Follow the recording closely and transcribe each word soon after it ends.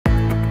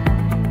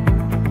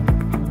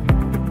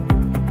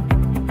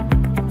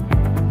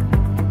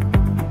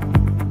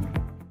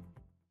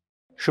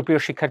সুপ্রিয়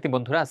শিক্ষার্থী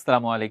বন্ধুরা,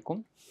 আসসালামু আলাইকুম।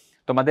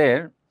 তোমাদের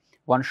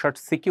ওয়ান শট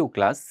সিকিউ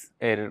ক্লাস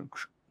এর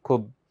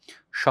খুব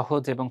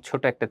সহজ এবং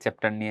ছোট একটা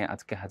চ্যাপ্টার নিয়ে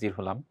আজকে হাজির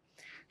হলাম।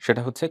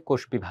 সেটা হচ্ছে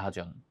কোষ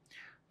বিভাজন।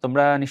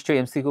 তোমরা নিশ্চয়ই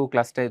এমসিকিউ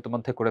ক্লাসটা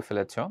ইতিমধ্যে করে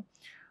ফেলেছ।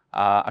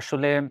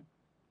 আসলে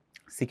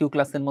সিকিউ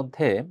ক্লাসের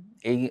মধ্যে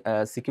এই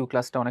সিকিউ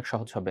ক্লাসটা অনেক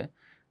সহজ হবে,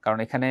 কারণ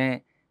এখানে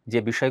যে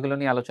বিষয়গুলো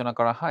নিয়ে আলোচনা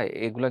করা হয়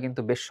এগুলো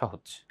কিন্তু বেশ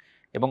সহজ।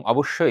 এবং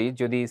অবশ্যই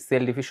যদি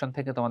সেল ডিভিশন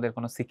থেকে তোমাদের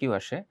কোনো সিকিউ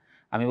আসে,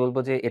 আমি বলবো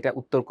যে এটা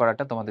উত্তর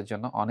করাটা তোমাদের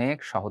জন্য অনেক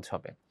সহজ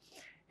হবে।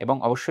 এবং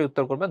অবশ্যই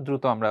উত্তর করবে,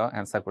 দ্রুত আমরা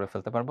অ্যান্সার করে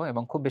ফেলতে পারবো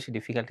এবং খুব বেশি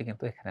ডিফিকাল্টি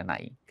কিন্তু এখানে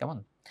নাই। কেমন?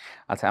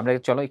 আচ্ছা, আমরা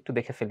চলো একটু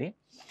দেখে ফেলি।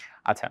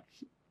 আচ্ছা,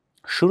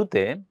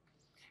 শুরুতে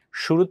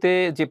শুরুতে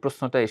যে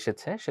প্রশ্নটা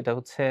এসেছে সেটা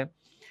হচ্ছে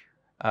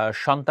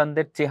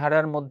সন্তানদের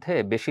চেহারার মধ্যে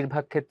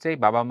বেশিরভাগ ক্ষেত্রেই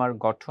বাবা মার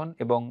গঠন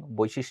এবং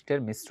বৈশিষ্ট্যের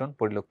মিশ্রণ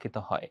পরিলক্ষিত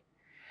হয়।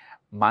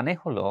 মানে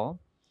হলো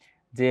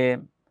যে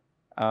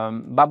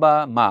বাবা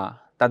মা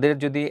তাদের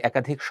যদি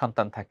একাধিক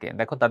সন্তান থাকে,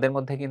 দেখো তাদের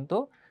মধ্যে কিন্তু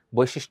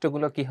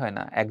বৈশিষ্ট্যগুলো কি হয়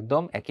না,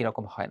 একদম একই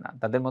রকম হয় না।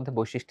 তাদের মধ্যে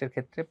বৈশিষ্ট্যের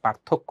ক্ষেত্রে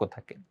পার্থক্য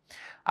থাকে।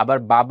 আবার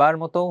বাবার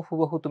মতো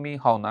হুবহু তুমি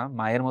হও না,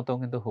 মায়ের মতো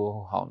কিন্তু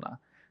হুবহু হও না,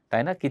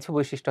 তাই না? কিছু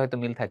বৈশিষ্ট্য হয়তো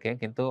মিল থাকে,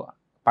 কিন্তু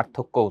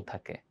পার্থক্যও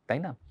থাকে, তাই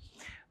না?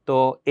 তো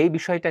এই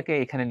বিষয়টাকে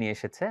এখানে নিয়ে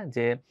এসেছে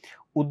যে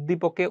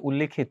উদ্দীপকে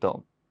উল্লিখিত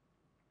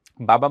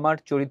বাবা মার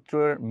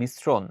চরিত্রের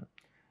মিশ্রণ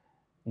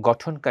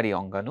গঠনকারী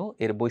অঙ্গাণু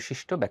এর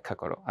বৈশিষ্ট্য ব্যাখ্যা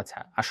করো। আচ্ছা,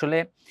 আসলে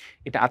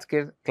এটা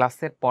আজকের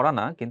ক্লাসের পড়া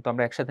না, কিন্তু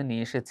আমরা একসাথে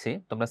নিয়ে এসেছি।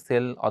 তোমরা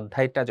সেল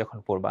অধ্যায়টা যখন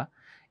পড়বা,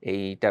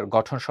 এইটার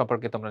গঠন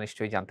সম্পর্কে তোমরা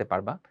নিশ্চয়ই জানতে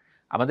পারবা।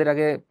 আমাদের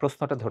আগে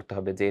প্রশ্নটা ধরতে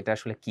হবে যে এটা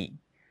আসলে কি।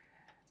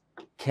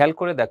 খেয়াল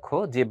করে দেখো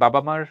যে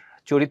বাবা মার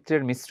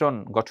চরিত্রের মিশ্রণ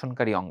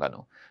গঠনকারী অঙ্গাণু,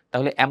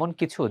 তাহলে এমন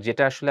কিছু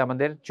যেটা আসলে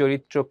আমাদের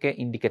চরিত্রকে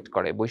ইন্ডিকেট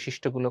করে,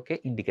 বৈশিষ্ট্যগুলোকে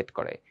ইন্ডিকেট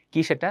করে।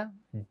 কি সেটা?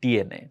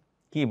 ডিএনএ।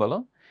 কি বলো?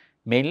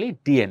 মেইনলি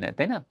ডিএনএ,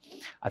 তাই না?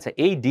 আচ্ছা,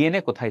 এই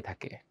ডিএনএ কোথায়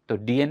থাকে? তো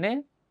ডিএনএ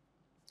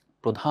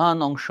প্রধান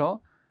অংশ,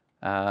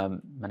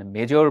 মানে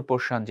মেজর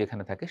পোর্শন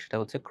যেখানে থাকে সেটা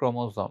হচ্ছে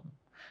ক্রোমোজোম।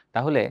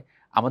 তাহলে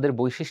আমাদের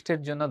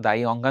বৈশিষ্ট্যের জন্য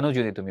দায়ী অঙ্গাণু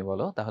যদি তুমি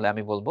বলো, তাহলে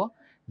আমি বলবো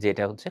যে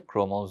এটা হচ্ছে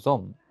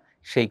ক্রোমোজোম।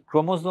 সেই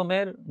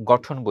ক্রোমোজোমের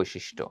গঠন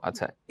বৈশিষ্ট্য।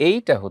 আচ্ছা,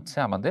 এইটা হচ্ছে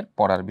আমাদের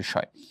পড়ার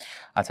বিষয়।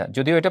 আচ্ছা,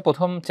 যদিও এটা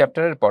প্রথম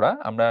চ্যাপ্টারের পড়া,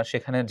 আমরা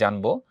সেখানে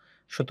জানবো।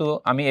 শুধু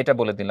আমি এটা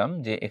বলে দিলাম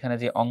যে এখানে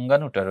যে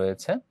অঙ্গাণুটা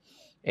রয়েছে,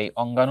 এই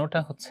অঙ্গাণুটা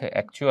হচ্ছে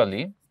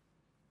অ্যাকচুয়ালি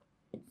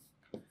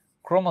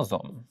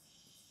ক্রোমোজোম।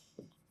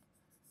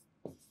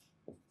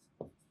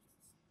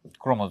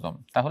 ক্রোমোজোম।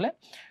 তাহলে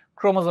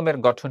ক্রোমোজোমের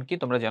গঠন কি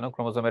তোমরা জানো?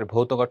 ক্রোমোজোমের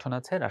ভৌত গঠন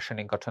আছে,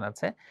 রাসায়নিক গঠন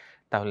আছে।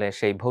 তাহলে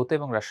সেই ভৌত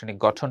এবং রাসায়নিক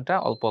গঠনটা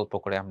অল্প অল্প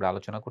করে আমরা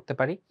আলোচনা করতে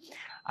পারি।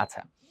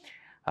 আচ্ছা,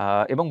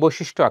 এবং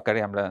বৈশিষ্ট্য আকারে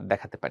আমরা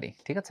দেখাতে পারি।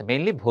 ঠিক আছে?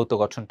 মেইনলি ভৌত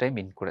গঠনটাই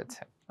মিন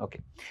করেছে। ওকে।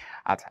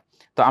 আচ্ছা,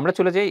 তো আমরা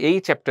চলে যাই এই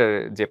চ্যাপ্টারে।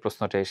 যে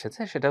প্রশ্নটা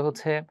এসেছে সেটা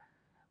হচ্ছে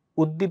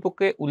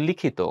উদ্দীপকে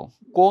উল্লিখিত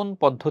কোন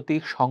পদ্ধতি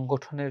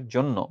সংগঠনের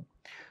জন্য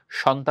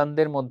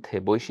সন্তানদের মধ্যে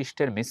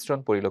বৈশিষ্ট্যের মিশ্রণ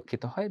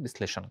পরিলক্ষিত হয়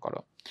বিশ্লেষণ করো।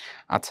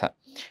 আচ্ছা,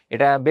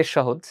 এটা বেশ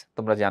সহজ।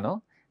 তোমরা জানো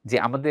যে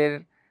আমাদের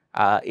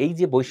এই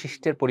যে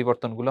বৈশিষ্ট্যের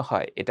পরিবর্তনগুলো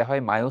হয়, এটা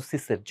হয়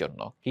মায়োসিসের জন্য।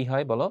 কি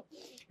হয় বলো?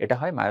 এটা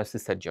হয়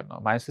মায়োসিসের জন্য।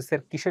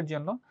 মায়োসিসের কিসের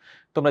জন্য?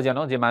 তোমরা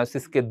জানো যে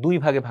মায়োসিসকে ২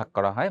 ভাগে ভাগ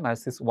করা হয়,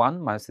 মায়োসিস 1,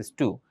 মায়োসিস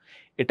 2।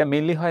 এটা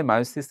মেইনলি হয়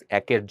মায়োসিস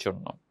 ১ এর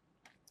জন্য।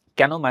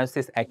 কেন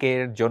মায়োসিস ১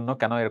 এর জন্য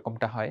কেন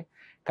এরকমটা হয়?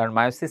 কারণ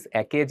মায়োসিস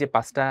 ১ এ যে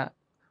 ৫ টা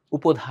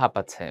উপধাপ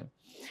আছে,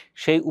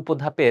 সেই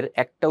উপধাপের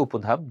একটা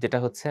উপধাপ যেটা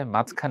হচ্ছে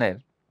মাঝখানের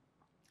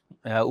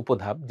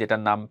উপধাপ,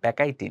 যেটার নাম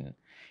প্যাকাইটিন।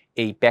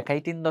 এই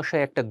প্যাকাইটিন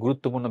দশায় একটা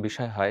গুরুত্বপূর্ণ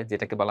বিষয় হয়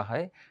যেটাকে বলা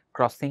হয়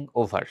ক্রসিং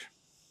ওভার।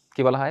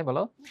 কি বলা হয়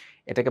বলো?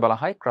 এটাকে বলা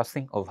হয়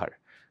ক্রসিং ওভার।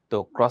 তো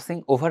ক্রসিং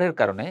ওভারের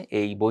কারণে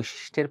এই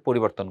বৈশিষ্ট্যের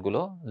পরিবর্তনগুলো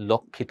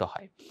লক্ষিত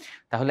হয়।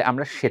 তাহলে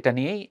আমরা সেটা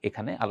নিয়েই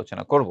এখানে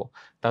আলোচনা করব।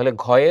 তাহলে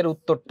ঘয়ের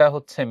উত্তরটা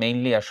হচ্ছে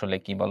মেইনলি আসলে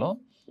কি বলো?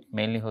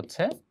 মেইনলি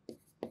হচ্ছে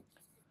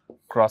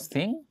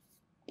ক্রসিং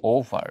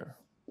ওভার।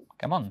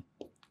 কেমন?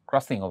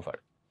 Crossing over.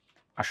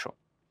 আসো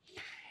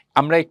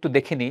আমরা একটু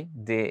দেখে নিই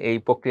যে এই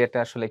প্রক্রিয়াটা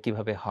আসলে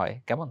কিভাবে হয়।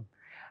 কেমন?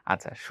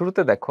 আচ্ছা,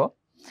 শুরুতে দেখো,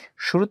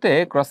 শুরুতে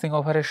ক্রসিং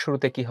ওভারের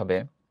শুরুতে কি হবে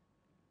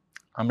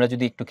আমরা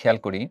যদি একটু খেয়াল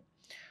করি,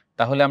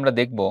 তাহলে আমরা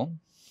দেখব।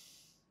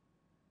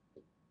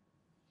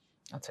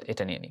 আচ্ছা,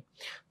 এটা নিয়ে নিই।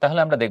 তাহলে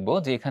আমরা দেখব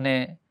যে এখানে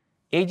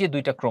এই যে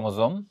 ২ টা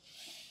ক্রোমোজোম,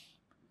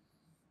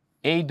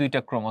 এই ২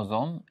 টা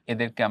ক্রোমোজোম,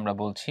 এদেরকে আমরা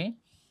বলছি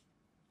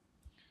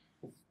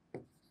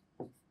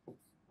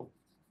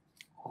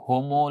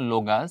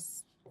হোমোলোগাস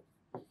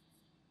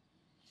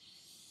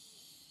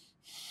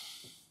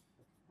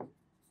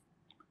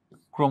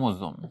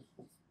ক্রোমোজোম।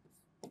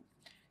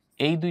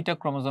 এই ২ টা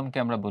ক্রোমোজোমকে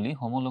আমরা বলি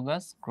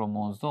হোমোলোগাস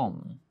ক্রোমোজোম।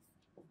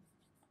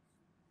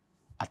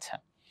 আচ্ছা,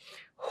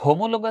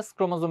 হোমোলোগাস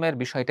ক্রোমোজোমের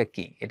বিষয়টা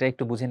কি? এটা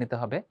একটু বুঝে নিতে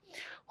হবে।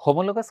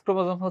 হোমোলোগাস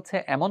ক্রোমোজোম হচ্ছে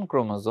এমন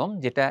ক্রোমোজোম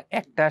যেটা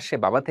একটা আসে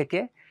বাবা থেকে,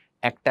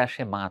 একটা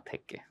আসে মা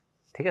থেকে।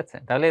 ঠিক আছে?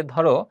 তাহলে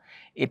ধরো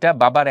এটা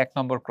বাবার ১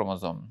 নম্বর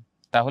ক্রোমোজোম।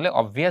 তাহলে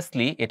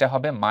obviously এটা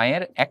হবে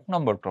মায়ের ১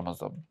 নম্বর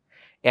ক্রোমোজোম।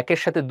 ১ এর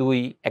সাথে ২,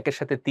 ১ এর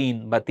সাথে ৩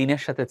 বা ৩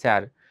 এর সাথে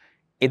 ৪,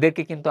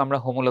 এদেরকে কিন্তু আমরা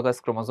হোমোলোগাস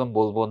ক্রোমোজোম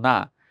বলবো না।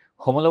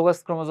 হোমোলোগাস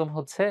ক্রোমোজোম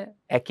হচ্ছে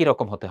একই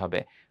রকম হতে হবে।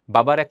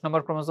 বাবার 1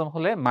 নম্বর ক্রোমোজোম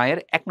হলে মায়ের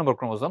 1 নম্বর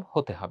ক্রোমোজোম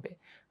হতে হবে।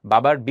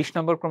 বাবার 20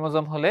 নম্বর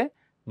ক্রোমোজোম হলে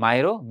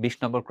মায়েরও 20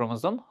 নম্বর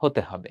ক্রোমোজোম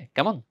হতে হবে।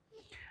 কেমন?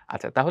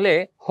 আচ্ছা, তাহলে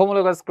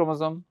হোমোলোগাস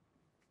ক্রোমোজোম,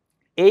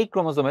 এই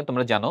ক্রোমোজোমে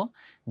তোমরা জানো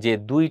যে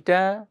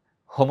 2টা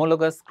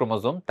হোমোলোগাস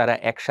ক্রোমোজোম তারা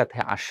একসাথে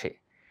আসে।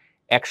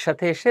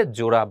 একসাথে এসে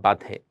জোড়া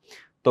বাঁধে।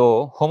 তো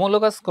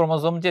হোমোলোগাস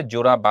ক্রোমোজোম যে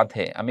জোড়া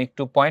বাঁধে, আমি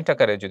একটু পয়েন্ট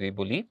আকারে যদি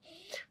বলি,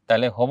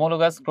 তাহলে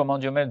হোমোলোগাস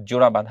ক্রোমোজোমের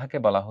জোড়া বাঁধাকে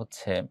বলা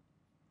হচ্ছে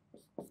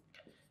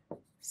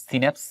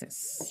সিন্যাপসিস।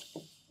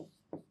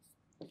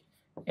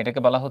 এটাকে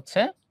বলা হচ্ছে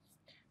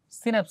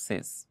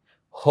সিন্যাপসিস।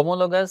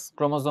 হোমোলোগাস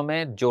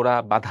ক্রোমোজোমের জোড়া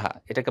বাঁধা,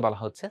 এটাকে বলা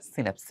হচ্ছে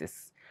সিন্যাপসিস।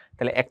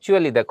 তাহলে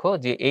অ্যাকচুয়ালি দেখো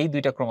যে এই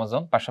 2টা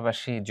ক্রোমোজোম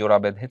পাশাপাশি জোড়া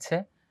বেঁধেছে,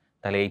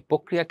 তাহলে এই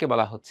প্রক্রিয়াকে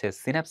বলা হচ্ছে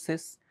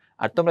সিন্যাপসিস।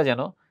 আর তোমরা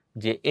জানো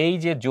যে এই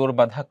যে জোড়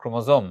বাঁধা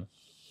ক্রোমোজোম,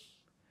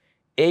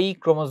 এই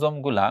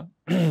ক্রোমোজোমগুলা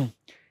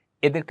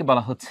এদেরকে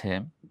বলা হচ্ছে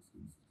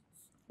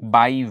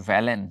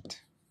বাইভ্যালেন্ট।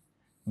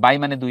 বাই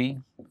মানে 2,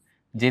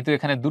 যেহেতু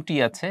এখানে 2টি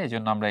আছে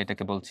এজন্য আমরা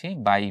এটাকে বলছি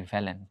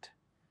বাইভ্যালেন্ট।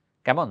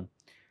 কেমন?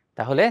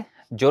 তাহলে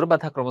জোড়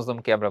বাঁধা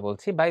ক্রোমোজোমকে আমরা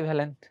বলছি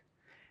বাইভ্যালেন্ট।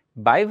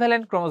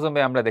 বাইভ্যালেন্ট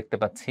ক্রোমোজোমে আমরা দেখতে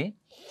পাচ্ছি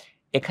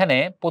এখানে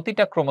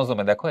প্রতিটা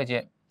ক্রোমোজোমে দেখো এই যে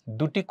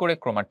 2টি করে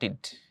ক্রোমাটিড,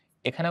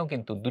 এখানেও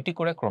কিন্তু 2টি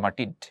করে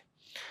ক্রোমাটিড।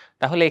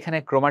 তাহলে এখানে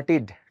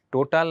ক্রোমাটিড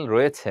টোটাল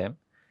রয়েছে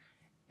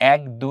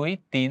 1 2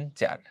 3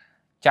 4,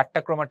 4টা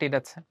ক্রোমাটিড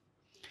আছে।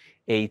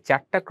 এই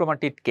 4টা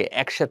ক্রোমাটিডকে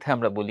একসাথে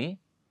আমরা বলি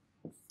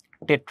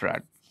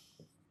টেট্রাড।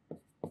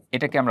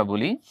 এটাকে আমরা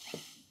বলি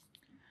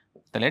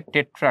তাহলে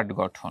টেট্রাড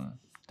গঠন।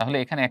 তাহলে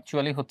এখানে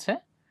অ্যাকচুয়ালি হচ্ছে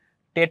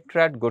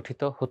টেট্রাড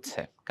গঠিত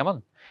হচ্ছে। কেমন?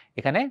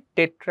 এখানে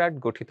টেট্রাড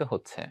গঠিত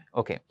হচ্ছে।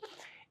 ওকে,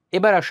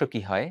 এবার আসো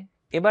কি হয়।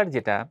 এবার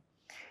যেটা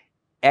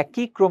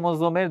একই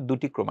ক্রোমোজোমের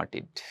 2টি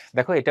ক্রোমাটিড,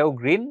 দেখো এটাও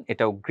গ্রিন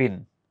এটাও গ্রিন।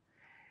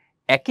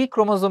 একই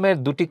ক্রোমোজোমের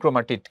 2টি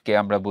ক্রোমাটিডকে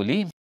আমরা বলি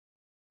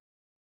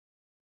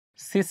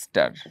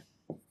সিস্টার।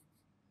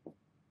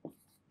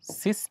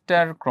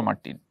 Sister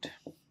chromatid.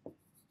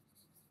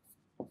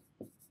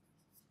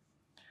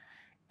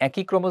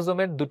 একই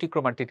ক্রোমোজোমের 2টি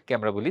ক্রোমাটিডকে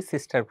আমরা বলি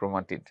সিস্টার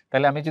ক্রোমাটিড।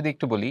 তাহলে আমি যদি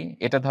একটু বলি,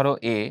 এটা ধরো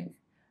এ,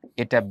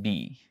 এটা বি,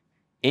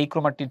 এই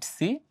ক্রোমাটিড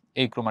সি,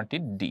 এই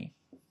ক্রোমাটিড ডি,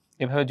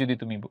 এভাবে যদি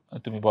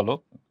তুমি বলো,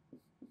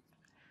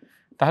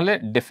 তাহলে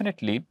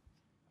ডেফিনেটলি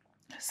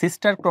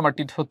সিস্টার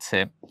ক্রোমাটিড হচ্ছে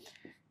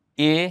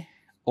এ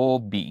ও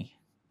বি।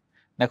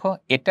 দেখো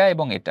এটা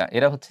এবং এটা,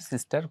 এরা হচ্ছে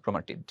সিস্টার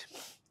ক্রোমাটিড।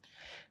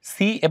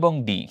 সি এবং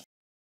ডি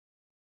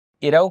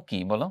এরাও কি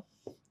বলো?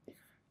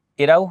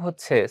 এরাও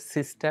হচ্ছে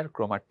সিস্টার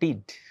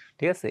ক্রোমাটিড।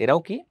 ঠিক আছে, এরাও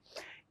কি?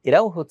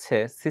 এরাও হচ্ছে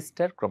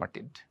সিস্টার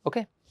ক্রোমাটিড।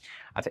 ওকে,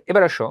 আচ্ছা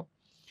এবার আসো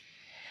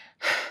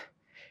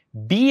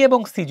বি এবং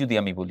সি যদি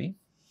আমি বলি,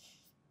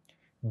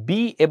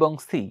 বি এবং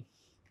সি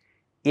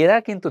এরা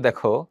কিন্তু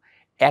দেখো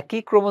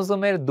একই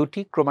ক্রোমোজোমের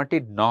 2টি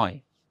ক্রোমাটিড নয়।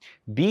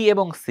 বি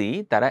এবং সি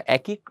তারা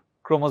একই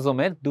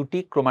ক্রোমোজোমের 2টি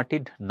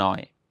ক্রোমাটিড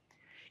নয়।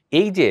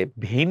 এই যে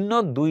ভিন্ন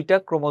 2টা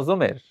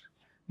ক্রোমোজোমের,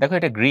 দেখো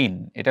এটা গ্রিন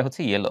এটা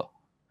হচ্ছে ইয়েলো,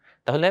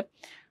 তাহলে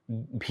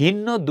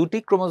ভিন্ন 2টি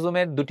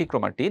ক্রোমোজোমের 2টি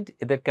ক্রোমাটিড,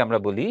 এদেরকে আমরা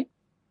বলি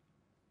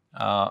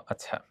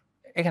আচ্ছা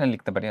এখানে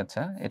লিখতে পারি,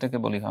 আচ্ছা এটাকে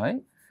বলি হয়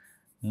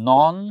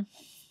নন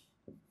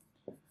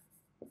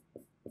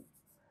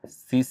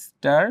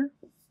সিস্টার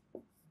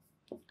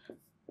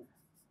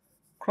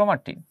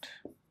ক্রোমাটিড।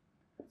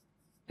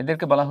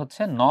 এদেরকে বলা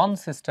হচ্ছে নন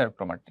সিস্টার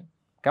ক্রোমাটিড।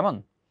 কেমন?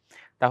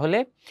 তাহলে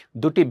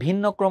 2টি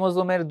ভিন্ন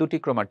ক্রোমোজোমের 2টি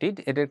ক্রোমাটিড,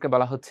 এদেরকে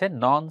বলা হচ্ছে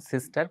নন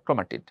সিস্টার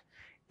ক্রোমাটিড।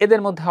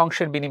 এদের মধ্যে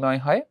অংশের বিনিময়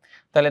হয়।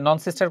 তাহলে নন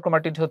সিস্টার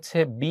ক্রোমাটিড হচ্ছে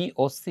বি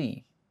ও সি,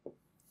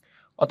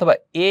 অথবা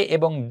এ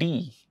এবং ডি,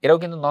 এরাও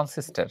কিন্তু নন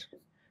সিস্টার,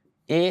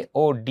 এ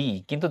ও ডি।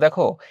 কিন্তু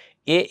দেখো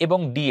এ এবং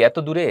ডি এত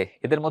দূরে,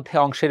 এদের মধ্যে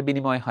অংশের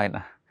বিনিময় হয়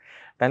না।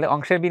 তাহলে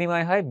অংশের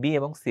বিনিময় হয় বি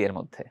এবং সি এর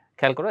মধ্যে।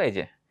 খেয়াল করো এই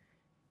যে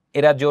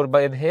এরা জোর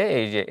বেঁধে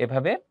এই যে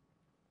এভাবে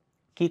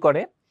কি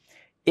করে,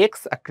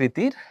 এক্স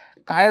আকৃতির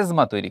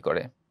কায়াজমা তৈরি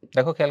করে।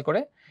 দেখো খেয়াল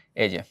করে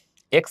এই যে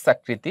এক্স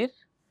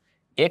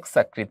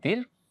আকৃতির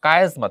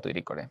কায়াজমা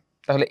তৈরি করে।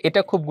 তাহলে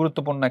এটা খুব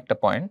গুরুত্বপূর্ণ একটা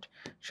পয়েন্ট।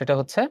 সেটা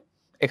হচ্ছে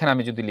এখানে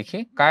আমি যদি লিখি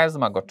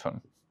কায়াজমা গঠন,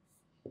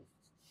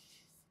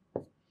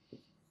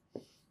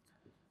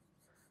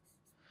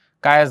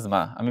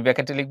 কায়াজমা আমি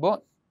ব্র্যাকেটে লিখব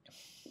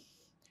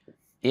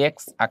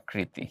এক্স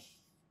আকৃতি,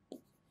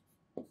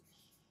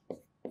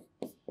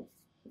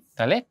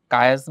 তাহলে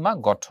কায়াজমা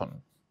গঠন।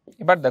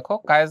 এবার দেখো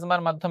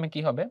কায়াজমার মাধ্যমে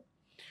কি হবে।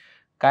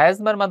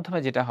 কায়াজমার মাধ্যমে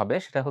যেটা হবে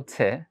সেটা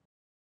হচ্ছে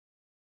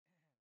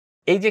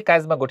এই যে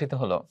কায়াজমা গঠিত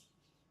হলো,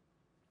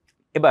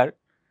 এবার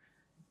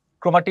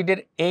ক্রোমাটিডের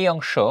এই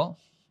অংশ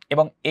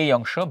এবং এই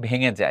অংশ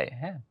ভেঙে যায়।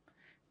 হ্যাঁ,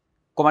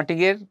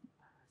 ক্রোমাটিডের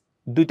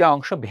 2টা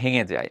অংশ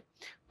ভেঙে যায়।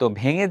 তো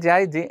ভেঙে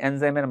যায় যে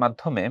এনজাইমের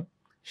মাধ্যমে,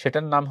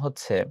 সেটার নাম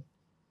হচ্ছে,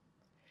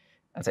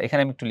 আচ্ছা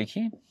এখানে আমি একটু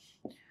লিখি,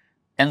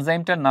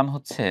 এনজাইমটার নাম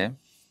হচ্ছে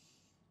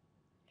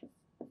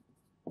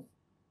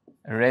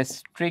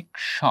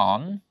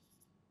রেস্ট্রিকশন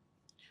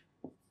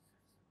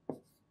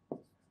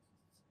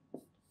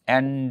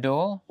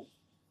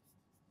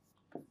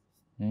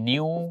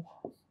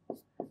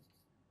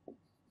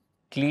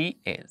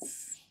এন্ডোনিউক্লিয়েজ।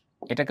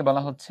 এটাকে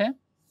বলা হচ্ছে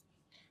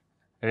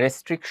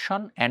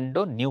রেস্ট্রিকশন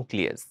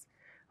এন্ডোনিউক্লিয়াস।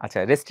 আচ্ছা,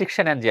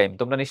 রেস্ট্রিকশন এনজাইম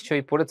তোমরা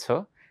নিশ্চয়ই পড়েছো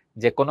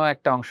যে কোনো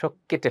একটা অংশ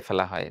কেটে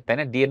ফেলা হয়, তাই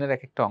না? ডিএনএ এর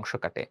এক একটা অংশ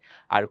কাটে,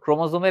 আর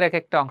ক্রোমোজোমের এক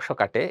একটা অংশ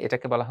কাটে,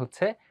 এটাকে বলা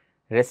হচ্ছে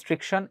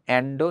রেস্ট্রিকশন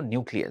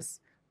এন্ডোনিউক্লিয়াস।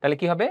 তাহলে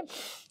কি হবে?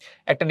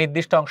 একটা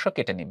নির্দিষ্ট অংশ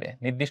কেটে নিবে,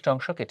 নির্দিষ্ট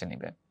অংশ কেটে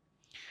নিবে।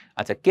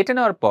 আচ্ছা, কেটে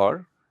নেওয়ার পর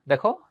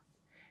দেখো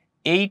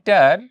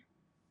এইটার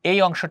এই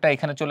অংশটা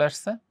এখানে চলে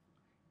আসছে,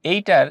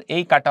 এইটার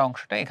এই কাটা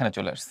অংশটা এখানে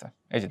চলে আসছে।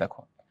 এই যে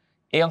দেখো,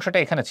 এই অংশটা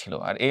এখানে ছিল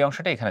আর এই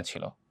অংশটা এখানে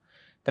ছিল।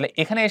 তাহলে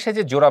এখানে এসে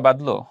যে জোড়া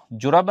বাঁধলো,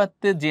 জোড়া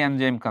বাঁধতে যে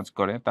এনজাইম কাজ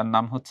করে তার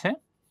নাম হচ্ছে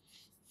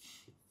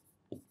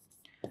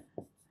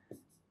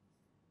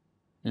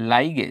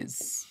লাইগেজ।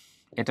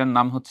 এটার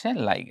নাম হচ্ছে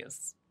লাইগেজ।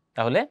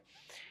 তাহলে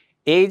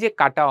এই যে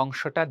কাটা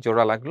অংশটা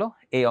জোড়া লাগলো,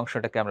 এই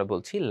অংশটাকে আমরা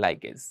বলছি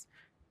লাইগেজ।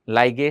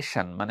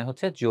 লাইগেশন মানে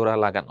হচ্ছে জোড়া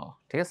লাগানো,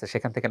 ঠিক আছে?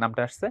 সেখান থেকে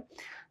নামটা আসছে।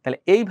 তাহলে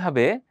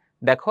এইভাবে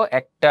দেখো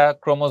একটা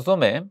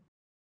ক্রোমোজোমে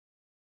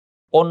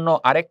অন্য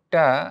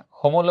আরেকটা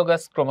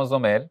হোমোলোগাস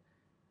ক্রোমোজোমের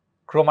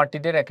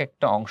ক্রোমাটিডের এক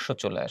একটা অংশ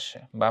চলে আসে,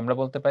 বা আমরা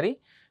বলতে পারি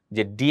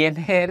যে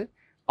ডিএনএ এর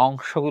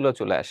অংশগুলো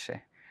চলে আসে।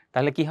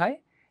 তাহলে কি হয়?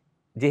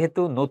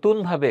 যেহেতু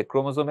নতুনভাবে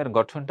ক্রোমোজোমের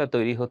গঠনটা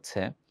তৈরি হচ্ছে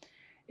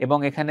এবং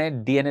এখানে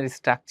ডিএনএ এর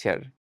স্ট্রাকচার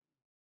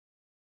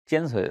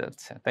চেঞ্জ হয়ে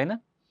যাচ্ছে, তাই না?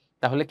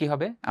 তাহলে কি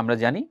হবে? আমরা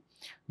জানি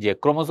যে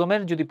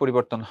ক্রোমোজোমের যদি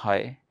পরিবর্তন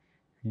হয়,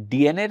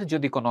 ডিএনএ এর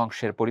যদি কোনো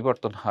অংশের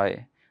পরিবর্তন হয়,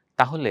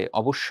 তাহলে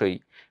অবশ্যই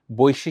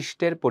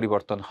বৈশিষ্ট্যের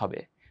পরিবর্তন হবে।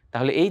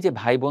 তাহলে এই যে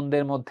ভাই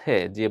বোনদের মধ্যে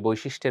যে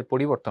বৈশিষ্ট্যের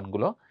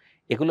পরিবর্তনগুলো,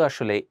 এগুলো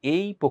আসলে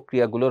এই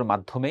প্রক্রিয়াগুলোর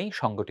মাধ্যমেই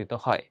সংগঠিত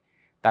হয়।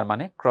 তার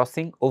মানে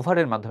ক্রসিং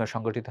ওভারের মাধ্যমে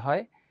সংগঠিত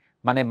হয়,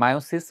 মানে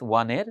মায়োসিস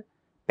 1 এর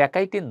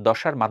প্যাকাইটিন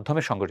দশার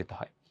মাধ্যমে সংগঠিত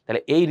হয়।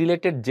 তাহলে এই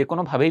রিলেটেড যে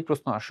কোনোভাবেই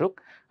প্রশ্ন আসুক,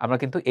 আমরা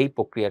কিন্তু এই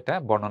প্রক্রিয়াটা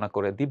বর্ণনা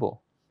করে দিব।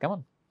 কেমন?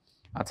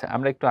 আচ্ছা,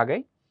 আমরা একটু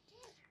আগাই।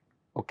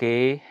 ওকে,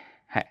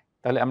 হ্যাঁ,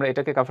 তাহলে আমরা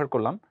এটাকে কভার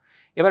করলাম।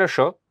 এবার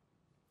আসো,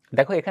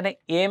 দেখো এখানে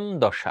এম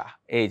দশা,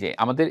 এই যে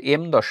আমাদের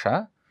এম দশা,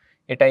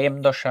 এটা এম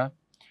দশা।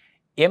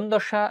 এম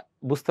দশা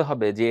বুঝতে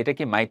হবে যে এটা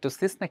কি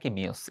মাইটোসিস নাকি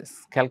মিওসিস।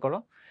 খেয়াল করো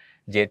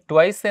যে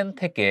টোয়াইস এন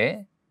থেকে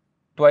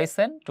টোয়াইস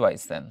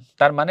এন,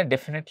 তার মানে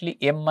ডেফিনেটলি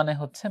এম মানে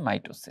হচ্ছে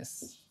মাইটোসিস।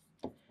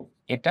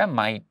 এটা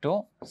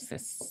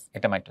মাইটোসিস,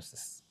 এটা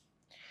মাইটোসিস।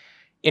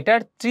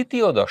 এটার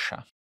তৃতীয় দশা।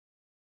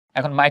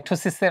 এখন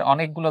মাইটোসিসের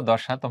অনেকগুলো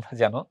দশা তোমরা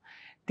জানো।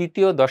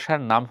 তৃতীয়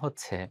দশার নাম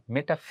হচ্ছে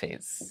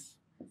মেটাফেজ।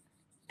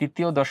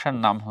 তৃতীয় দশার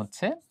নাম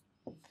হচ্ছে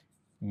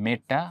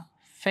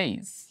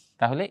মেটাফেজ।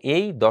 তাহলে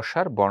এই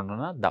দশার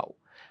বর্ণনা দাও।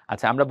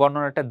 আচ্ছা, আমরা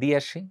বর্ণনাটা দিয়ে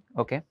আসি।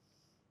 ওকে,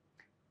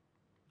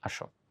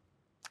 আসো।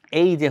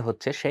 এই যে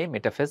হচ্ছে সেই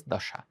মেটাফেজ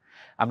দশা।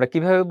 আমরা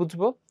কিভাবে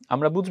বুঝবো?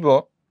 আমরা বুঝবো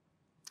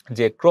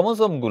যে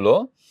ক্রোমোজোমগুলো,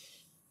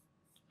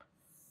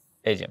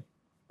 এই যে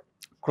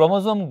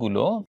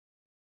ক্রোমোজোমগুলো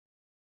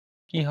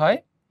কি হয়?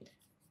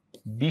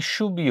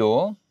 বিষুবীয়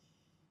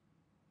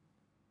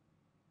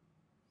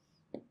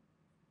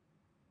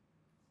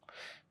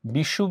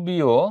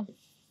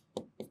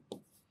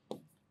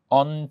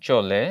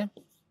অঞ্চলে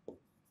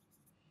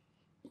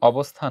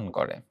অবস্থান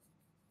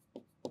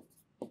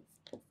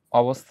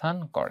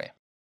করে।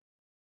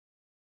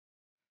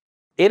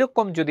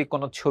 এরকম যদি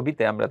কোনো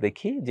ছবিতে আমরা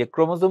দেখি যে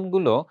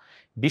ক্রোমোজোমগুলো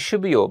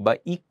বিষুবীয় বা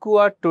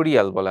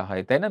ইকুয়াটোরিয়াল বলা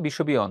হয়, তাই না?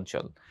 বিষুবীয়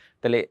অঞ্চল।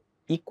 তাহলে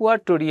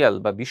ইকুয়াটোরিয়াল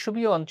বা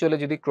বিষুবীয় অঞ্চলে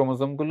যদি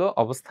ক্রোমোজোমগুলো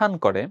অবস্থান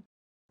করে,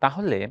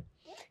 তাহলে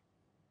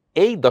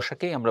এই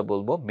দশাকেই আমরা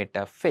বলবো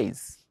মেটাফেজ।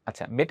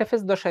 আচ্ছা,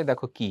 মেটাফেজ দশায়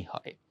দেখো কি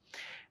হয়।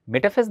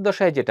 মেটাফেজ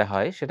দশায় যেটা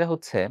হয় সেটা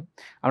হচ্ছে,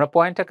 আমরা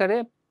পয়েন্ট আকারে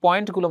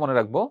পয়েন্টগুলো মনে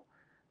রাখবো,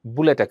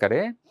 বুলেট আকারে।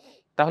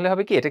 তাহলে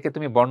হবে কি, এটাকে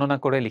তুমি বর্ণনা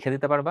করে লিখে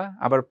দিতে পারবা,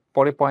 আবার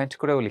পরে পয়েন্ট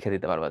করেও লিখে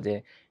দিতে পারবা যে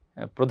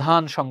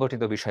প্রধান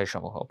সংগঠিত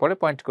বিষয়সমূহ, পরে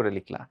পয়েন্ট করে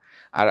লিখলা,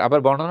 আর আবার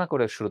বর্ণনা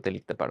করে শুরুতে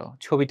লিখতে পারো,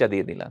 ছবিটা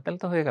দিয়ে দিলা, তাহলে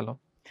তো হয়ে গেল।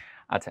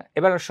 আচ্ছা,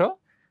 এবার আসো,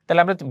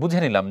 তাহলে আমরা বুঝে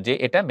নিলাম যে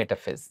এটা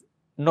মেটাফেজ,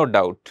 নো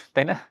ডাউট,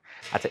 তাই না?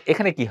 আচ্ছা,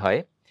 এখানে কি হয়?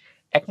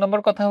 এক নম্বর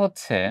কথা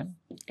হচ্ছে,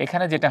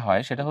 এখানে যেটা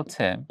হয় সেটা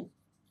হচ্ছে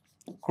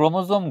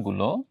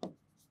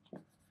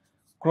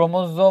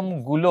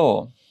ক্রোমোজোমগুলো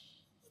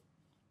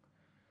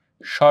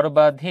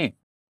সর্বাধিক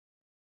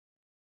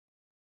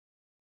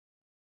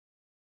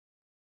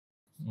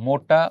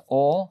মোটা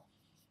ও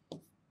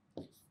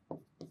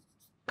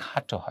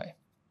খাটো হয়।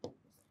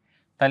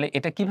 তাহলে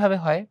এটা কিভাবে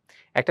হয়?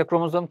 একটা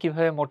ক্রোমোজোম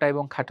কিভাবে মোটা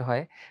এবং খাটো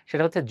হয়?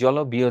 সেটা হচ্ছে জল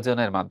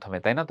বিয়োজনের মাধ্যমে,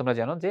 তাই না? তোমরা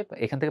জানো যে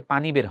এখান থেকে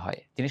পানি বের হয়,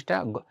 জিনিসটা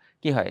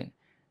কি হয়?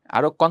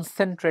 আরো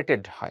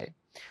কনসেন্ট্রেটেড হয়।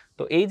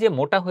 তো এই যে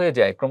মোটা হয়ে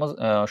যায়,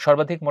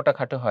 সর্বাধিক মোটা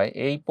খাটো হয়,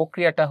 এই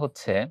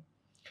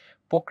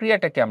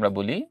প্রক্রিয়াটাকে আমরা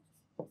বলি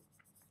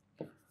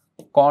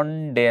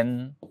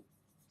কনডেনসেশন।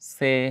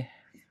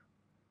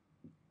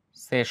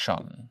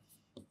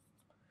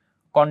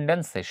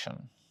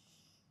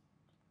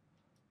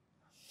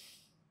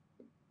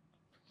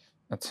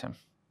 আচ্ছা,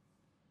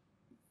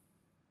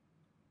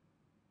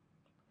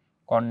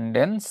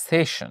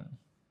 কনডেনসেশন,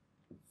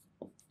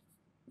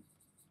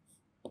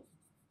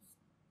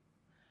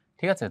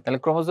 ঠিক আছে? তাহলে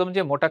ক্রোমোজোম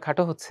যে মোটা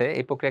খাটো হচ্ছে,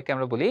 এই প্রক্রিয়াকে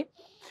আমরা বলি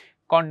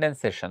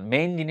কনডেনসেশন।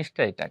 মেইন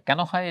জিনিসটা এটা কেন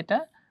হয়? এটা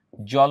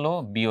জল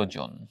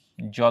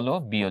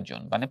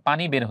বিয়োজন মানে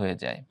পানি বের হয়ে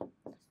যায়।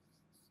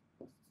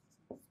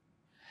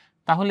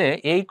 তাহলে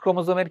এই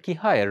ক্রোমোজোমের কি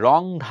হয়,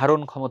 রং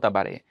ধারণ ক্ষমতা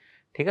বাড়ে।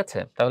 ঠিক আছে,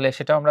 তাহলে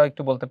সেটা আমরা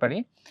একটু বলতে পারি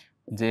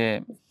যে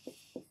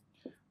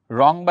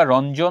রং বা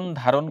রঞ্জন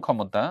ধারণ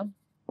ক্ষমতা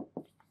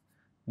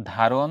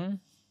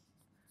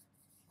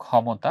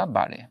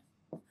বাড়ে।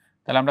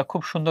 তাহলে আমরা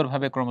খুব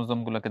সুন্দরভাবে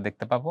ক্রোমোজোমগুলোকে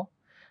দেখতে পাবো।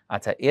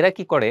 আচ্ছা, এরা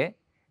কি করে,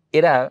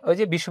 এরা ওই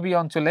যে বিষুবীয়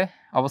অঞ্চলে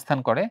অবস্থান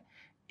করে,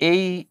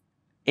 এই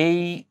এই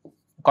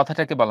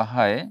কথাটাকে বলা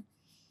হয়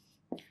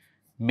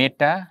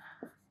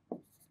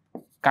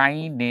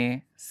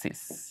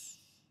মেটাকাইনেসিস।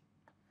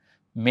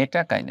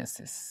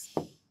 মেটাকাইনেসিস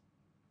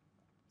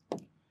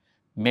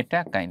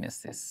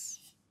মেটাকাইনেসিস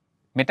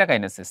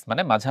মেটাকাইনেসিস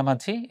মানে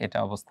মাঝামাঝি এটা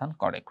অবস্থান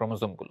করে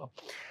ক্রোমোজোমগুলো।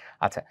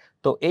 আচ্ছা,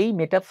 তো এই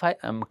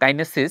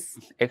কাইনেসিস,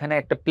 এখানে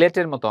একটা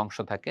প্লেটের মতো অংশ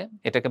থাকে,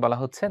 এটাকে বলা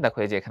হচ্ছে, দেখো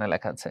এই যে এখানে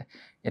লেখা আছে,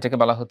 এটাকে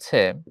বলা হচ্ছে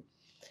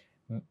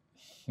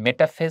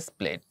মেটাফেজ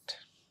প্লেট।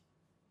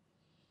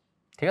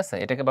 ঠিক আছে,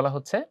 এটাকে বলা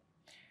হচ্ছে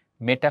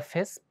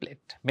মেটাফেজ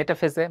প্লেট।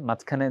 মেটাফেজে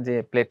মাঝখানে যে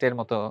প্লেটের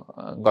মতো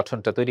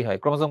গঠনটা তৈরি হয়,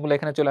 ক্রোমোজোমগুলো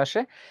এখানে চলে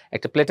আসে,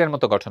 একটা প্লেটের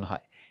মতো গঠন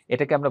হয়,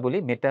 এটাকে আমরা বলি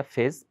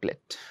মেটাফেজ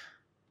প্লেট।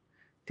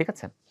 ঠিক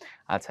আছে,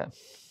 আচ্ছা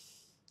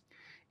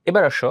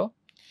এবার আসো,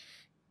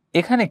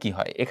 এখানে কি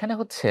হয়, এখানে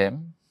হচ্ছে,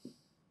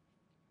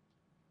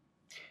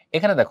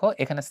 এখানে দেখো,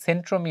 এখানে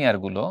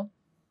সেন্ট্রোমিয়ারগুলো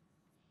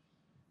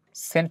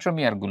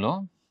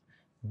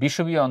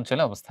বিষুবীয়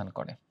অঞ্চলে অবস্থান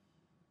করে।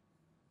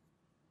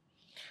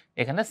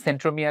 এখানে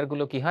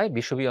সেন্ট্রোমিয়ারগুলো কি হয়,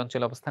 বিষুবীয়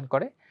অঞ্চলে অবস্থান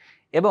করে।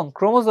 এবং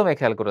ক্রোমোজোমে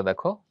খেয়াল করে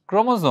দেখো,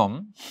 ক্রোমোজোম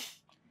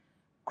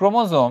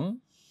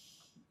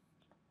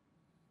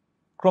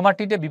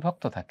ক্রোমাটিডে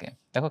বিভক্ত থাকে।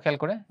 দেখো খেয়াল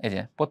করে, এই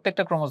যে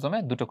প্রত্যেকটা ক্রোমোজোমে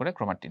দুটো করে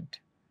ক্রোমাটিড,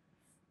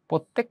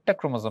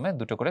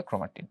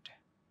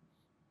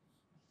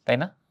 তাই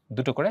না,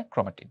 দুটো করে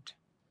ক্রোমাটিড।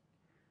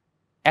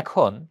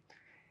 এখন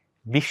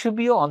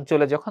বিষুবীয়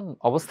অঞ্চলে যখন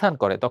অবস্থান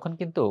করে তখন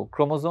কিন্তু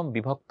ক্রোমোজোম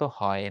বিভক্ত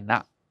হয় না।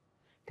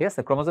 ঠিক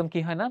আছে, ক্রোমোজোম কি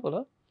হয় না বলো,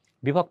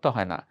 বিভক্ত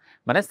হয় না,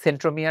 মানে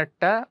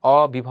সেন্ট্রোমিয়ারটা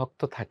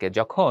অবিভক্ত থাকে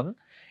যখন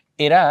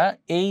এরা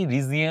এই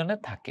রিজিয়নে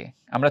থাকে।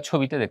 আমরা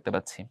ছবিতে দেখতে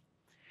পাচ্ছি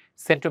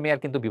সেন্ট্রোমিয়ার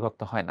কিন্তু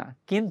বিভক্ত হয় না,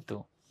 কিন্তু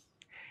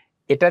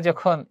এটা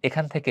যখন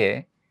এখান থেকে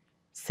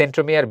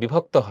সেন্ট্রোমিয়ার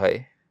বিভক্ত হয়ে,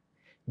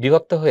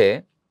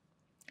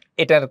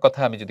 এটার কথা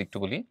আমি যদি একটু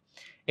বলি,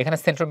 এখানে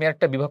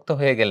সেন্ট্রোমিয়ারটা বিভক্ত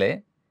হয়ে গেলে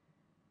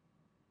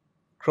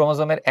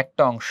ক্রোমোজোমের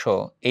একটা অংশ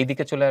এই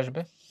দিকে চলে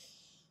আসবে,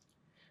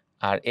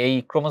 আর এই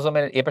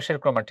ক্রোমোজোমের এপাশের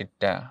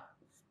ক্রোমাটিডটা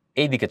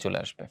এই দিকে চলে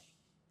আসবে।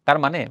 তার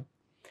মানে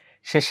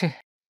শেষে,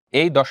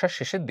 এই দশার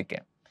শেষের দিকে,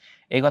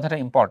 এই কথাটা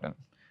ইম্পর্টেন্ট,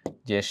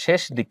 যে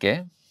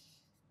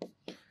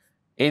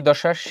এই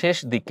দশার শেষ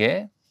দিকে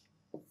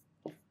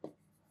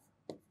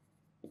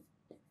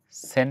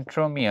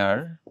সেন্ট্রোমিয়ার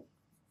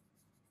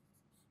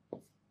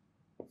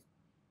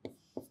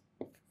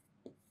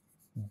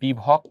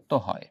বিভক্ত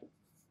হয়।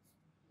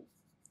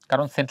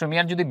 কারণ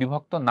সেন্ট্রোমিয়ার যদি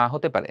বিভক্ত না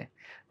হতে পারে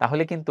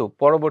তাহলে কিন্তু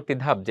পরবর্তী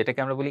ধাপ, যেটাকে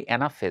আমরা বলি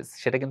অ্যানাফেজ,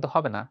 সেটা কিন্তু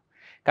হবে না।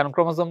 কারণ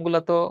ক্রোমোজোমগুলো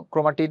তো,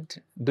 ক্রোমাটিড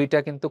দুইটা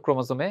কিন্তু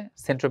ক্রোমোজোমে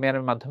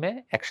সেন্ট্রোমিয়ারের মাধ্যমে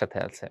একসাথে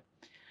আছে।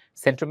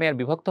 সেন্ট্রোমিয়ার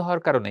বিভক্ত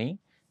হওয়ার কারণেই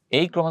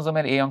এই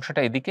ক্রোমোজোমের এই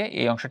অংশটা এদিকে,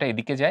 এই অংশটা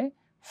এদিকে যায়,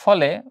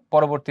 ফলে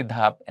পরবর্তী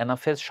ধাপ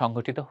অ্যানাফেজ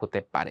সংঘটিত হতে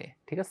পারে।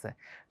 ঠিক আছে,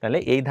 তাহলে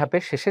এই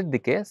ধাপের শেষের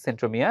দিকে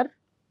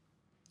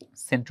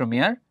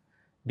সেন্ট্রোমিয়ার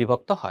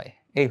বিভক্ত হয়।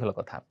 এই হলো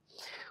কথা,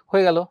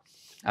 হয়ে গেল।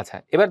 আচ্ছা,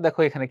 এবার দেখো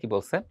এখানে কি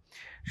বলছে,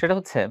 সেটা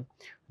হচ্ছে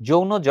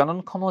যৌন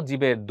জননক্ষম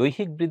জীবের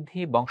দৈহিক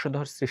বৃদ্ধি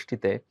বংশধর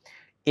সৃষ্টিতে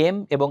এম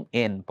এবং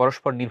এন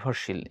পরস্পর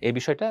নির্ভরশীল, এই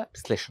বিষয়টা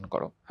বিশ্লেষণ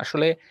করো।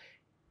 আসলে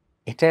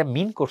এটা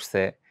মিন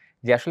করছে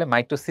যে আসলে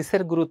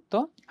মাইটোসিসের গুরুত্ব,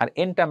 আর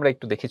এনটা আমরা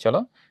একটু দেখি চলো,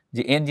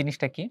 যে এন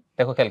জিনিসটা কি।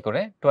 দেখো খেয়াল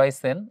করে, টোয়াইস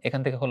এন,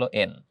 এখান থেকে হলো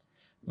এন,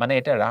 মানে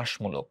এটা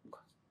হ্রাসমূলক।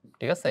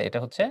 ঠিক আছে, এটা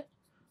হচ্ছে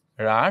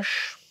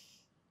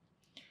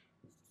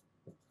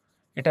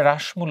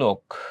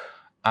হ্রাসমূলক,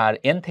 আর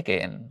এন থেকে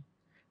এন,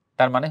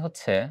 তার মানে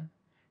হচ্ছে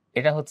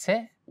এটা হচ্ছে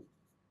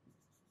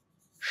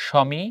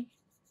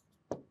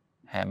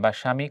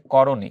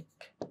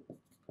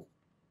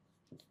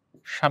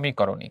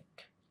সামীকরণিক।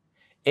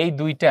 এই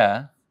দুইটা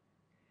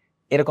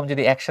এরকম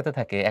যদি একসাথে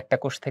থাকে, একটা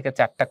কোষ থেকে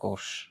চারটা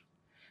কোষ,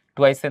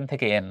 টুয়াইস এন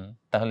থেকে এন,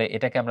 তাহলে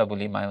এটাকে আমরা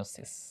বলি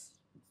মায়োসিস।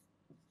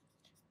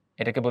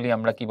 এটাকে বলি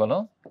আমরা কি বলো,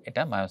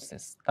 এটা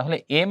মায়োসিস। তাহলে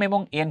এম এবং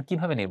এন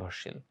কিভাবে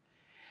নির্ভরশীল?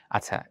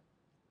 আচ্ছা,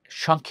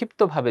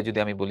 সংক্ষিপ্তভাবে যদি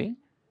আমি বলি,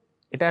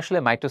 এটা আসলে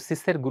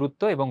মাইটোসিসের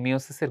গুরুত্ব এবং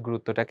মিওসিসের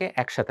গুরুত্বটাকে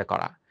একসাথে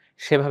করা,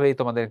 সেভাবেই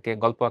তোমাদেরকে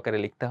গল্প আকারে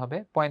লিখতে হবে,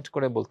 পয়েন্ট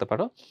করে বলতে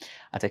পারো।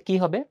 আচ্ছা, কি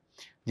হবে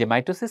যে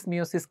মাইটোসিস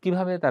মিওসিস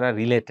কিভাবে তারা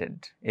রিলেটেড,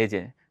 এই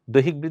যে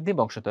দৈহিক বৃদ্ধি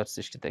বংশধর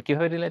সৃষ্টিতে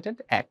কিভাবে রিলেটেড।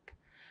 এক,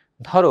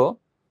 ধরো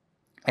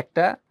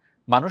একটা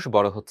মানুষ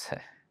বড় হচ্ছে,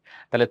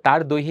 তাহলে তার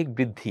দৈহিক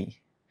বৃদ্ধি,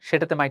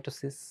 সেটাতে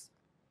মাইটোসিস।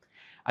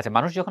 আচ্ছা,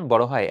 মানুষ যখন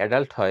বড় হয়,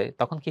 অ্যাডাল্ট হয়,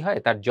 তখন কি হয়,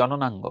 তার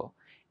জননাঙ্গ,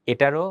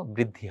 এটারও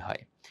বৃদ্ধি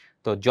হয়।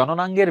 তো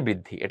জননাঙ্গের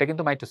বৃদ্ধি, এটা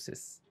কিন্তু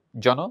মাইটোসিস।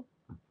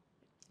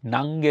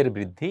 জননাঙ্গের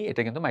বৃদ্ধি,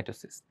 এটা কিন্তু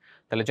মাইটোসিস।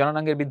 তাহলে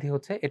জননাঙ্গের বৃদ্ধি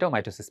হচ্ছে, এটাও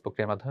মাইটোসিস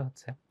প্রক্রিয়ার মাধ্যমে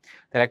হচ্ছে।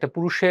 তাহলে একটা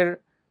পুরুষের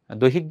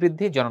দৈহিক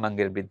বৃদ্ধি,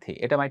 জননাঙ্গের বৃদ্ধি,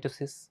 এটা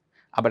মাইটোসিস।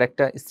 আবার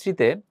একটা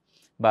স্ত্রীতে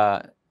বা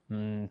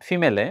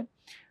ফিমেলে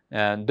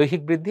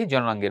দৈহিক বৃদ্ধি,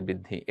 জননাঙ্গের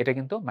বৃদ্ধি, এটা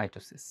কিন্তু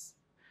মাইটোসিস।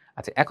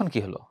 আচ্ছা, এখন কি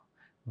হলো?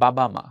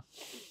 বাবা মা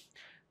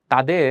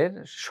তাদের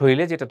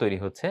শরীরে যেটা তৈরি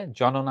হচ্ছে,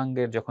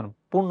 জননাঙ্গের যখন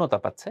পূর্ণতা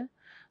পাচ্ছে,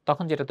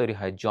 তখন যেটা তৈরি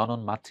হয় জনন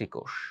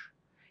মাতৃকোষ।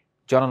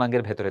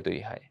 জননাঙ্গের ভেতরে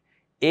তৈরি হয়।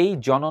 এই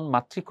জনন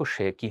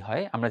মাতৃকোষে কি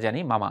হয়? আমরা জানি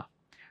মামা।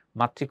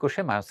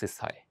 মাতৃকোষে মায়োসিস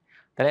হয়।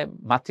 তাহলে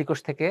মাতৃকোষ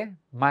থেকে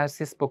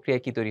মায়োসিস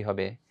প্রক্রিয়ায় কি তৈরি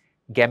হবে?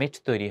 গ্যামেট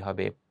তৈরি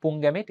হবে।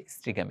 পুংগ্যামেট,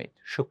 স্ত্রী গ্যামেট,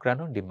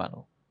 শুক্রাণু, ডিম্বাণু।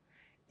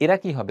 এরা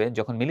কি হবে?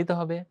 যখন মিলিত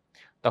হবে,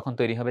 তখন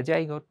তৈরি হবে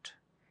জাইগোট।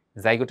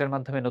 জাইগোটের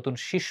মাধ্যমে নতুন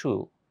শিশু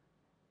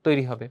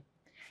তৈরি হবে।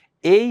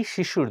 এই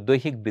শিশুর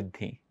দৈহিক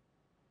বৃদ্ধি,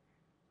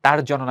 তার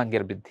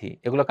জননাঙ্গের বৃদ্ধি,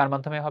 এগুলো কার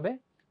মাধ্যমে হবে?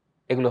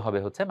 এগুলো হবে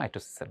হচ্ছে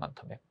মাইটোসিসের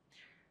মাধ্যমে।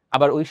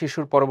 আবার ওই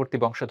শিশুর পরবর্তী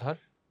বংশধর,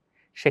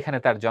 সেখানে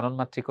তার জনন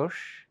মাতৃকোষ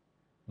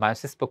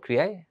মায়োসিস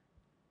প্রক্রিয়ায়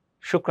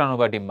শুক্রাণু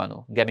বা ডিম্বাণু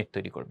গ্যামিট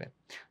তৈরি করবে।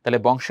 তাহলে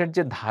বংশের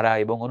যে ধারা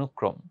এবং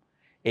অনুক্রম,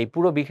 এই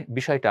পুরো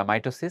বিষয়টা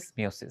মাইটোসিস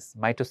মিওসিস,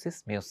 মাইটোসিস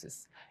মিওসিস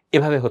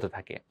এভাবে হতে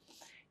থাকে।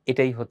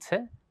 এটাই হচ্ছে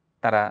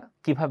তারা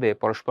কিভাবে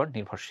পরস্পর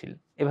নির্ভরশীল।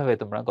 এভাবে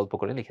তোমরা গল্প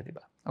করে লিখে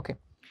দিবা। ওকে,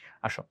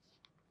 আসো।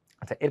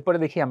 আচ্ছা, এরপরে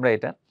দেখি আমরা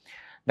এটা।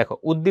 দেখো,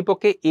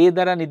 উদ্দীপকে এ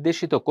দ্বারা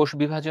নির্দেশিত কোষ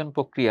বিভাজন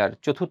প্রক্রিয়ার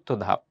চতুর্থ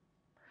ধাপ।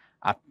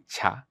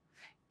 আচ্ছা,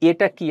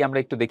 এটা কি আমরা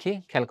একটু দেখি,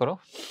 খেয়াল করো।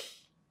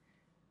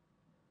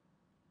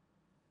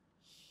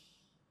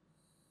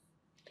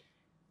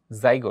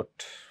 জাইগোট,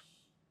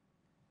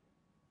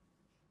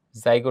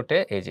 জাইগোটে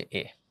এই যে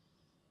এ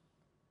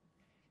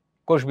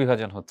কোষ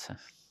বিভাজন হচ্ছে,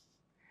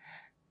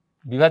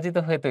 বিভাজিত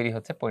হয়ে তৈরি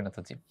হচ্ছে পরিণত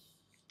জীব।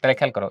 তাহলে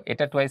খেয়াল করো,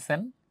 এটা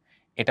টুয়াইসেন,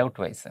 এটাও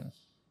টুয়াইসেন।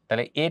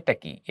 তাহলে এটা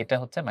কি? এটা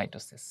হচ্ছে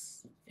মাইটোসিস।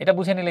 এটা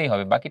বুঝে নিলেই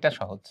হবে, বাকিটা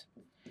সহজ,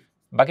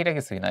 বাকিটা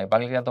কিছুই নয়,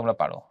 বাকিটা তোমরা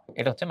পারো।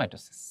 এটা হচ্ছে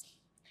মাইটোসিস।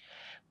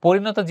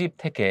 পরিণত জীব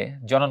থেকে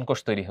জনন কোষ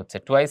তৈরি হচ্ছে,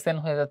 টুয়াইসেন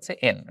হয়ে যাচ্ছে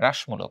এন,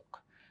 হ্রাসমূলক।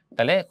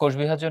 তাহলে কোষ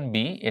বিভাজন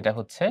বি, এটা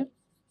হচ্ছে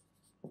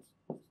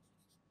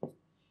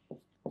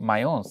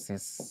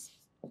মায়োসিস,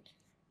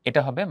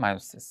 এটা হবে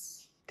মায়োসিস।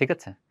 ঠিক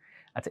আছে?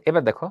 আচ্ছা,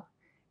 এবার দেখো,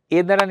 এ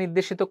দ্বারা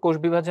নির্দেশিত কোষ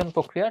বিভাজন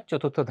প্রক্রিয়ার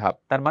চতুর্থ ধাপ।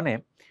 তার মানে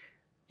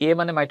এ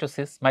মানে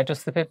মাইটোসিস,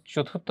 মাইটোসিসের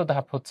চতুর্থ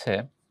ধাপ হচ্ছে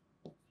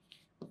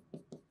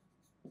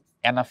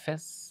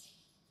অ্যানাফেজ।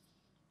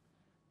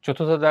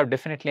 চতুর্থ ধাপ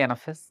ডেফিনেটলি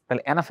অ্যানাফেজ।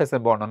 তাহলে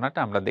অ্যানাফেজের বর্ণনাটা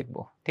আমরা দেখব।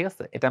 ঠিক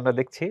আছে? এটা আমরা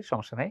দেখছি,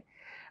 সমস্যা নাই।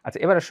 আচ্ছা,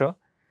 এবার আসো,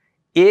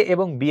 এ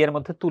এবং বি এর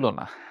মধ্যে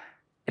তুলনা।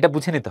 এটা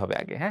বুঝে নিতে হবে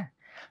আগে, হ্যাঁ?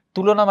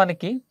 তুলনা মানে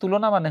কি?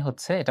 তুলনা মানে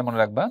হচ্ছে, এটা মনে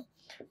রাখবা,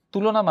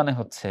 তুলনা মানে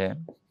হচ্ছে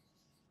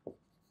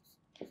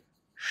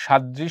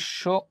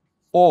সাদৃশ্য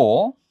ও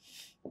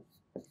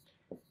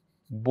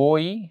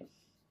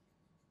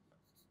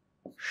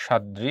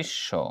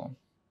বৈসাদৃশ্য।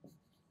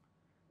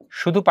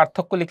 শুধু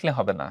পার্থক্য লিখলে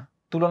হবে না,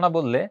 তুলনা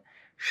বললে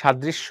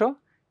সাদৃশ্য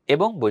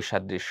এবং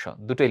বৈসাদৃশ্য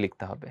দুটোই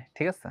লিখতে হবে।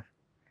 ঠিক আছে?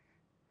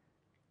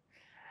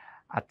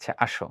 আচ্ছা,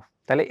 আসো,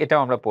 তাহলে এটাও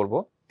আমরা পড়ব।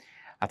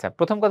 আচ্ছা,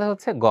 প্রথম কথা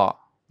হচ্ছে গ।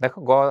 দেখো,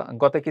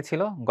 গতে কি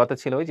ছিল? গতে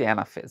ছিল ওই যে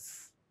অ্যানাফেজ।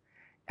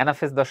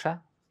 অ্যানাফেজ দশা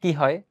কি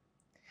হয়?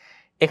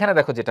 এখানে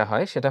দেখো যেটা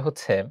হয় সেটা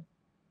হচ্ছে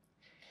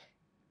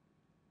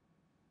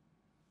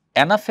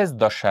অ্যানাফেজ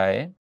দশায়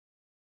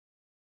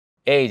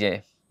এই যে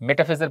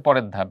মেটাফেজের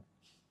পরের ধাপ।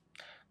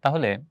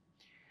 তাহলে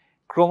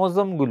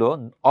ক্রোমোজোমগুলো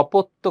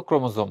অপত্য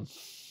ক্রোমোজোম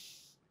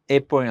এ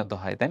পরিণত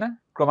হয়, তাই না?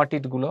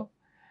 ক্রোমাটিডগুলো।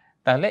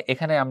 তাহলে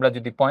এখানে আমরা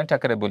যদি পয়েন্ট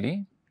আকারে বলি,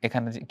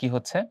 এখানে কি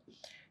হচ্ছে?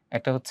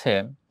 একটা হচ্ছে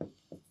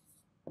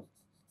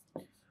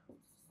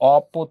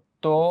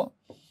অপত্য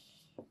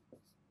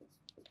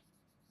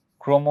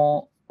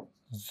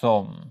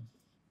ক্রোমোজোম।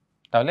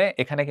 তাহলে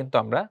এখানে কিন্তু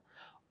আমরা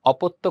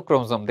অপত্য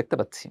ক্রোমোজোম দেখতে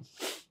পাচ্ছি।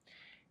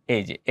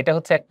 এই যে এটা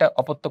হচ্ছে একটা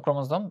অপত্য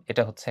ক্রোমোজোম,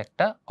 এটা হচ্ছে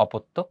একটা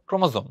অপত্য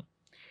ক্রোমোজোম।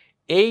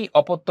 এই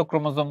অপত্য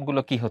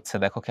ক্রোমোজোমগুলো কি হচ্ছে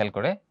দেখো খেয়াল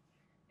করে,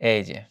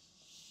 এই যে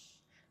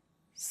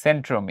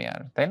সেন্ট্রোমিয়ার,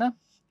 তাই না?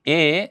 এ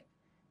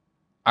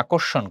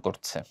আকর্ষণ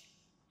করছে,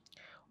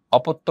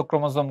 অপত্য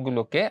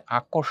ক্রোমোজোমগুলোকে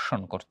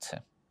আকর্ষণ করছে।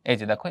 এই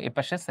যে দেখো,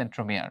 এপাশে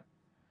সেন্ট্রোমিয়ার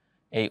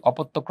এই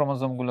অপত্য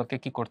ক্রোমোজোমগুলোকে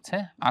কি করছে?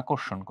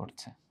 আকর্ষণ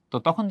করছে। তো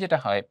তখন যেটা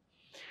হয়,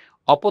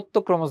 অপত্য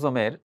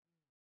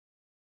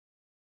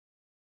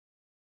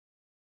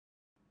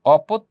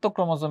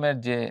ক্রোমোজোমের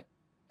যে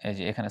এই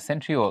যে এখানে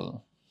সেন্ট্রিওল,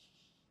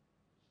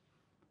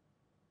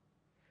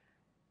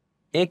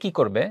 এ কি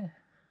করবে?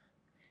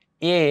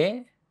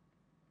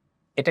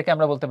 এটাকে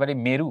আমরা বলতে পারি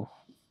মেরু।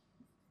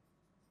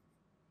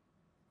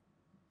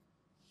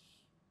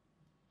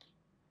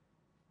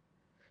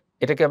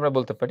 এটাকে আমরা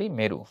বলতে পারি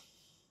মেরু।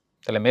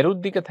 তাহলে মেরুর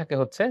দিকে থাকে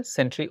হচ্ছে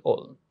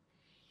সেন্ট্রিওল,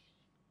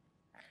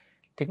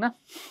 ঠিক না?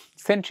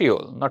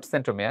 Centriole, not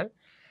centromere.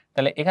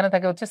 তাহলে এখানে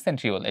থাকে হচ্ছে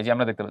সেন্ট্রিওল। এই যে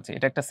আমরা দেখতে পাচ্ছি,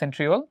 এটা একটা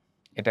সেন্ট্রিওল,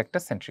 এটা একটা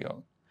সেন্ট্রিওল।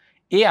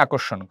 এ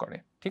আকর্ষণ করে,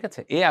 ঠিক আছে?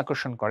 এ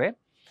আকর্ষণ করে।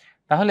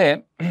 তাহলে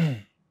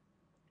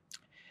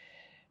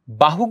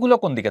বাহুগুলো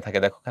কোন দিকে থাকে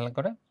দেখো খেয়াল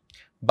করে,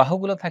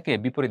 বাহুগুলো থাকে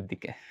বিপরীত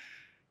দিকে।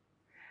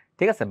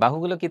 ঠিক আছে?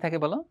 বাহুগুলো কি থাকে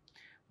বলো?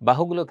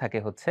 বাহুগুলো থাকে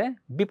হচ্ছে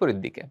বিপরীত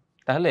দিকে।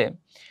 তাহলে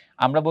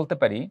আমরা বলতে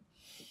পারি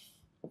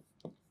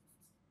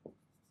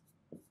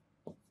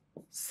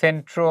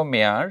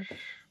সেন্ট্রোমিয়ার,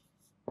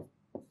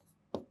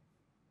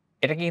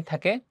 এটা কি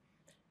থাকে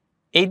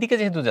এই দিকে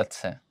যেহেতু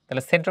যাচ্ছে,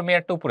 তাহলে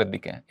সেন্ট্রোমিয়ারটা উপরের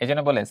দিকে,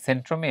 এজন্য বলে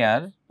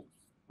সেন্ট্রোমিয়ার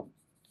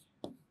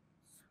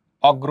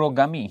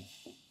অগ্রগামী।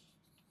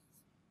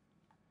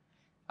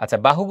 আচ্ছা,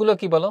 বাহুগুলো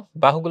কি বলো?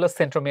 বাহুগুলো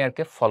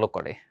সেন্ট্রোমিয়ারকে ফলো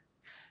করে,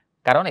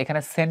 কারণ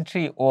এখানে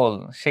সেন্ট্রিওল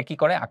সে কি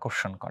করে?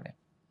 আকর্ষণ করে।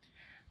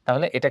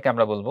 তাহলে এটাকে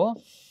আমরা বলবো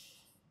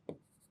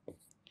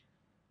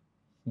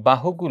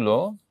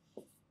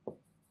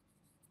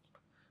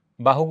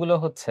বাহুগুলো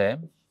হচ্ছে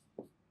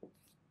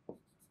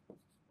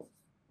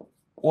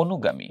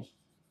অনুগামী।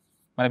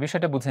 মানে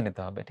বিষয়টা বুঝে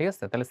নিতে হবে, ঠিক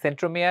আছে? তাহলে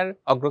সেন্ট্রোমিয়ার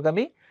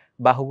অগ্রগামী,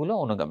 বাহুগুলো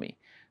অনুগামী।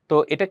 তো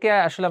এটাকে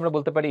আসলে আমরা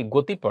বলতে পারি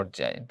গতি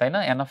পর্যায়, তাই না?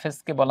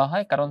 অ্যানাফেজকে বলা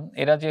হয়, কারণ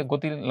এরা যে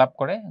গতি লাভ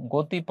করে,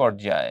 গতি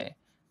পর্যায়,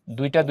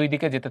 দুইটা দুই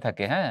দিকে যেতে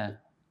থাকে, হ্যাঁ?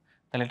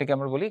 তাহলে এটাকে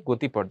আমরা বলি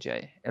গতি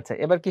পর্যায়। আচ্ছা,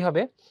 এবার কি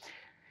হবে?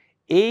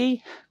 এই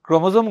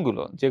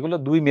ক্রোমোজোমগুলো যেগুলো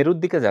দুই মেরুর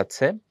দিকে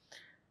যাচ্ছে,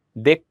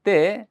 দেখতে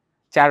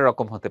 ৪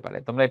 রকম হতে পারে।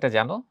 তোমরা এটা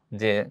জানো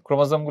যে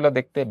ক্রোমোজোমগুলো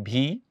দেখতে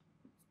ভি,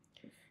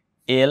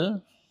 এল,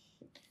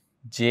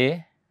 জে,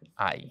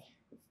 আই।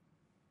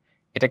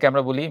 এটাকে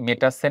আমরা বলি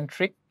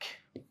মেটাসেন্ট্রিক,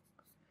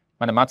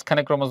 মানে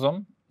মাঝখানে ক্রোমোজোম,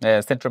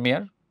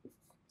 সেন্ট্রোমিয়ার।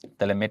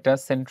 তাহলে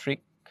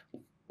মেটাসেন্ট্রিক,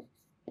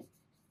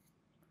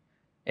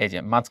 এই যে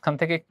মাঝখান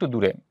থেকে একটু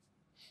দূরে,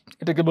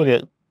 এটাকে বলি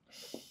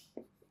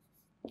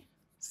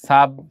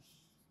সাব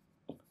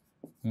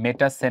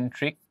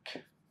মেটাসেন্ট্রিক।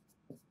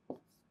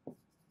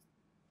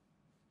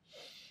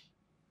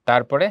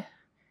 তারপরে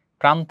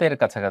প্রান্তের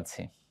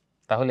কাছাকাছি,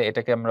 তাহলে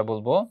এটাকে আমরা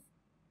বলবো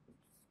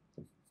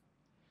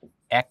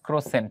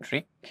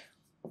অ্যাক্রোসেন্ট্রিক।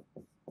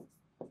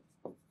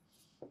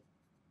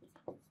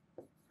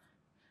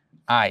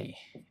 আই,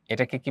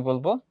 এটাকে কি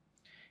বলবো?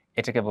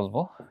 এটাকে বলবো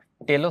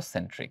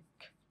টেলোসেন্ট্রিক।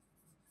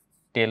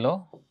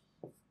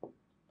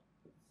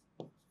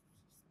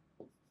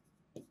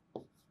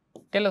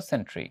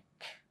 টেলোসেন্ট্রিক।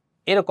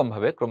 এরকম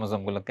ভাবে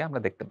ক্রোমোজোমগুলোকে আমরা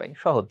দেখতে পাই।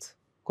 সহজ,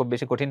 খুব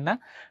বেশি কঠিন না।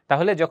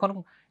 তাহলে যখন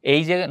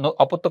এই যে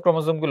অপত্য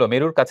ক্রোমোজোমগুলো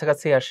মেরুর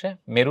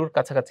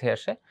কাছাকাছি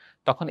আসে,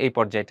 তখন এই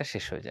পর্যায়টা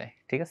শেষ হয়ে যায়,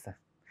 ঠিক আছে?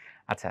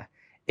 আচ্ছা,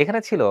 এখানে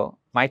ছিল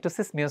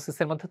মাইটোসিস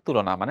মিওসিসের মধ্যে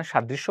তুলনা, মানে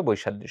সাদৃশ্য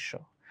বৈসাদৃশ্য।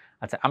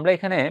 আচ্ছা, আমরা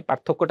এখানে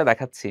পার্থক্যটা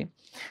দেখাচ্ছি।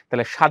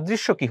 তাহলে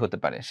সাদৃশ্য কি হতে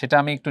পারে সেটা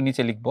আমি একটু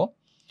নিচে লিখব।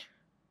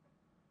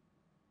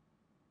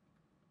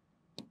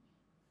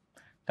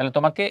 তাহলে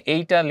তোমাকে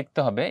এইটা লিখতে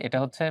হবে, এটা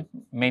হচ্ছে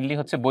মেইনলি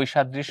হচ্ছে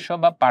বৈসাদৃশ্য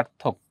বা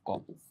পার্থক্য।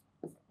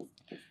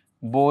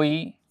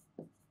 বৈসাদৃশ্য।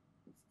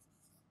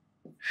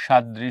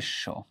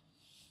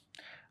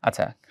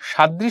 আচ্ছা,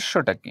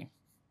 সাদৃশ্যটা কি?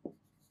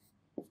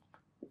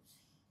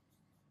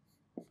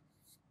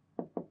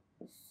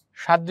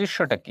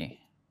 সাদৃশ্যটা কি?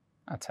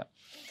 আচ্ছা,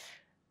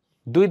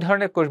 দুই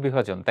ধরনের কোষ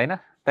বিভাজন, তাই না?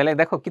 তাহলে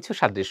দেখো কিছু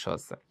সাদৃশ্য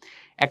আছে।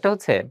 একটা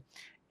হচ্ছে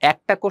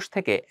একটা কোষ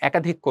থেকে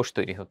একাধিক কোষ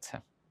তৈরি হচ্ছে,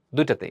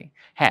 দুইটাতেই।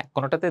 হ্যাঁ,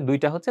 কোনোটাতে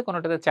দুইটা হচ্ছে,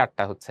 কোনোটাতে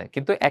চারটা হচ্ছে,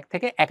 কিন্তু এক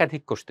থেকে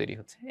একাধিক কোষ তৈরি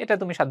হচ্ছে, এটা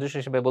তুমি সাদৃশ্য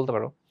হিসেবে বলতে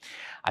পারো।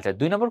 আচ্ছা,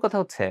 ২ নম্বর কথা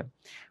হচ্ছে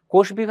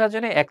কোষ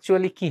বিভাজনে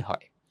অ্যাকচুয়ালি কি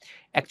হয়?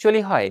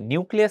 অ্যাকচুয়ালি হয়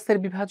নিউক্লিয়াসের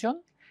বিভাজন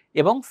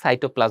এবং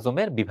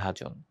সাইটোপ্লাজমের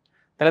বিভাজন।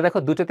 তাহলে দেখো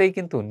দুটোতেই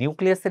কিন্তু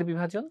নিউক্লিয়াসের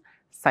বিভাজন,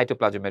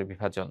 সাইটোপ্লাজমের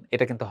বিভাজন,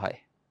 এটা কিন্তু হয়।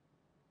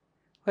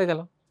 হয়ে গেল।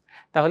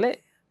 তাহলে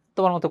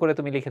তোমার মতো করে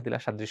তুমি লিখে দিলা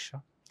সাদৃশ্য।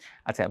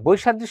 আচ্ছা,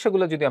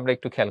 বৈসাদৃশ্যগুলো যদি আমরা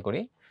একটু খেয়াল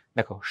করি,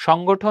 দেখো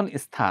সংগঠন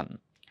স্থান।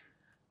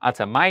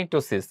 আচ্ছা,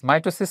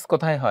 মাইটোসিস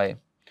কোথায় হয়?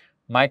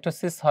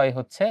 মাইটোসিস হয়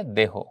হচ্ছে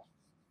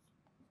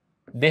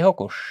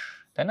দেহকোষ,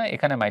 তাই না?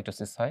 এখানে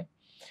মাইটোসিস হয়।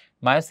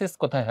 মায়োসিস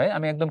কোথায় হয়?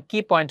 আমি একদম কি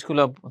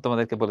পয়েন্টগুলো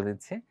তোমাদেরকে বলে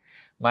দিচ্ছি।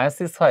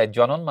 মায়োসিস হয়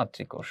জনন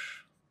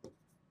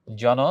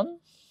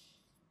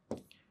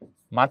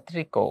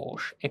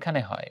মাতৃকোষ,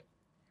 এখানে হয়।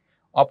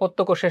 অপত্য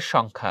কোষের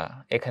সংখ্যা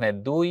এখানে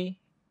 ২,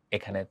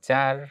 এখানে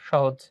 ৪,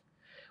 সহজ।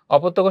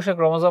 অপত্য কোষের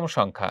ক্রোমোজোম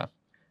সংখ্যা,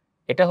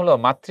 এটা হলো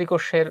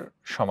মাতৃকোষের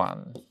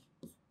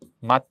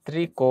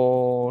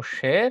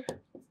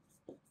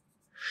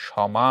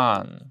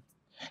সমান।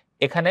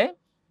 এখানে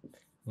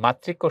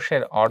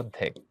মাতৃকোষের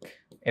অর্ধেক,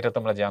 এটা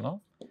তোমরা জানো,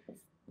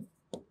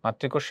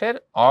 মাতৃকোষের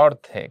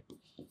অর্ধেক,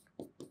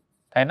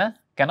 তাই না?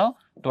 কেন?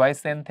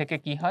 টুয়াইস এন থেকে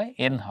কি হয়?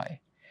 এন হয়।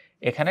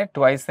 এখানে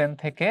টুয়াইস এন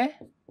থেকে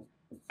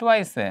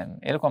টুয়াইস এন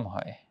এরকম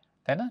হয়,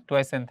 তাই না?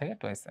 টুয়াইস এন থেকে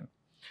টুয়াইস এন।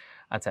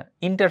 আচ্ছা,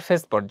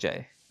 ইন্টারফেজ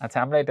পর্যায়। আচ্ছা,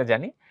 আমরা এটা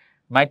জানি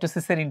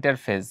মাইটোসিসের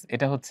ইন্টারফেজ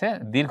এটা হচ্ছে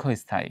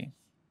দীর্ঘস্থায়ী।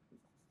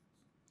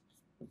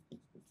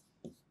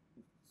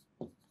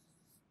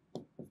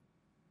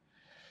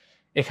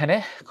 এখানে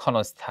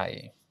ক্ষণস্থায়ী,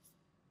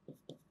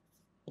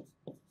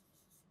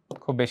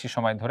 খুব বেশি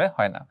সময় ধরে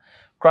হয় না।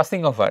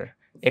 ক্রসিং ওভার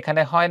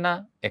এখানে হয় না,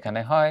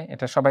 এখানে হয়,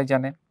 এটা সবাই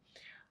জানে।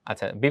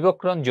 আচ্ছা,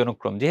 বিবক্রণ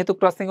জনুক্রম, যেহেতু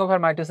ক্রসিং ওভার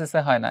মাইটোসিসে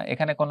হয় না,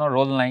 এখানে কোনো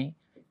রোল নাই,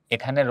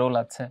 এখানে রোল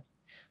আছে।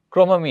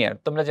 ক্রোমোমিয়ার,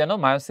 তোমরা জানো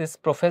মায়োসিস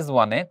প্রোফেজ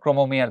 1-এ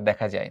ক্রোমোমিয়ার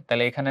দেখা যায়,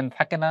 তাহলে এখানে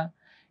থাকে না,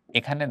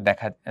 এখানে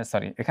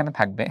এখানে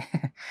থাকবে।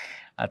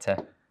 আচ্ছা,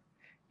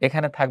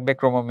 এখানে থাকবে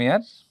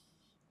ক্রোমোমিয়ার,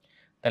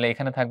 তাহলে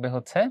এখানে থাকবে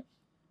হচ্ছে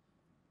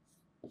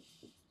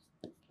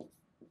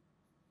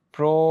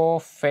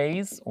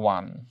প্রোফেজ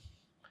 1,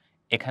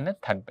 এখানে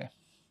থাকবে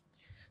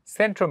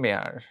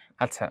সেন্ট্রোমিয়ার।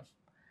 আচ্ছা,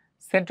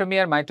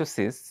 সেন্ট্রোমিয়ার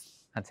মাইটোসিস,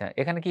 আচ্ছা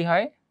এখানে কি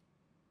হয়?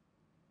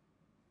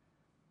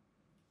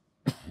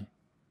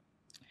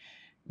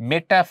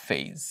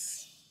 মেটাফেজ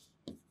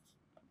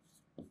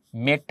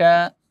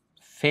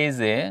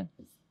ফেজে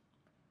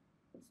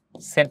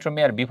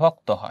সেন্ট্রোমিয়ার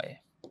বিভক্ত হয়।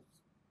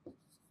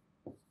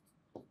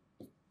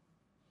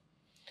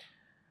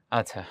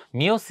 আচ্ছা,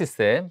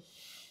 মিওসিসে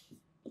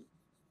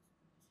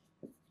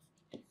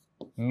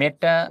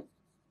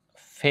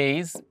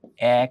মেটাফেজ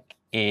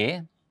 1A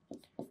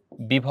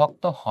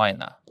বিভক্ত হয়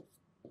না।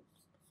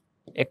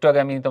 একটু আগে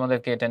আমি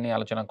তোমাদেরকে এটা নিয়ে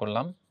আলোচনা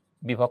করলাম,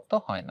 বিভক্ত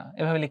হয় না,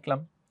 এভাবে লিখলাম।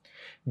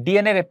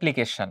 DNA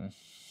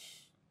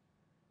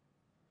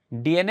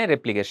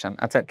replication.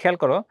 আচ্ছা, খেয়াল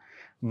করো,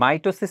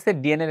 মাইটোসিসের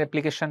ডিএনএ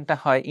রেপ্লিকেশনটা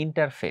হয়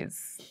ইন্টারফেজ।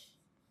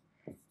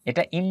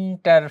 এটা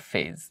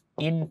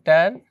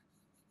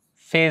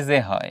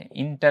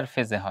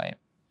ইন্টারফেজে হয়।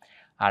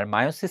 আর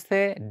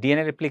মায়োসিসে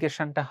ডিএনএ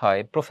রেপ্লিকেশনটা হয়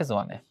প্রোফেজ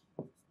 1-এ।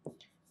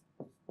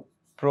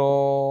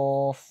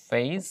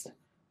 প্রোফেজ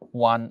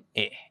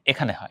 1A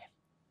এখানে হয়,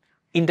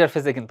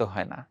 ইন্টারফেজে কিন্তু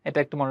হয় না, এটা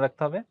একটু মনে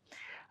রাখতে হবে।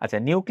 আচ্ছা,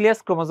 নিউক্লিয়াস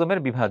ক্রোমোজোমের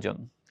বিভাজন,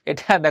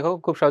 এটা দেখো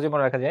খুব সহজে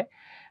মনে রাখা যায়।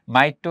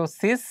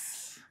 মাইটোসিস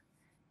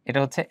এটা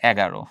হচ্ছে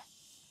 11,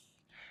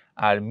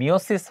 আর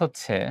মিওসিস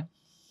হচ্ছে,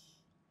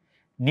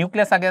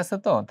 নিউক্লিয়াস আগে আছে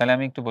তো, তাহলে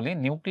আমি একটু বলি,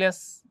 নিউক্লিয়াস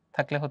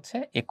থাকলে হচ্ছে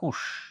 21,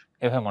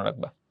 এভাবে মনে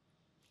রাখবা,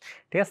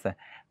 ঠিক আছে?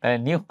 তাহলে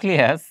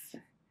নিউক্লিয়াস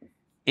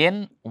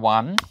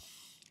N1,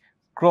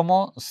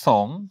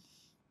 ক্রোমোসোম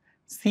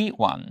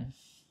C1,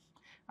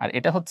 আর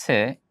এটা হচ্ছে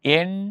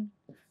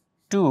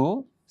N2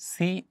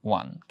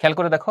 C1। খেয়াল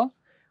করে দেখো,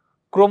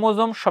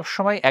 ক্রোমোজোম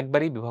সবসময়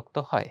একবারই বিভক্ত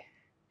হয়,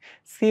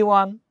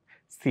 C1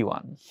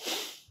 C1,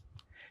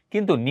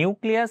 কিন্তু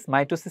নিউক্লিয়াস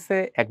মাইটোসিসে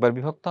একবার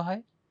বিভক্ত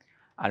হয়,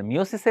 আর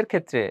মিওসিসের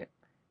ক্ষেত্রে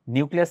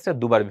নিউক্লিয়াসটা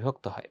দুবার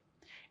বিভক্ত হয়।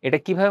 এটা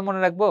কিভাবে মনে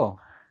রাখবো?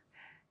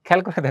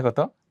 খেয়াল করে দেখো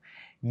তো,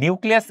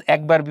 নিউক্লিয়াস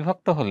একবার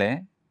বিভক্ত হলে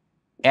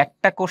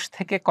একটা কোষ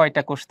থেকে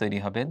কয়টা কোষ তৈরি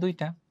হবে?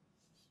 2টা।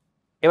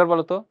 এবার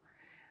বলো তো,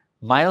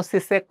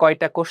 মায়োসিসে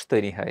কয়টা কোষ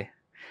তৈরি হয়?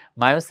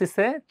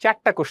 মায়োসিসে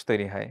 4টা কোষ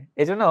তৈরি হয়।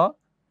 এজন্য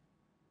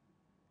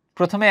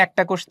প্রথমে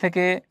একটা কোষ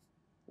থেকে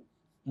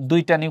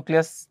 2টা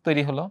নিউক্লিয়াস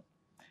তৈরি হলো,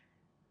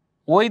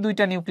 ওই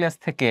 2টা নিউক্লিয়াস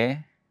থেকে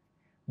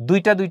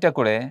 2টা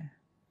করে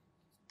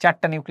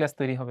 4টা নিউক্লিয়াস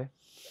তৈরি হবে।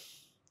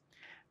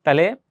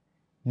 তাহলে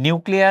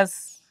নিউক্লিয়াস,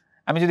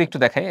 আমি যদি একটু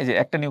দেখাই, এই যে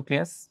একটা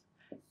নিউক্লিয়াস,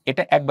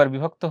 এটা একবার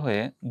বিভক্ত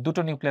হয়ে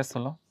 2টো নিউক্লিয়াস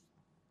হলো,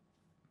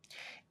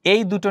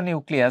 এই 2টো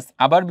নিউক্লিয়াস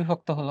আবার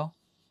বিভক্ত হলো,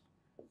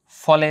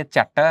 ফলে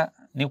 4টা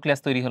নিউক্লিয়াস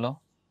তৈরি হলো।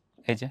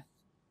 এই যে,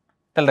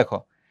 তাহলে দেখো,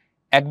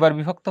 একবার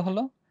বিভক্ত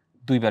হলো,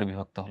 2বার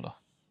বিভক্ত হলো।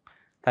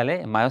 তাহলে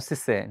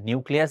মায়োসিসে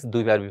নিউক্লিয়াস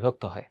 2বার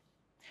বিভক্ত হয়,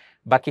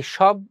 বাকি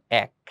সব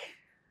এক।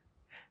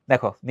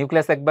 দেখো,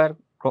 নিউক্লিয়াস একবার,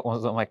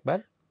 ক্রোমোজোম একবার,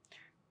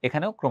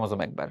 এখানেও ক্রোমোজোম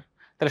একবার,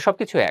 তাহলে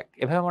সবকিছু এক,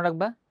 এভাবে মনে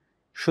রাখবা।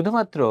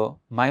 শুধুমাত্র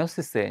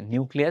মায়োসিসে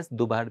নিউক্লিয়াস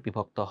 2বার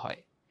বিভক্ত হয়,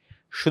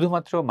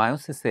 শুধুমাত্র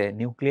মায়োসিসে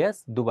নিউক্লিয়াস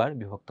 2বার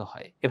বিভক্ত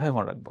হয়, এভাবে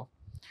মনে রাখবো।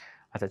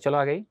 আচ্ছা, চলো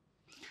আগেই।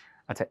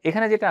 আচ্ছা,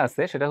 এখানে যেটা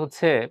আছে সেটা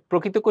হচ্ছে,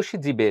 প্রকৃতকোষী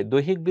জীবে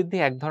দৈহিক বৃদ্ধি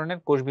এক ধরনের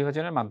কোষ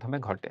বিভাজনের মাধ্যমে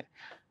ঘটে।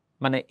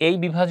 মানে এই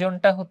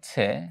বিভাজনটা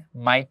হচ্ছে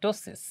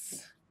মাইটোসিস,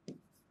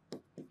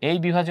 এই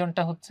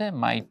বিভাজনটা হচ্ছে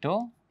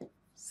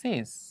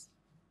মাইটোসিস।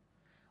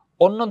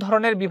 অন্য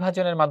ধরনের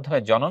বিভাজনের মাধ্যমে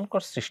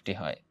জননকোষ সৃষ্টি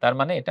হয়, তার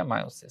মানে এটা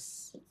মায়োসিস,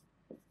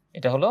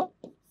 এটা হলো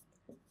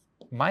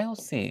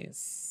মায়োসিস।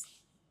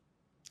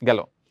 গেল।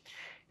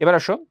 এবার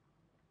আসো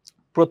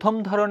প্রথম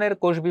ধরনের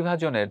কোষ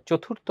বিভাজনের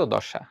চতুর্থ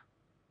দশা।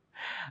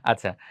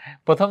 আচ্ছা,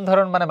 প্রথম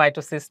ধরন মানে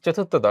মাইটোসিস,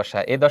 চতুর্থ দশা,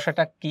 এই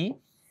দশাটা কি?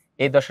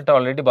 এই দশাটা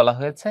অলরেডি বলা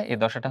হয়েছে, এই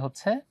দশাটা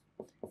হচ্ছে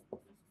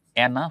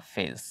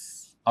অ্যানাফেজ,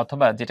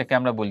 অথবা যেটাকে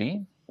আমরা বলি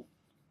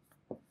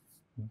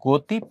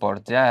গতি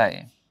পর্যায়,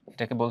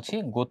 এটাকে বলছি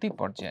গতি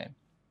পর্যায়।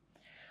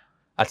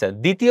 আচ্ছা,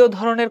 দ্বিতীয়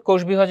ধরনের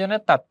কোষ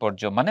বিভাজনের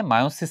তাৎপর্য মানে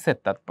মায়োসিসের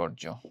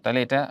তাৎপর্য, তাহলে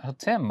এটা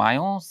হচ্ছে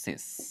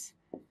মায়োসিস,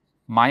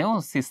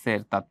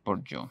 মায়োসিসের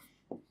তাৎপর্য।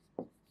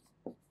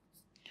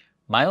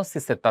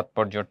 মায়োসিসের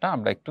তাৎপর্যটা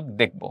আমরা একটু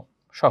দেখব,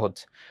 সহজ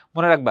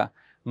মনে রাখবা।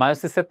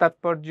 মায়োসিসের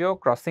তাৎপর্য,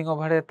 ক্রসিং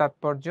ওভারের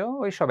তাৎপর্য,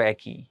 ওই সব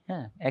একই,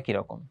 হ্যাঁ, একই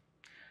রকম।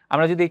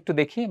 আমরা যদি একটু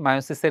দেখি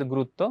মায়োসিসের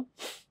গুরুত্ব।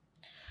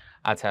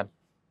 আচ্ছা,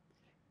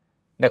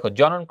 দেখো,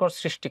 জননকোষ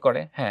সৃষ্টি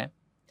করে, হ্যাঁ,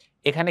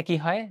 এখানে কি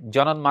হয়?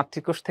 জনন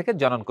মাতৃকোষ থেকে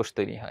জননকোষ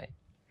তৈরি হয়।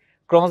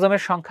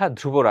 ক্রোমোজোমের সংখ্যা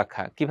ধ্রুব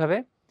রাখা, কিভাবে?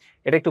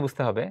 এটা একটু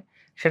বুঝতে হবে।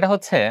 সেটা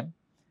হচ্ছে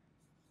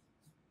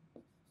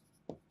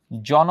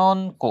জনন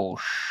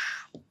কোষ,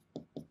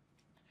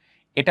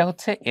 এটা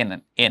হচ্ছে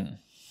এন,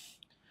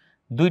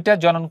 2টা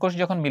জনন কোষ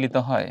যখন মিলিত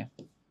হয়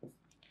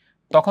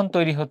তখন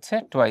তৈরি হচ্ছে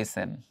টুয়াইস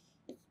এন।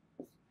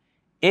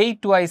 এই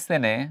টুয়াইস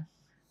এনে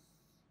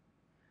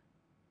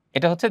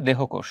এটা হচ্ছে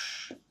দেহকোষ,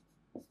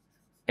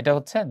 এটা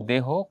হচ্ছে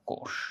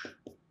দেহকোষ।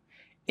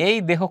 এই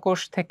দেহকোষ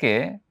থেকে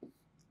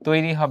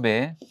তৈরি হবে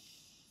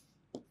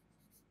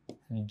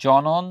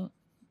জনন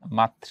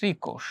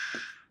মাতৃকোষ,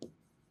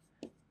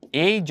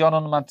 এই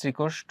জনন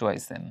মাতৃকোষ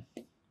টুয়াইস এন।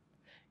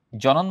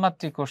 জনন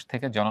মাতৃকোষ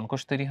থেকে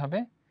জননকোষ তৈরি হবে,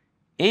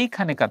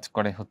 এইখানে কাজ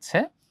করে হচ্ছে,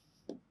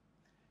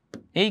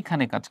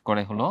 এইখানে কাজ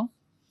করে হলো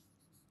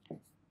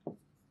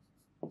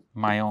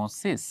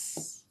মায়োসিস।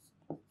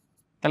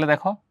 তাহলে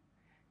দেখো,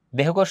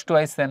 দেহকোষ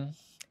টুয়াইস এন,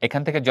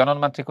 এখান থেকে জনন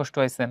মাতৃকোষ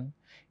টুয়াইস এন,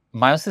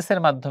 মায়োসিসের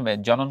মাধ্যমে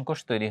জননকোষ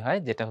তৈরি হয়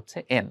যেটা হচ্ছে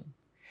এন।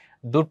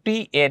 দুটি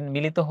এন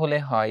মিলিত হলে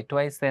হয়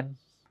টুয়াইস এন।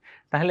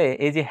 তাহলে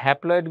এই যে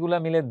হ্যাপ্লয়েডগুলো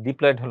মিলে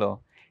ডিপ্লয়েড হলো,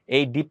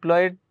 এই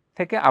ডিপ্লয়েড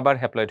থেকে আবার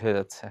হ্যাপ্লয়েড হয়ে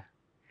যাচ্ছে।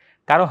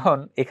 কারণ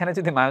এখানে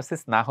যদি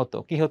মায়োসিস না হতো,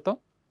 কি হতো?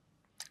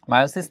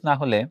 মায়োসিস না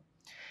হলে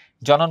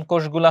জনন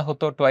কোষগুলা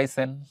হতো twice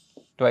N,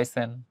 twice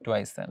N,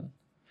 twice N.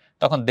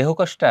 তখন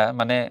দেহকোষটা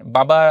মানে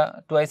বাবা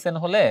টুয়াইস এন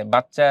হলে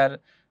বাচ্চার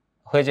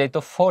হয়ে যাইতো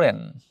 4n।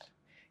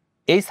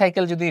 এই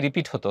সাইকেল যদি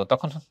রিপিট হতো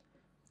তখন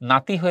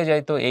নাতি হয়ে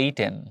যাইতো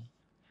 8n।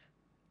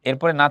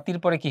 এরপরে নাতির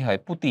পরে কি হয়?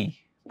 পুতি,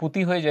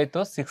 পুতি হয়ে যাইতো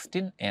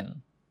 16n।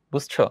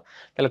 বুঝছো?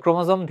 তাহলে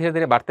ক্রোমোজোম ধীরে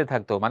ধীরে বাড়তে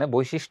থাকতো, মানে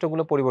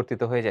বৈশিষ্ট্যগুলো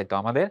পরিবর্তিত হয়ে যাইতো,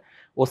 আমাদের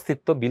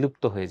অস্তিত্ব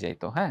বিলুপ্ত হয়ে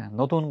যাইতো। হ্যাঁ,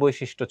 নতুন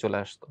বৈশিষ্ট্য চলে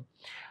আসতো।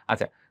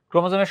 আচ্ছা,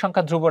 ক্রোমোজোমের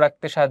সংখ্যা ধ্রুব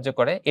রাখতে সাহায্য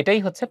করে, এটাই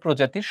হচ্ছে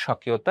প্রজাতির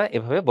স্বকীয়তা,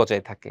 এভাবে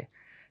বজায় থাকে।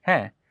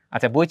 হ্যাঁ,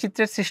 আচ্ছা,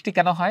 বৈচিত্র্যের সৃষ্টি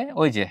কেন হয়?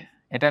 ওই যে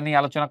এটা নিয়ে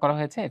আলোচনা করা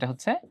হয়েছে, এটা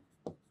হচ্ছে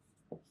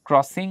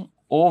ক্রসিং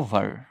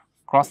ওভার।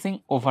 ক্রসিং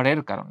ওভারের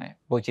কারণে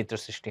বৈচিত্র্য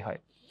সৃষ্টি হয়।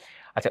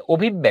 আচ্ছা,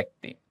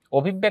 অভিব্যক্তি।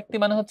 অভিব্যক্তি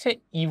মানে হচ্ছে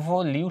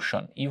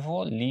ইভোলিউশন।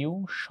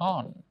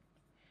 ইভোলিউশন,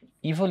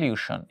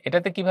 ইভোলিউশন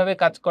এটাতে কিভাবে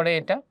কাজ করে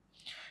এটা?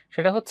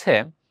 সেটা হচ্ছে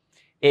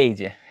এই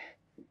যে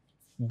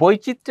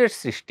বৈচিত্র্যের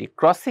সৃষ্টি,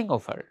 ক্রসিং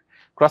ওভার।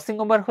 ক্রসিং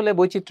ওভার হলে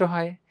বৈচিত্র্য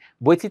হয়।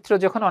 বৈচিত্র্য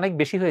যখন অনেক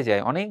বেশি হয়ে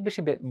যায়, অনেক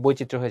বেশি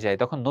বৈচিত্র্য হয়ে যায়,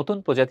 তখন নতুন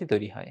প্রজাতি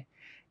তৈরি হয়।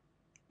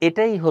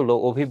 এটাই হলো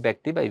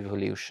অভিব্যক্তি বা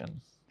ইভলিউশন,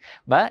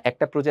 বা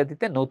একটা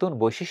প্রজাতিতে নতুন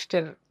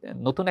বৈশিষ্ট্যের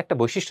নতুন একটা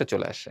বৈশিষ্ট্য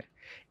চলে আসে,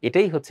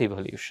 এটাই হচ্ছে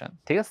ইভলিউশন।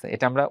 ঠিক আছে,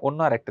 এটা আমরা অন্য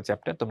আর একটা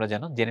চ্যাপ্টার, তোমরা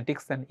জানো,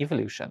 জেনেটিক্স অ্যান্ড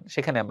ইভলিউশন,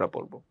 সেখানে আমরা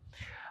পড়বো।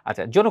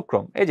 আচ্ছা,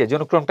 জনুক্রম, এই যে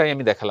জনুক্রমটাই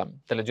আমি দেখালাম।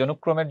 তাহলে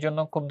জনুক্রমের জন্য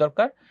খুব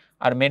দরকার।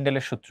 আর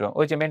মেন্ডেলের সূত্র,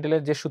 ওই যে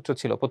মেন্ডেলের যে সূত্র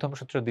ছিল, প্রথম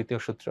সূত্র, দ্বিতীয়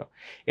সূত্র,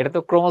 এটা তো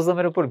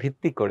ক্রোমোজোমের উপর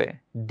ভিত্তি করে,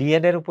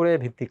 ডিএনএ এর উপরে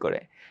ভিত্তি করে।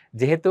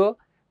 যেহেতু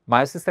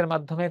মায়োসিসের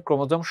মাধ্যমে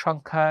ক্রোমোজোম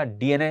সংখ্যা,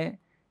 ডিএনএ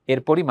এর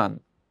পরিমাণ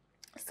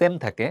সেম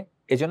থাকে,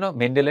 এজন্য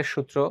মেন্ডেলের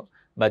সূত্র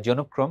বা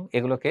জনুক্রম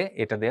এগুলোকে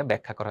এটা দিয়ে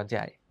ব্যাখ্যা করা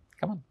যায়।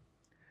 কেমন?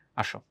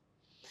 আসো।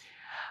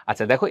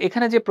 আচ্ছা, দেখো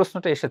এখানে যে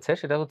প্রশ্নটা এসেছে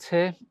সেটা হচ্ছে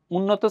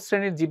উন্নত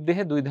শ্রেণীর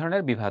জীবদেহে দুই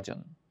ধরনের বিভাজন।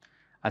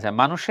 আচ্ছা,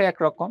 মানুষে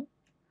একরকম,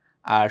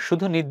 আর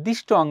শুধু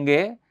নির্দিষ্ট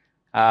অঙ্গে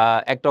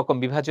একরকম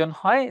বিভাজন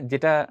হয়,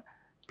 যেটা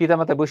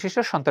পিতামাতার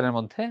বৈশিষ্ট্য সন্তানের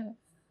মধ্যে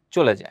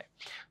চলে যায়।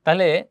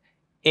 তাহলে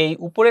এই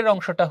উপরের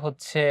অংশটা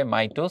হচ্ছে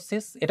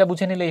মাইটোসিস, এটা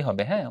বুঝে নিলেই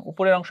হবে। হ্যাঁ,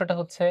 উপরের অংশটা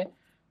হচ্ছে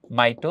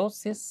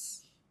মাইটোসিস,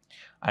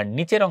 আর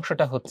নিচের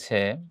অংশটা হচ্ছে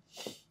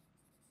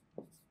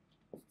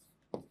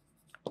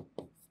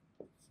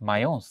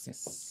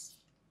মায়োসিস।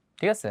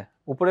 ঠিক আছে,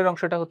 উপরের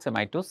অংশটা হচ্ছে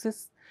মাইটোসিস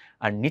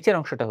আর নিচের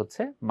অংশটা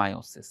হচ্ছে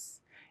মায়োসিস।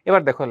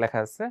 এবার দেখো লেখা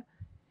আছে,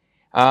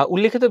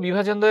 উল্লেখিত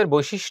বিভাজনদ্বয়ের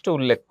বৈশিষ্ট্য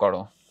উল্লেখ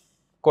করো,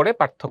 করে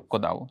পার্থক্য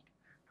দাও।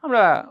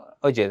 আমরা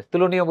ওই যে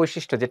তুলনীয়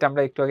বৈশিষ্ট্য, যেটা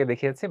আমরা একটু আগে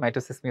দেখিয়েছি,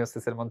 মাইটোসিস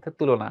মিওসিসের মধ্যে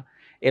তুলনা,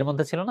 এর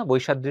মধ্যে ছিল না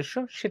বৈসাদৃশ্য,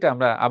 সেটা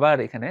আমরা আবার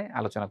এখানে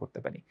আলোচনা করতে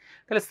পারি।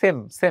 তাহলে সেম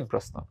সেম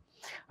প্রশ্ন।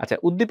 আচ্ছা,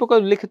 উদ্দীপকে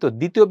উল্লেখিত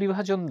দ্বিতীয়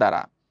বিভাজন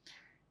দ্বারা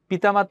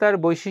পিতামাতার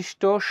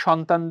বৈশিষ্ট্য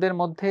সন্তানদের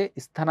মধ্যে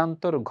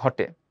স্থানান্তর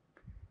ঘটে,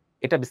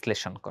 এটা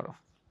বিশ্লেষণ করো।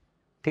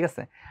 ঠিক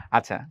আছে,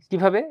 আচ্ছা,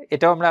 কিভাবে?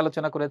 এটাও আমরা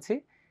আলোচনা করেছি,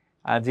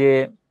 যে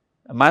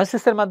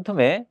মায়োসিসের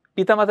মাধ্যমে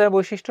পিতামাতার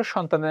বৈশিষ্ট্য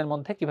সন্তানের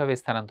মধ্যে কিভাবে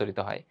স্থানান্তরিত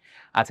হয়।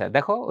 আচ্ছা,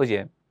 দেখো ওই যে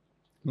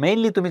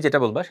মেইনলি তুমি যেটা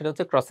বলবা সেটা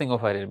হচ্ছে ক্রসিং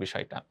ওভারের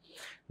বিষয়টা,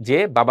 যে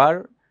বাবার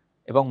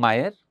এবং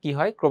মায়ের কি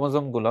হয়,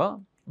 ক্রোমোজোমগুলো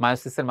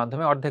মায়োসিসের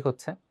মাধ্যমে অর্ধেক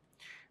হচ্ছে,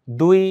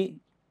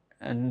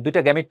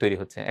 দুইটা গ্যামিট তৈরি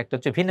হচ্ছে। একটা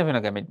হচ্ছে ভিন্ন ভিন্ন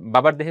গ্যামিট,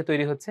 বাবার দেহে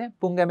তৈরি হচ্ছে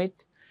পুং গ্যামিট,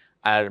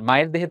 আর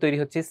মায়ের দেহে তৈরি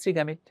হচ্ছে স্ত্রী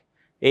গ্যামিট।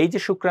 এই যে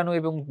শুক্রাণু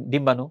এবং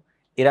ডিম্বাণু,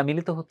 এরা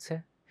মিলিত হচ্ছে,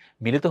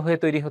 মিলিত হয়ে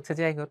তৈরি হচ্ছে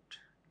জাইগোট।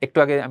 একটু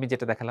আগে আমি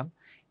যেটা দেখালাম,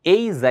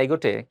 এই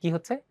জাইগোটে কি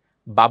হচ্ছে,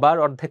 বাবার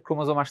অর্ধেক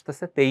ক্রোমোজোম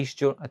আসতেছে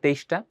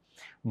 23টা,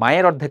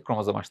 মায়ের অর্ধেক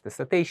ক্রোমোজোম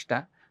আসতেছে 23টা।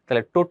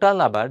 তাহলে টোটাল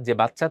আবার যে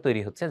বাচ্চা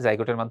তৈরি হচ্ছে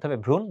জাইগোটের মাধ্যমে,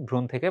 ভ্রূণ,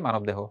 ভ্রূণ থেকে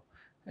মানবদেহ,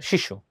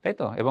 শিশু, তাই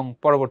তো, এবং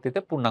পরবর্তীতে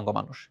পূর্ণাঙ্গ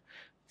মানুষ।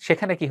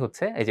 সেখানে কি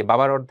হচ্ছে, এই যে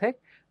বাবার অর্ধেক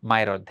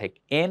মায়ের অর্ধেক,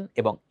 এন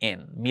এবং এন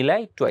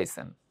মিলাই টুয়াইস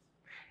এন,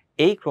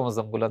 এই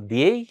ক্রোমোজোমগুলো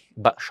দিয়েই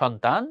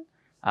সন্তান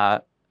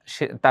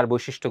তার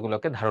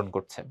বৈশিষ্ট্যগুলোকে ধারণ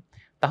করছে।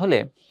 তাহলে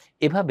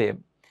এভাবে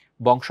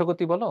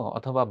বংশগতি বলো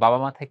অথবা বাবা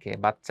মা থেকে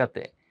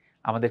বাচ্চাতে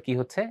আমাদের কি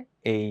হচ্ছে,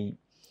 এই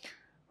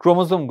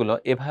ক্রোমোজোমগুলো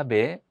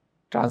এভাবে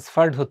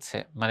ট্রান্সফার্ড হচ্ছে,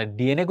 মানে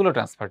ডিএনএ গুলো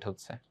ট্রান্সফার্ড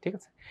হচ্ছে। ঠিক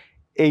আছে,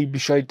 এই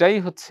বিষয়টাই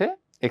হচ্ছে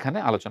এখানে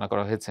আলোচনা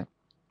করা হয়েছে।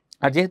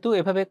 আর যেহেতু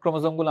এভাবে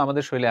ক্রোমোজোমগুলো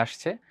আমাদের শরীরে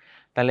আসছে,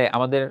 তাহলে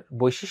আমাদের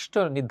বৈশিষ্ট্য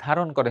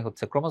নির্ধারণ করে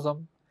হচ্ছে ক্রোমোজোম,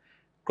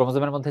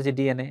 ক্রোমোজোমের মধ্যে যে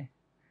ডিএনএ,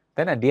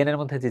 তাই না, ডিএনএর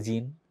মধ্যে যে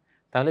জিন।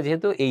 তাহলে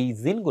যেহেতু এই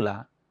জিনগুলা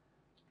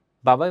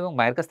বাবা এবং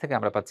মায়ের কাছ থেকে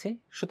আমরা পাচ্ছি,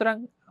 সুতরাং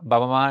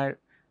বাবা মার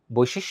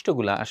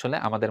বৈশিষ্ট্যগুলা আসলে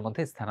আমাদের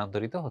মধ্যে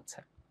স্থানান্তরিত হচ্ছে।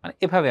 মানে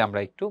এভাবে আমরা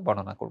একটু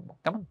বর্ণনা করব,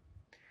 কেমন?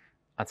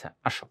 আচ্ছা,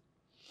 আসো।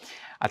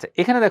 আচ্ছা,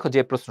 এখানে দেখো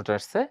যে প্রশ্নটা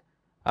আসছে,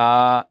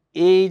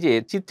 এই যে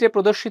চিত্রে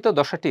প্রদর্শিত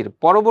দশাটির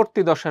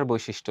পরবর্তী দশার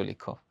বৈশিষ্ট্য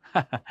লিখো।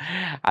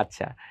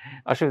 আচ্ছা,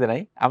 অসুবিধা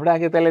নাই, আমরা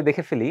আগে তাহলে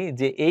দেখে ফেলি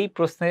যে এই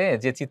প্রশ্নে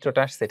যে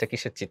চিত্রটা আসছে এটা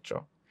কিসের চিত্র।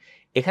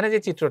 এখানে যে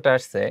চিত্রটা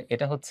আসছে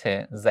এটা হচ্ছে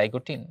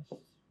জাইগোটিন।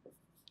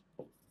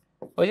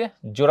 ওই যে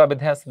জোড়া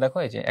বেঁধে আছে, দেখো,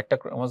 এই যে একটা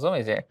ক্রোমোজোম,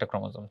 এই যে একটা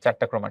ক্রোমোজোম,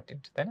 4টা ক্রোমাটিড,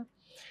 তাই না?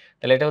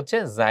 তাহলে এটা হচ্ছে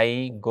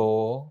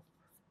জাইগোটিন।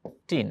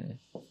 Tin,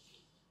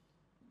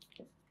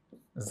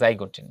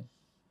 zygotene.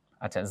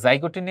 আচ্ছা,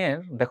 জাইগোটিনের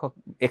দেখো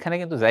এখানে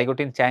কিন্তু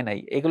জাইগোটিন চায় নাই,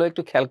 এগুলো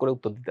একটু খেয়াল করে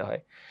উত্তর দিতে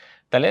হয়।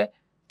 তাহলে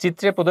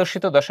চিত্রে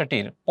প্রদর্শিত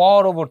দশাটির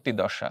পরবর্তী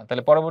দশা,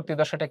 তাহলে পরবর্তী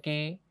দশাটা কি?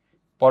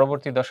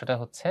 পরবর্তী দশাটা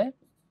হচ্ছে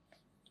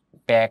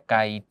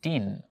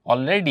প্যাকাইটিন।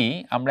 অলরেডি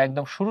আমরা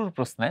একদম শুরুর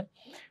প্রশ্নে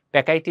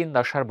প্যাকাইটিন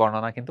দশার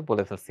বর্ণনা কিন্তু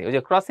বলে ফেলছি। ওই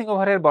যে ক্রসিং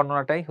ওভারের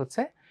বর্ণনাটাই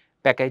হচ্ছে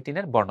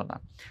প্যাকাইটিনের বর্ণনা।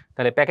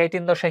 তাহলে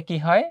প্যাকাইটিন দশায় কি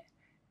হয়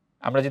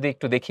আমরা যদি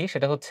একটু দেখি,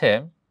 সেটা হচ্ছে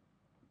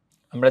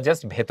আমরা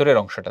জাস্ট ভেতরের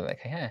অংশটা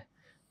দেখাই। হ্যাঁ,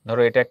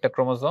 ধরো এটা একটা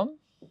ক্রোমোজোম,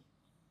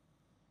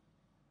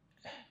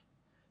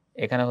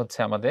 এখানে হচ্ছে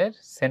আমাদের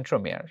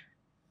সেন্ট্রোমিয়ার,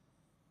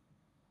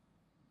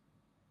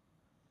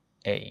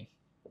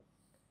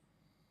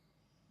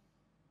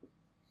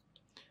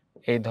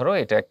 এই ধরো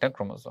এটা একটা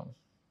ক্রোমোজোম।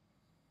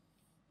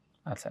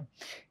 আচ্ছা,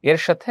 এর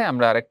সাথে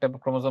আমরা আরেকটা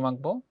ক্রোমোজোম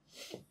আঁকবো,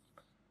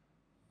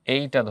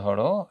 এইটা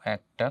ধরো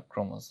একটা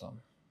ক্রোমোজোম।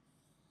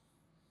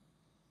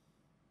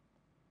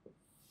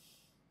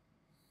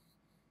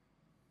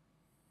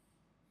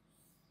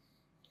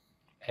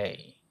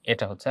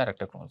 এটা হচ্ছে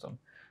আরেকটা ক্রোমোজোম।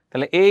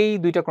 তাহলে এই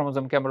দুইটা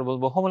ক্রোমোজোমকে আমরা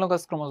বলবো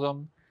হোমোলোগাস ক্রোমোজোম।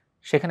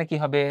 সেখানে কি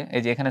হবে,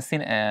 এই যে এখানে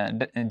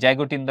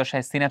জাইগোটিন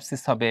দশায়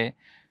সিন্যাপসিস হবে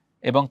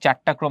এবং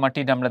 4টা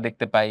ক্রোমাটিড আমরা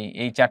দেখতে পাই।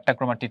 এই 4টা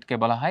ক্রোমাটিডকে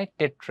বলা হয়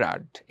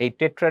টেট্রাড। এই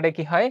টেট্রাডে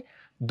কি হয়,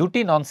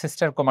 দুটি নন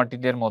সিস্টার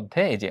ক্রোমাটিডের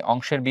মধ্যে এই যে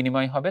অংশের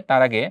বিনিময় হবে,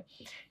 তার আগে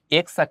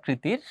এক্স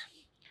আকৃতির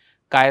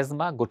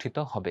কায়াজমা গঠিত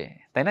হবে,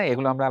 তাই না?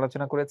 এগুলো আমরা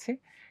আলোচনা করেছি।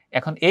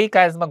 এখন এই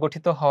কায়াজমা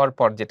গঠিত হওয়ার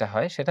পর যেটা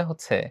হয় সেটা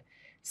হচ্ছে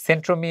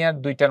সেন্ট্রোমিয়ার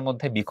দুইটার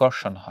মধ্যে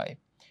বিকর্ষণ হয়,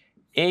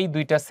 এই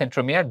দুইটা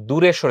সেন্ট্রোমিয়ার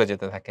দূরে সরে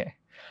যেতে থাকে,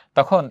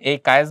 তখন এই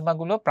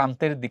কায়াজমাগুলো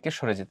প্রান্তের দিকে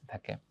সরে যেতে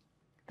থাকে,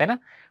 তাই না?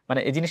 মানে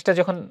এই জিনিসটা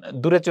যখন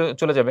দূরে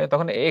চলে যাবে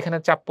তখন এখানে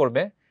চাপ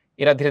পড়বে,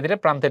 এরা ধীরে ধীরে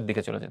প্রান্তের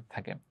দিকে চলে যেতে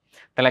থাকে।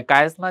 তাহলে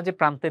কায়াজমা যে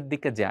প্রান্তের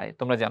দিকে যায়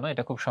তোমরা জানো,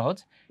 এটা খুব সহজ,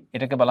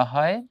 এটাকে বলা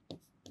হয়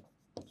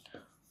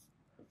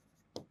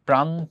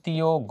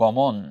প্রান্তীয়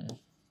গমন,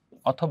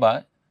 অথবা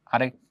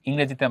আরেক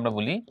ইংরেজিতে আমরা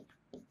বলি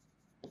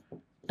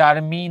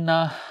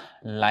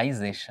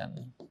টার্মিনালাইজেশন।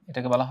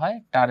 এটাকে বলা হয়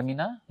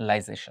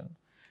টার্মিনালাইজেশন।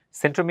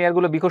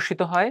 সেন্ট্রোমিয়ারগুলো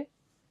বিকশিত হয়,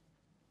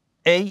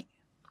 এই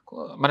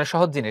মানে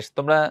সহজ জিনিস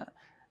তোমরা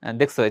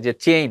দেখছো যে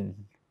চেইন,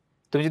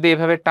 তুমি যদি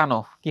এভাবে টানো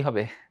কি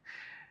হবে,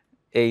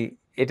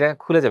 এটা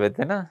খুলে যাবে,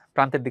 তাই না?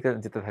 প্রান্তের দিকে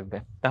যেতে থাকবে।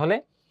 তাহলে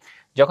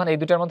যখন এই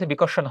দুটার মধ্যে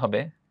বিকর্ষণ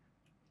হবে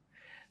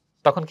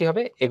তখন কি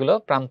হবে, এগুলো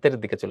প্রান্তের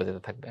দিকে চলে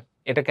যেতে থাকবে,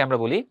 এটাকে আমরা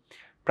বলি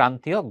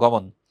প্রান্তীয়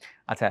গমন।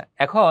 আচ্ছা,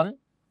 এখন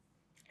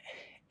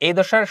এই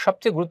দশার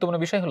সবচেয়ে গুরুত্বপূর্ণ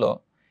বিষয় হলো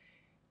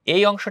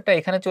এই অংশটা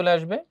এখানে চলে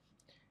আসবে,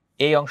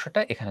 এই অংশটা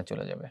এখানে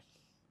চলে যাবে,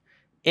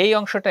 এই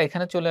অংশটা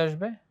এখানে চলে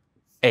আসবে,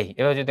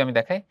 এভাবে যদি আমি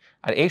দেখাই,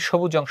 আর এই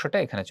সবুজ অংশটা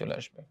এখানে চলে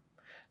আসবে।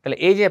 তাহলে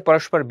এই যে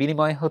পরস্পর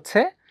বিনিময় হচ্ছে,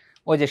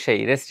 ওই যে সেই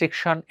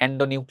রেস্ট্রিকশন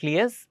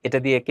এন্ডোনিউক্লিয়াস এটা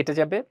দিয়ে কেটে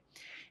যাবে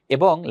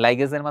এবং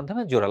লাইগেজের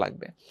মাধ্যমে জোড়া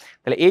লাগবে।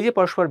 তাহলে এই যে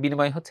পরস্পর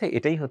বিনিময় হচ্ছে,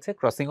 এটাই হচ্ছে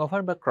ক্রসিং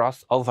ওভার বা ক্রস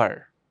ওভার।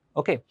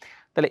 ওকে,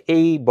 তাহলে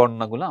এই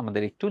বর্ণনাগুলো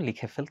আমাদের একটু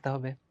লিখে ফেলতে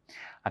হবে।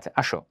 আচ্ছা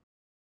আসো,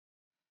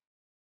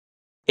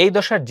 এই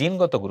দশার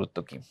জিনগত গুরুত্ব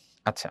কি?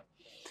 আচ্ছা,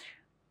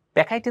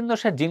 প্যাকাইটিন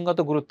দশার জিনগত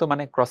গুরুত্ব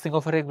মানে ক্রসিং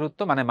ওভারের গুরুত্ব,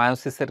 মানে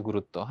মায়োসিসের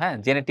গুরুত্ব, হ্যাঁ,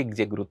 জেনেটিক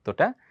যে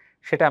গুরুত্বটা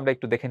সেটা আমরা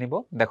একটু দেখে নিব।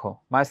 দেখো,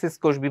 মায়োসিস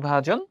কোষ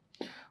বিভাজন,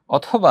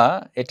 অথবা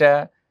এটা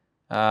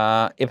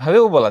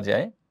এভাবেও বলা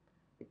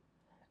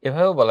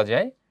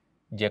যায়,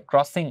 যে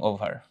ক্রসিং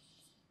ওভার,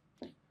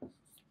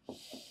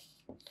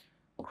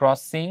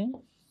 ক্রসিং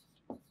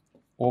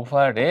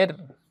ওভারের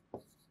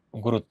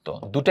গুরুত্ব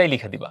দুটাই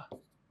লিখে দিবা,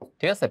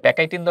 ঠিক আছে?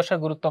 প্যাকাইটিন দশার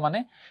গুরুত্ব মানে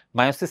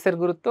মায়োসিসের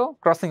গুরুত্ব,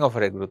 ক্রসিং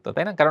ওভারের গুরুত্ব,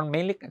 তাই না? কারণ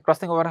মেইনলি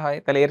ক্রসিং ওভার হয়,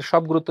 তাহলে এর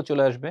সব গুরুত্ব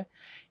চলে আসবে।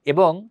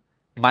 এবং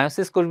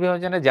মায়োসিস কোষ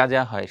বিভাজনে যা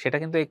যা হয় সেটা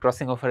কিন্তু এই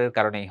ক্রসিং ওভারের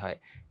কারণেই হয়,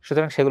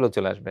 সুতরাং সেগুলো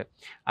চলে আসবে।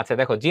 আচ্ছা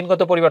দেখো,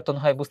 জিনগত পরিবর্তন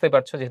হয়, বুঝতেই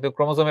পারছো, যেহেতু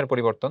ক্রোমোজোমের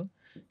পরিবর্তন,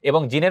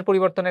 এবং জিনের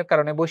পরিবর্তনের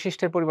কারণে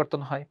বৈশিষ্ট্যের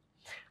পরিবর্তন হয়।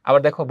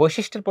 আবার দেখো,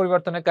 বৈশিষ্ট্যের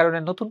পরিবর্তনের কারণে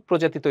নতুন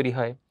প্রজাতি তৈরি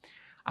হয়।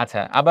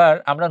 আচ্ছা, আবার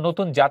আমরা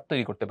নতুন জাত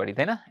তৈরি করতে পারি,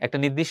 তাই না? একটা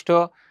নির্দিষ্ট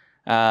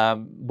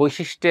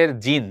বৈশিষ্ট্যের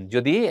জিন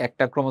যদি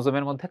একটা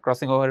ক্রোমোজোমের মধ্যে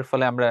ক্রসিং ওভারের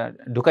ফলে আমরা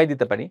ঢুকাই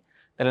দিতে পারি,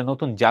 তাহলে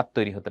নতুন জাত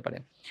তৈরি হতে পারে।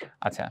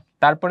 আচ্ছা,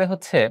 তারপরে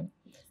হচ্ছে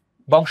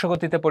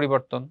বংশগতিতে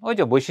পরিবর্তন, ওই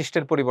যে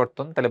বৈশিষ্ট্যের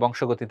পরিবর্তন, তাহলে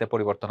বংশগতিতে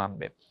পরিবর্তন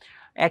আনবে,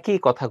 একই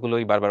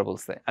কথাগুলোই বারবার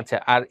বলছে। আচ্ছা,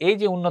 আর এই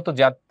যে উন্নত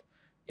জাত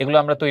এগুলো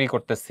আমরা তৈরি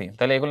করতেছি,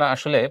 তাহলে এগুলো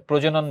আসলে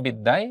প্রজনন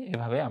বিদ্যায়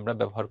এভাবে আমরা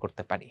ব্যবহার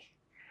করতে পারি।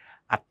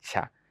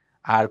 আচ্ছা,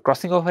 আর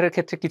ক্রসিং ওভারের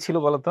ক্ষেত্রে কি ছিল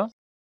বলতো?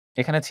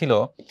 এখানে ছিল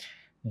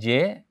যে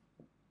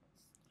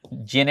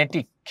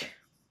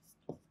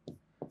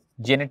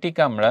জেনেটিক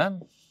আমরা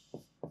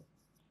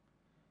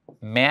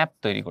ম্যাপ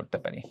তৈরি করতে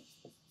পারি,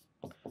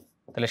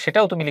 তাহলে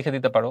সেটাও তুমি লিখে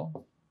দিতে পারো।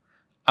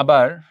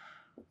 আবার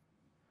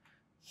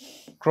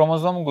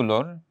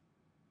ক্রোমোজোমগুলোর,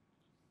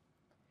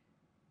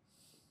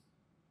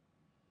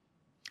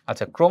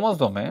 আচ্ছা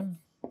ক্রোমোজোমে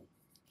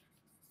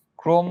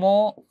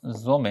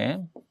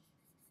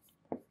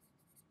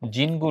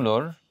জিনগুলো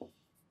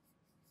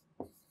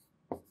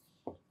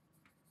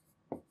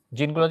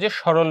যে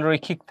সরল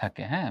রৈখিক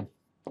থাকে, হ্যাঁ,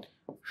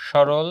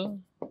 সরল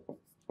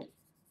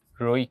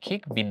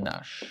রৈখিক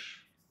বিন্যাস,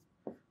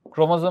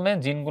 ক্রোমোজোমে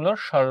জিনগুলোর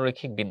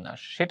সরলরৈখিক বিন্যাস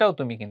সেটাও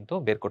তুমি কিন্তু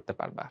বের করতে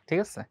পারবা, ঠিক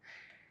আছে?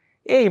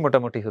 এই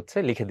মোটামুটি হচ্ছে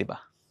লিখে দিবা,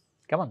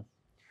 কেমন?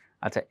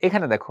 আচ্ছা,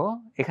 এখানে দেখো,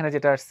 এখানে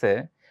যেটা আসছে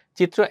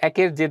চিত্র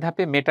 1-এর যে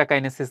ধাপে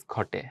মেটাকাইনেসিস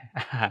ঘটে।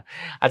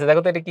 আচ্ছা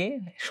দেখো তো এটা কি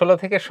 16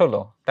 থেকে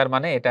 16, তার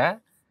মানে এটা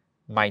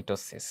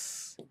মাইটোসিস।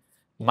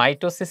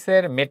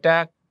 মাইটোসিসের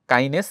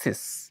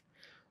মেটাকাইনেসিস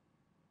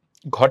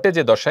ঘটে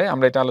যে দশায়,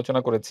 আমরা এটা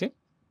আলোচনা করেছি,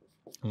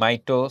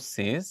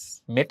 মাইটোসিস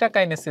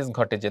মেটাকাইনেসিস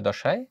ঘটে যে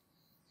দশায়,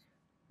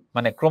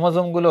 মানে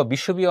ক্রোমোজোমগুলো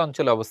বিষুবীয়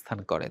অঞ্চলে অবস্থান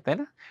করে, তাই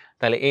না?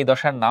 তাহলে এই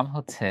দশার নাম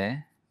হচ্ছে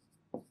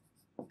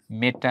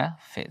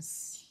মেটাফেজ।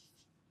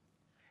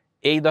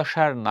 এই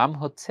দশার নাম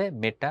হচ্ছে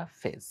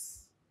মেটাফেজ,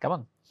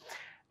 কেমন?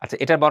 আচ্ছা,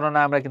 এটার বর্ণনা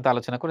আমরা কিন্তু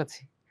আলোচনা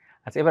করেছি।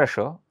 আচ্ছা, এবার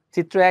আসো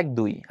চিত্র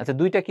 1-2। আচ্ছা,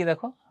 2টা কি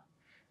দেখো,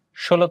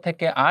 16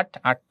 থেকে 8,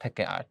 8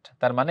 থেকে 8,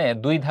 তার মানে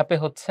 2 ধাপে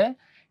হচ্ছে,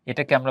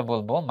 এটাকে আমরা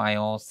বলবো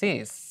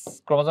মায়োসিস।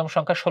 ক্রোমোজোম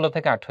সংখ্যা 16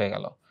 থেকে 8 হয়ে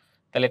গেল,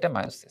 তাহলে এটা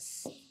মায়োসিস।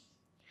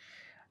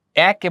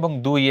 1 এবং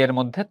 2 এর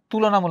মধ্যে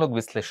তুলনামূলক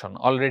বিশ্লেষণ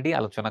অলরেডি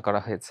আলোচনা করা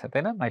হয়েছে,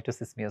 তাই না?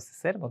 মাইটোসিস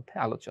মিয়োসিসের মধ্যে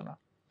আলোচনা।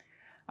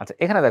 আচ্ছা,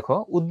 এখানে দেখো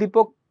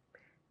উদ্দীপক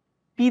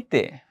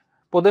পিতে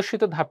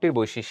প্রদর্শিত ধাপটির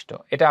বৈশিষ্ট্য,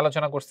 এটা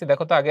আলোচনা করছি।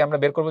 দেখো তো আগে আমরা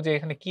বের করবো যে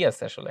এখানে কি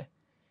আছে আসলে।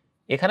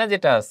 এখানে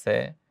যেটা আছে,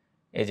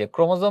 এই যে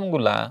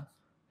ক্রোমোজোমগুলা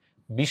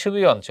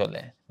বিষুবীয়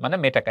অঞ্চলে, মানে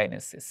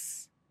মেটাকাইনেসিস,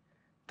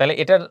 তাহলে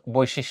এটার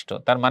বৈশিষ্ট্য,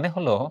 তার মানে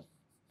হলো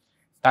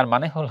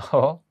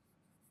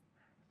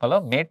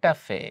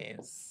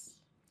মেটাফেজ।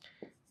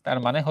 তার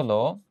মানে হলো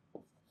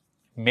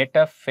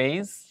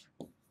মেটাফেজ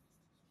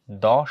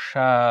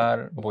দশার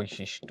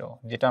বৈশিষ্ট্য,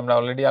 যেটা আমরা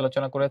অলরেডি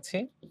আলোচনা করেছি।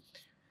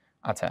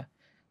 আচ্ছা,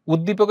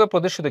 উদ্দীপকে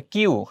প্রদর্শিত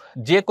কিউ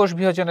যে কোষ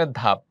বিভাজনের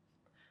ধাপ,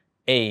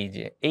 এই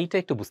যে এইটা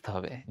একটু বুঝতে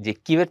হবে যে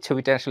কিউ এর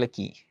ছবিটা আসলে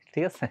কি,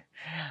 ঠিক আছে?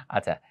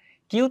 আচ্ছা,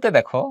 কিউতে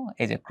দেখো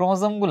এই যে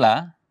ক্রোমোজোমগুলা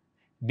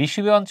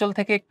বিষুবীয় অঞ্চল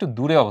থেকে একটু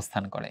দূরে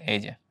অবস্থান করে, এই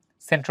যে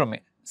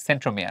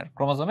সেন্ট্রোমিয়ার,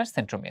 ক্রোমোজোমের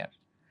সেন্ট্রোমিয়ার,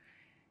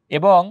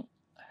 এবং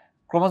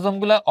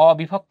ক্রোমোজোমগুলা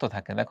অবিভক্ত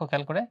থাকে। দেখো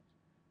খেয়াল করে,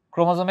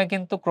 ক্রোমোজোমে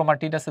কিন্তু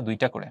ক্রোমাটিড আছে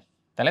 2টা করে,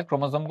 তাহলে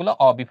ক্রোমোজোমগুলো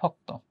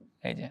অবিভক্ত,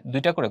 এই যে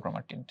 2টা করে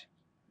ক্রোমাটিড,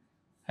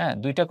 হ্যাঁ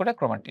 2টা করে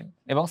ক্রোমাটিড,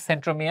 এবং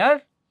সেন্ট্রোমিয়ার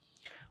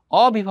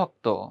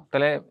অবিভক্ত।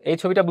 তাহলে এই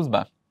ছবিটা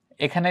বুঝবা,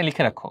 এখানে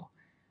লিখে রাখো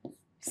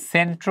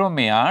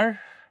সেন্ট্রোমিয়ার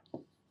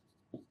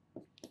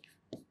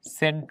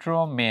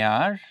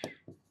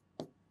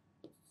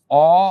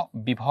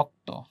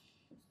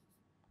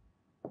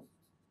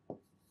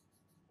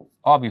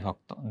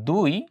অবিভক্ত,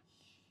 2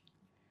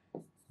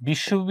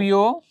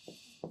 বিষুবীয়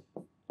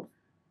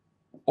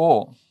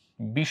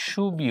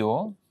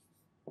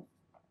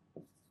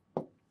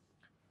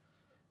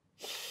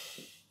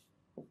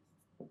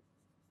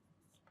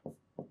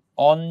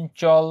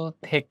অঞ্চল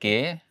থেকে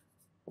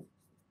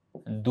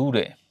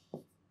দূরে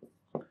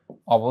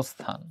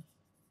অবস্থান।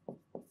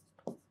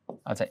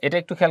 আচ্ছা, এটা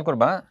একটু খেয়াল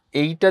করবা,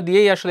 এইটা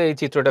দিয়েই আসলে এই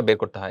চিত্রটা বের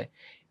করতে হয়।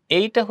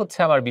 এইটা হচ্ছে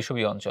আমার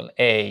বিষুবীয় অঞ্চল,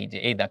 এই যে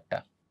এই দাগটা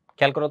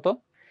খেয়াল করো তো,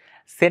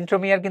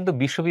 সেন্ট্রোমিয়ার কিন্তু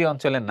বিষুবীয়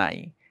অঞ্চলে নাই।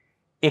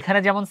 এখানে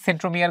যেমন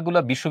সেন্ট্রোমিয়ার গুলো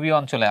বিষুবীয়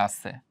অঞ্চলে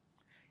আছে,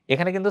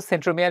 এখানে কিন্তু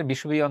সেন্ট্রোমিয়ার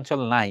বিষুবীয় অঞ্চল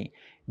নাই,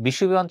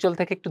 বিষুবীয় অঞ্চল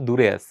থেকে একটু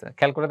দূরে আছে।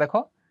 খেয়াল করে দেখো,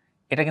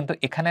 এটা কিন্তু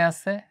এখানে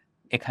আছে,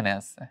 এখানে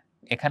আছে,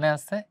 এখানে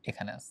আছে,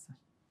 এখানে আছে,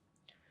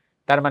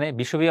 তার মানে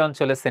বিষুবীয়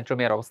অঞ্চলে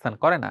সেন্ট্রোমিয়ার অবস্থান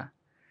করে না।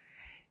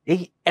 এই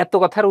এত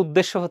কথার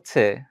উদ্দেশ্য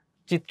হচ্ছে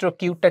চিত্র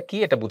কিউটা কি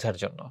এটা বোঝার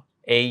জন্য।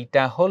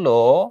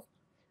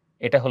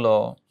 এটা হলো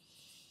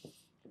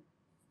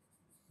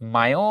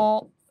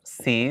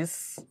মায়োসিস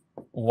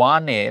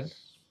 1 এর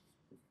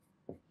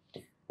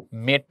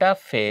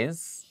মেটাফেজ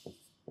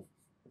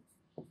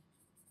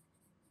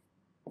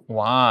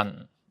 1,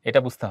 এটা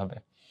বুঝতে হবে।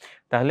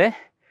 তাহলে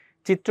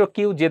চিত্র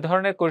কিউ যে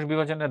ধরনের কোষ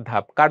বিভাজনের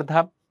ধাপ, কার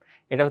ধাপ?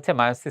 এটা হচ্ছে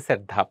মায়োসিসের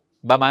ধাপ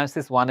বা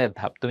মায়োসিস 1 এর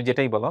ধাপ, তুমি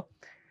যেটাই বলো,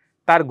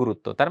 তার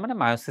গুরুত্ব, তার মানে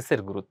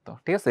মায়োসিসের গুরুত্ব,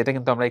 ঠিক আছে? এটা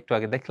কিন্তু আমরা একটু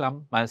আগে দেখলাম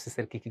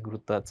মায়োসিসের কি কি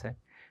গুরুত্ব আছে,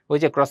 ওই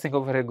যে ক্রসিং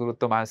ওভারের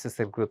গুরুত্ব,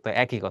 মায়োসিসের গুরুত্ব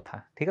একই কথা,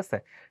 ঠিক আছে?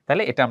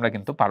 তাহলে এটা আমরা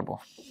কিন্তু পারবো।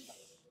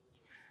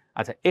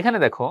 আচ্ছা, এখানে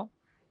দেখো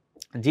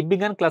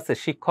জীববিজ্ঞান ক্লাসে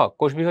শিক্ষক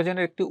কোষ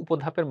বিভাজনের একটি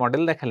উপধাপের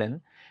মডেল দেখালেন,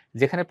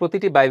 যেখানে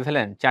প্রতিটি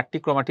বাইভ্যালেন্ট 4টি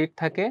ক্রোমাটিড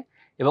থাকে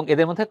এবং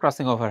এদের মধ্যে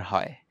ক্রসিং ওভার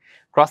হয়।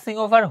 ক্রসিং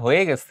ওভার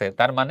হয়ে গেছে,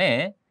 তার মানে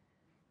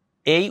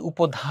এই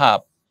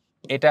উপধাপ,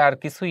 এটা আর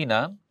কিছুই না,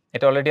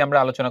 এটা অলরেডি আমরা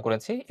আলোচনা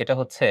করেছি, এটা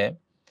হচ্ছে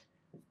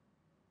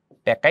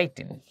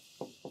প্যাকাইটিন।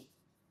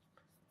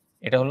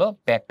 এটা হলো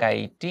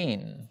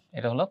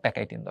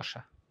প্যাকাইটিন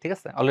দশা, ঠিক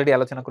আছে? অলরেডি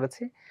আলোচনা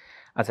করেছি।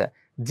 আচ্ছা,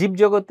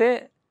 জীবজগতে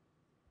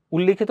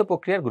উল্লিখিত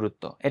প্রক্রিয়ার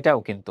গুরুত্ব, এটাও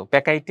কিন্তু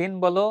প্যাকাইটিন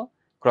বলো,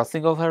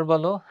 ক্রসিং ওভার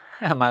বলো,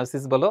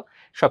 মায়োসিস বলো,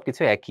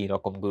 সবকিছু একই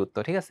রকম গুরুত্ব,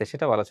 ঠিক আছে?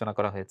 সেটাও আলোচনা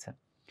করা হয়েছে।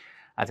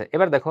 আচ্ছা,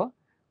 এবার দেখো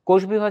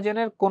কোষ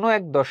বিভাজনের কোনো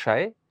এক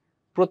দশায়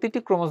প্রতিটি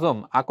ক্রোমোজোম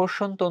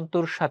আকর্ষণ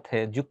তন্তুর সাথে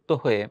যুক্ত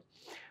হয়ে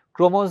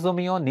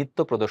ক্রোমোজোমীয় নৃত্য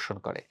প্রদর্শন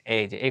করে।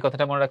 এই যে এই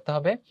কথাটা মনে রাখতে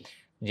হবে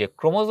যে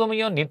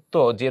ক্রোমোজোমীয় নৃত্য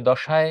যে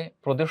দশায়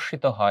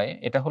প্রদর্শিত হয়,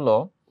 এটা হলো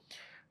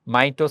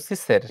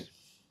মাইটোসিসের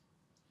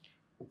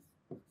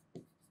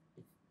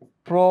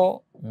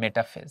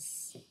প্রোমেটাফেজ,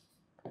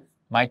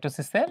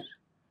 মাইটোসিসের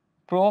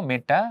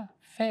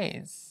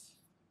প্রোমেটাফেজ।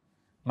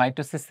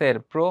 মাইটোসিসের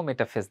প্রো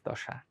মেটাফেজ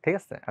দশা, ঠিক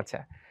আছে। আচ্ছা,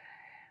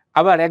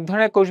 আবার এক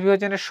ধরনের কোষ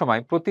বিভাজনের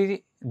সময় প্রতি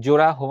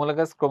জোড়া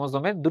হোমোলোগাস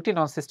ক্রোমোজোমের দুটি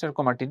নন সিস্টার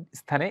ক্রোমাটিড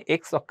স্থানে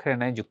এক্স অক্ষরের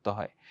ন্যায় যুক্ত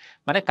হয়,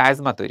 মানে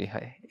কায়জমা তৈরি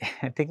হয়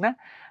ঠিক না,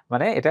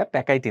 মানে এটা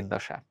প্যাকাইটিন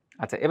দশা।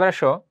 আচ্ছা, এবার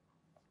আসো,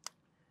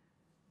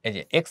 এই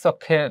যে এক্স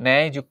অক্ষের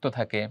ন্যায় যুক্ত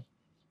থাকে,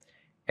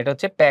 এটা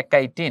হচ্ছে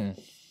প্যাকাইটিন,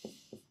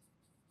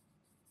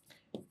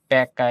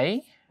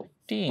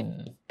 প্যাকাইটিন,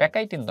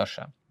 প্যাকাইটিন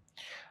দশা।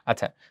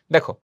 আচ্ছা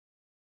দেখো,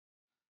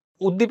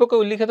 উদ্দীপকে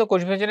উল্লিখিত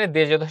কোষ বিভাজনের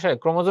দেশ দশায়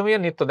ক্রোমোজোমীয়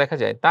নৃত্য দেখা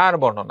যায় তার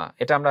বর্ণনা,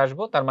 এটা আমরা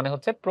আসবো, তার মানে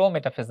হচ্ছে প্রো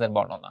মেটাফেজের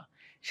বর্ণনা,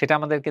 সেটা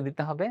আমাদেরকে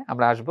দিতে হবে,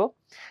 আমরা আসবো।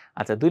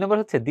 আচ্ছা, 2 নম্বর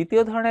হচ্ছে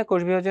দ্বিতীয় ধরনের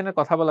কোষ বিভাজনের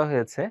কথা বলা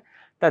হয়েছে,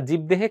 তা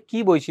জীবদেহে কি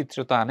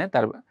বৈচিত্র্যতা আনে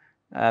তার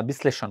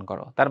বিশ্লেষণ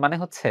করো। তার মানে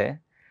হচ্ছে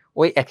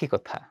ওই একই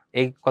কথা,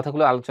 এই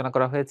কথাগুলো আলোচনা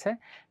করা হয়েছে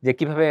যে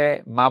কিভাবে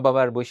মা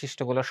বাবার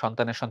বৈশিষ্ট্যগুলো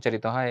সন্তানের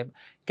সঞ্চারিত হয়,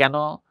 কেন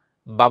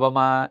বাবা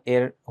মা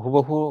এর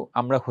হুবহু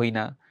আমরা হই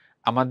না,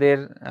 আমাদের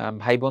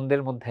ভাই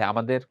বোনদের মধ্যে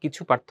আমাদের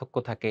কিছু পার্থক্য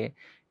থাকে,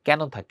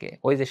 কেন থাকে,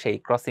 ওই যে সেই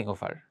ক্রসিং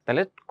ওভার।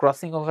 তাহলে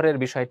ক্রসিং ওভারের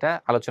বিষয়টা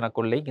আলোচনা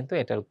করলেই কিন্তু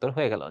এটার উত্তর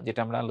হয়ে গেল, যেটা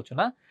আমরা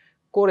আলোচনা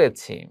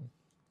করেছি।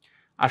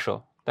 আসো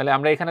তাহলে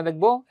আমরা এখানে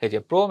দেখব এই যে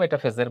প্রো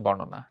মেটাফেজের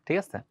বর্ণনা, ঠিক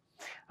আছে।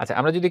 আচ্ছা,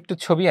 আমরা যদি একটু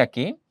ছবি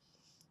আঁকি,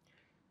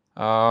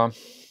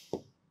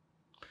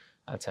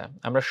 আচ্ছা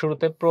আমরা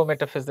শুরুতে প্রো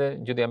মেটাফেজে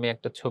যদি আমি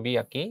একটা ছবি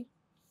আঁকি,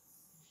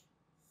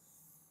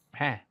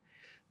 হ্যাঁ,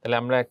 তাহলে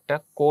আমরা একটা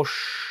কোষ,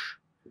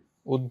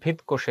 উদ্ভিদ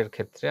কোষের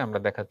ক্ষেত্রে আমরা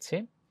দেখাচ্ছি,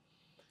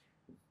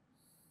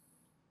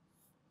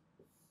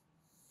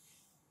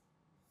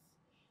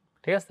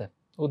 ঠিক আছে।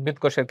 উদ্ভিদ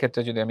কোষের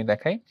ক্ষেত্রে যদি আমি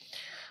দেখাই,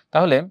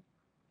 তাহলে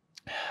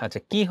আচ্ছা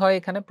কি হয়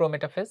এখানে প্রো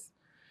মেটাফেজ।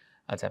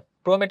 আচ্ছা,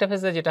 প্রো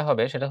মেটাফেজে যেটা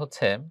হবে সেটা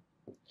হচ্ছে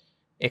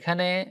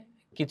এখানে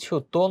কিছু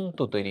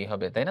তন্তু তৈরি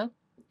হবে, তাই না?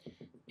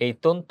 এই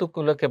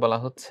তন্তুগুলোকে বলা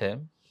হচ্ছে,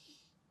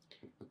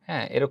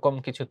 হ্যাঁ, এরকম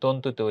কিছু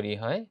তন্তু তৈরি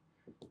হয়,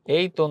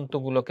 এই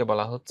তন্তুগুলোকে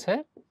বলা হচ্ছে,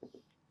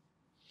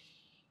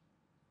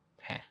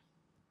 হ্যাঁ,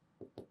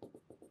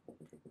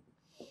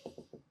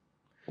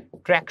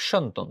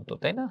 ট্র্যাকশন তন্তু,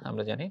 তাই না,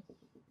 আমরা জানি।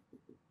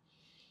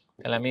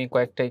 তাহলে আমি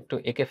কয়েকটা একটু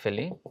এঁকে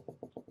ফেলি,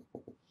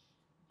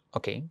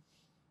 ওকে,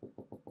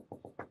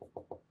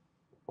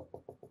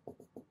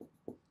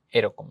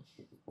 এরকম।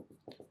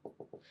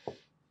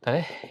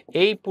 তাহলে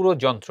এই পুরো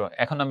যন্ত্র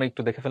এখন আমরা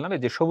একটু দেখে ফেললাম,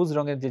 এই যে সবুজ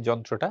রঙের যে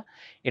যন্ত্রটা,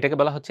 এটাকে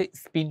বলা হচ্ছে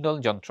স্পিন্ডল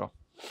যন্ত্র।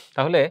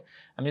 তাহলে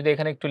আমি যদি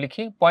এখানে একটু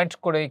লিখি, পয়েন্ট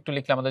করে একটু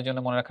লিখলে আমাদের জন্য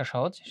মনে রাখা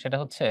সহজ, সেটা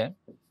হচ্ছে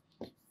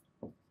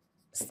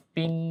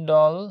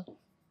স্পিন্ডল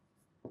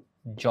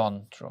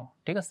যন্ত্র,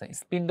 ঠিক আছে।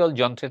 স্পিন্ডল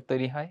যন্ত্রের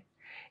তৈরি হয়,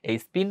 এই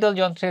স্পিন্ডল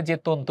যন্ত্রের যে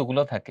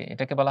তন্তুগুলো থাকে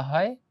এটাকে বলা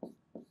হয়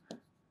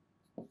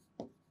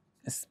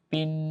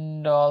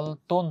স্পিন্ডল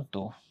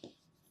তন্তু,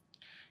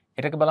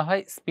 এটাকে বলা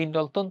হয়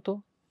স্পিন্ডল তন্তু।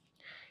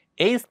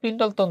 এই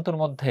স্পিন্ডল তন্তুর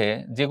মধ্যে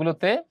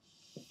যেগুলোতে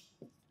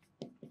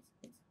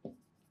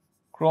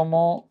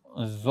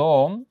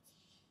ক্রোমোজোম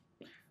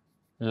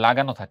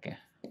লাগানো থাকে,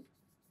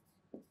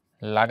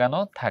 লাগানো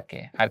থাকে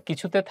আর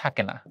কিছুতে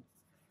থাকে না,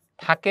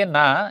 থাকে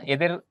না,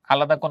 এদের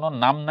আলাদা কোনো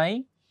নাম নাই,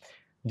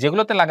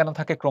 যেগুলোতে লাগানো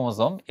থাকে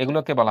ক্রোমোজোম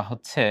এগুলোকে বলা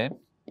হচ্ছে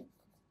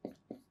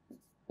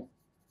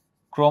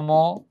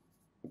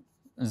ক্রোমোজোমাল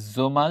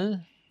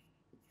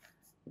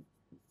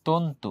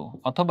তন্তু,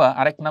 অথবা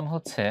আরেক নাম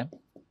হচ্ছে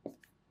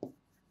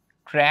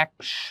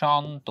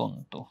ট্র্যাকশন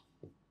তন্তু,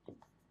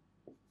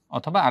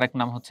 অথবা আরেক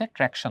নাম হচ্ছে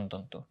ট্র্যাকশন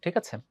তন্তু, ঠিক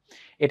আছে।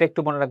 এটা একটু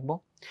মনে রাখবো।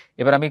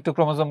 এবার আমি একটু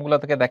ক্রোমোজোমগুলো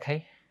থেকে দেখাই।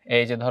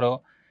 এই যে ধরো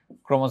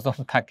ক্রোমোজোম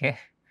থাকে,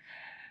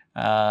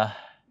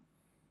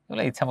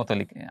 এগুলো ইচ্ছা মতো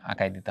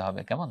আঁকাই দিতে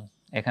হবে, কেমন।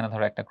 এখানে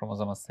ধরো একটা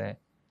ক্রোমোজোম আছে,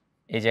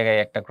 এই জায়গায়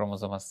একটা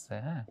ক্রোমোজোম আছে,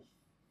 হ্যাঁ,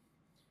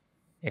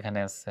 এখানে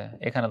আছে,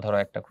 এখানে ধরো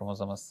একটা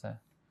ক্রোমোজোম আছে,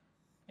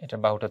 এটা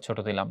বাহুটা ছোট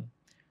দিলাম,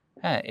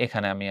 হ্যাঁ,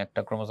 এখানে আমি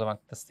একটা ক্রোমোজোম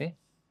আঁকতেছি,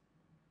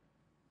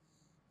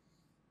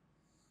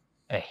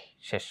 এই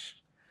শেষ।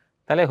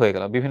 তাহলে হয়ে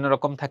গেল, বিভিন্ন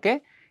রকম থাকে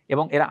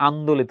এবং এরা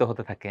আন্দোলিত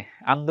হতে থাকে,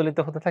 আন্দোলিত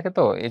হতে থাকে,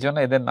 তো এই জন্য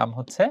এদের নাম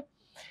হচ্ছে,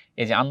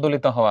 এই যে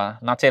আন্দোলিত হওয়া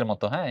নাচের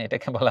মতো, হ্যাঁ,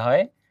 এটাকে বলা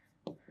হয়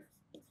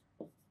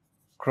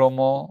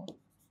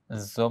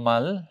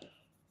ক্রোমোজোমাল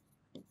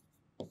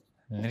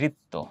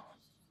নৃত্য,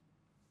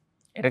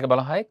 এটাকে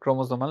বলা হয়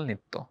ক্রোমোজোমাল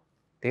নৃত্য,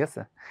 ঠিক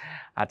আছে।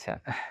 আচ্ছা,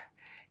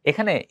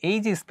 এখানে এই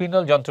যে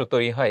স্পিন্ডল যন্ত্র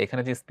তৈরি হয়,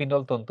 এখানে যে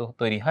স্পিন্ডল তন্তু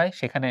তৈরি হয়,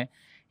 সেখানে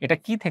এটা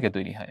কি থেকে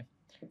তৈরি হয়,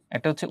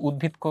 একটা হচ্ছে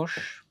উদ্ভিদ কোষ,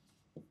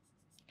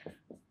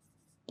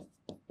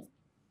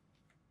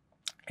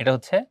 এটা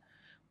হচ্ছে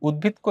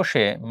উদ্ভিদ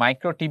কোষে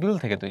মাইক্রোটিবিউল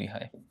থেকে তৈরি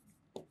হয়,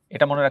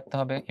 এটা মনে রাখতে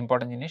হবে,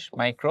 ইম্পর্টেন্ট জিনিস,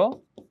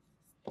 মাইক্রোটিবিউল,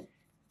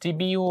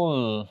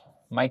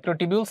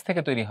 মাইক্রোটিবিউলস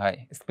থেকে তৈরি হয়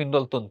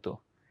স্পিন্ডল তন্তু।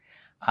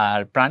 আর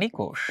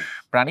প্রাণীকোষ,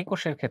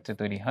 প্রাণীকোষের ক্ষেত্রে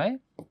তৈরি হয়,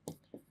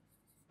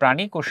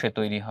 প্রাণীকোষে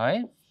তৈরি হয়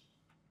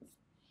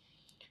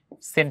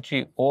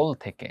সেন্ট্রিওল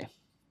থেকে,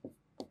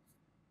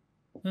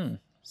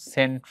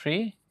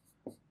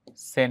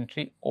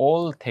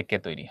 সেন্ট্রিওল থেকে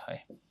তৈরি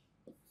হয়,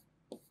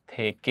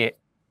 থেকে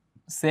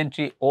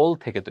সেন্ট্রিওল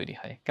থেকে তৈরি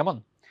হয়, কেমন।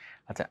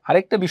 আচ্ছা,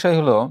 আরেকটা বিষয়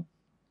হলো,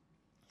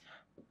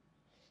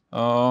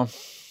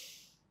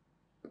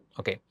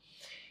 ওকে,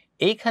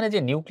 এইখানে যে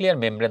নিউক্লিয়ার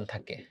মেমব্রেন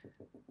থাকে,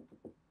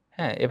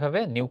 হ্যাঁ, এভাবে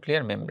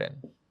নিউক্লিয়ার মেমব্রেন।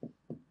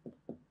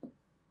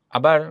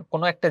 আবার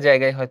কোনো একটা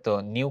জায়গায় হয়তো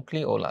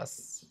নিউক্লিওলাস।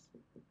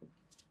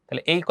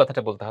 তাহলে এই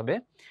কথাটা বলতে হবে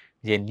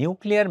যে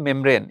নিউক্লিয়ার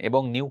মেমব্রেন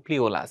এবং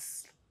নিউক্লিওলাস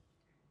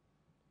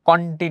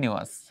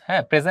কন্টিনিউয়াস,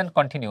 হ্যাঁ, প্রেজেন্ট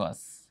কন্টিনিউয়াস।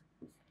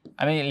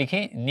 আমি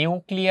লিখি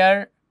নিউক্লিয়ার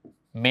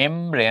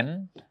মেমব্রেন,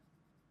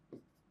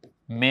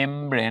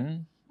 মেমব্রেন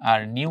আর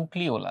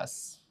নিউক্লিওলাস,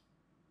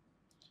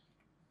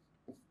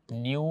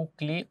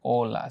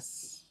 নিউক্লিওলাস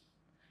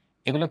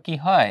এগুলো কি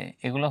হয়?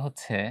 এগুলো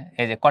হচ্ছে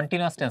এই যে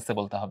কন্টিনিউয়াস টেন্সে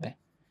বলতে হবে,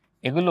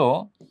 এগুলো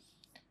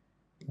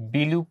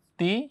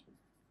বিলুপ্তি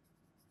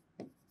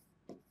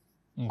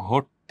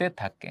ঘটতে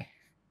থাকে।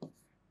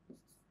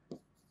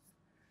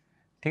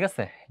 ঠিক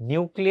আছে,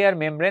 নিউক্লিয়ার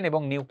মেমব্রেন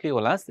এবং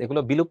নিউক্লিওলাস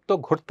এগুলো বিলুপ্ত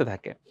ঘটতে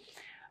থাকে,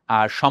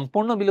 আর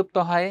সম্পূর্ণ বিলুপ্ত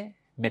হয়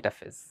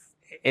মেটাফেজ।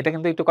 এটা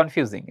কিন্তু একটু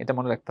কনফিউজিং, এটা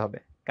মনে রাখতে হবে।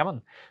 কেমন?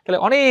 তাহলে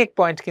অনেক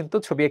পয়েন্ট কিন্তু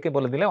ছবি এঁকে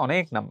বলে দিলে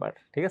অনেক নাম্বার।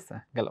 ঠিক আছে,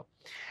 গেল।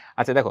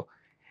 আচ্ছা দেখো,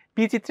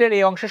 পি চিত্রের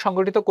এই অংশে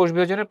সংগঠিত কোষ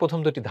বিভাজনের প্রথম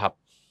দুটি ধাপ।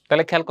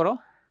 তাহলে খেয়াল করো,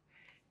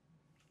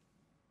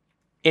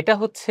 এটা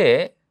হচ্ছে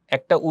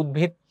একটা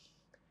উদ্ভিদ,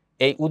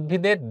 এই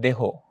উদ্ভিদের দেহ,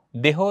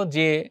 দেহ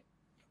যে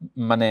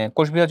মানে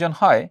কোষ বিভাজন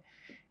হয়,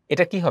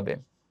 এটা কি হবে?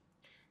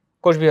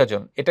 কোষ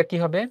বিভাজন এটা কি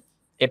হবে?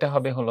 এটা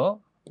হবে হলো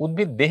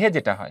উদ্ভিদ দেহে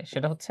যেটা হয়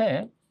সেটা হচ্ছে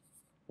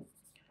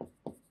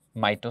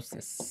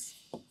মাইটোসিস।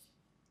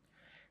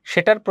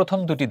 সেটার প্রথম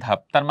দুটি ধাপ,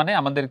 তার মানে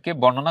আমাদেরকে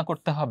বর্ণনা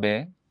করতে হবে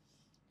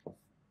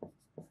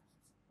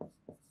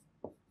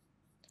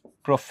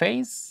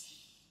প্রোফেজ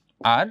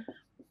আর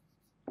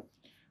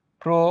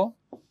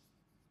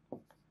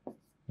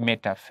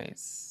প্রোমেটাফেজ।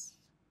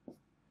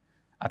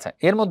 আচ্ছা,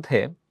 এর মধ্যে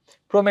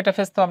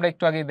প্রোমেটাফেজ তো আমরা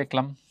একটু আগেই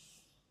দেখলাম,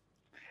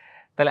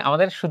 তাহলে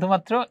আমাদের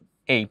শুধুমাত্র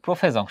এই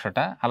প্রোফেজ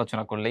অংশটা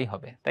আলোচনা করলেই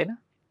হবে, তাই না?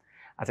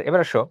 আচ্ছা,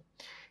 এবার আসো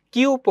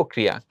কিউ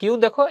প্রক্রিয়া। কিউ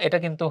দেখো, এটা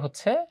কিন্তু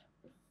হচ্ছে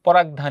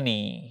পরাগধানী,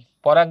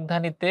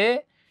 পরাগধানীতে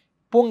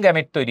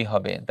পুংগ্যামেট তৈরি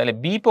হবে। তাহলে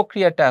বি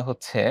প্রক্রিয়াটা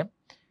হচ্ছে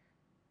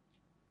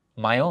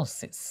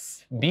মায়োসিস।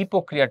 বি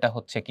প্রক্রিয়াটা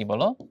হচ্ছে কি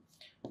বলো?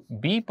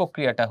 বি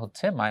প্রক্রিয়াটা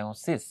হচ্ছে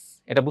মায়োসিস,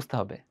 এটা বুঝতে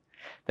হবে।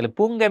 তাহলে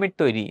পুংগ্যামেট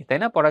তৈরি, তাই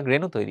না, পরাগ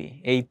রেণু তৈরি,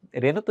 এই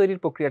রেণু তৈরির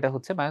প্রক্রিয়াটা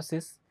হচ্ছে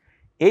মায়োসিস।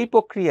 এই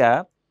প্রক্রিয়া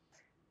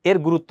এর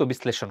গুরুত্ব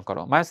বিশ্লেষণ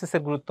করো।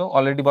 মায়োসিসের গুরুত্ব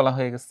অলরেডি বলা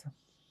হয়ে গেছে,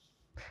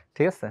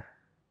 ঠিক আছে।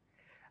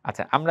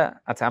 আচ্ছা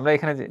আমরা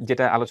এখানে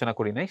যেটা আলোচনা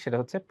করি নাই সেটা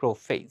হচ্ছে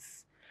প্রোফেজ।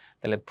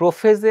 তাহলে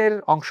প্রোফেজের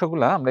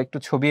অংশগুলা আমরা একটু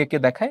ছবি এঁকে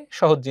দেখাই,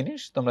 সহজ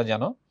জিনিস তোমরা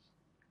জানো।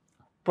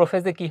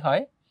 প্রোফেজে কি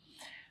হয়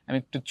আমি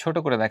একটু ছোট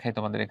করে দেখাই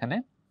তোমাদের এখানে।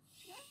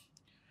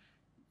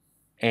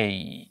 এই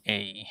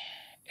এই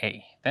এই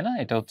তাই না,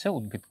 এটা হচ্ছে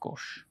উদ্ভিদ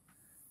কোষ।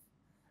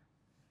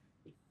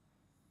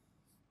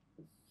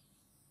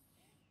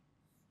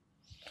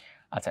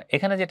 আচ্ছা,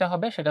 এখানে যেটা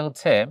হবে সেটা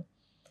হচ্ছে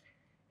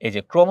এই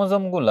যে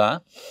ক্রোমোজোমগুলা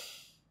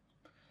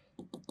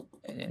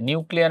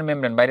নিউক্লিয়ার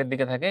মেমব্রেন বাইরের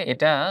দিকে থাকে,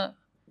 এটা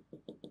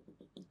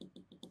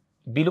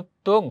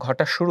বিলুপ্ত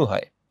ঘটা শুরু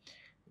হয়।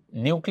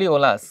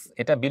 নিউক্লিওলাস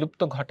এটা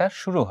বিলুপ্ত ঘটা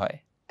শুরু হয়,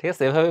 ঠিক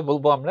আছে, এভাবে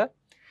বলবো আমরা।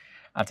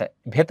 আচ্ছা,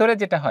 ভেতরে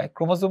যেটা হয়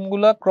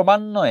ক্রোমোজোমগুলো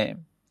ক্রমান্বয়ে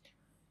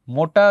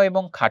মোটা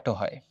এবং খাটো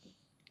হয়।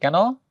 কেন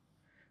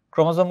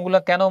ক্রোমোজোমগুলো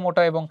কেন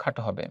মোটা এবং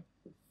খাটো হবে?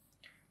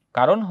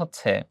 কারণ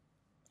হচ্ছে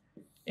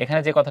এখানে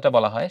যে কথাটা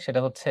বলা হয় সেটা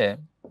হচ্ছে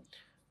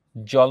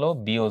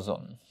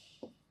জলবিয়োজন।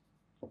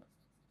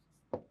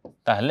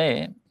 তাহলে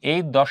এই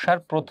দশার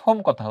প্রথম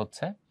কথা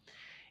হচ্ছে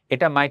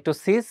এটা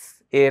মাইটোসিস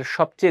এর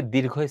সবচেয়ে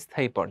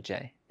দীর্ঘস্থায়ী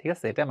পর্যায়। ঠিক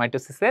আছে, এটা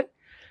মাইটোসিসের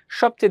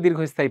সবচেয়ে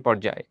দীর্ঘস্থায়ী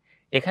পর্যায়।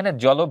 এখানে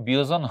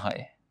জলবিয়োজন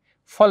হয়,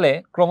 ফলে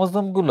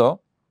ক্রোমোজোমগুলো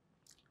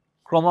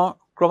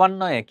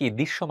ক্রমান্বয়ে কি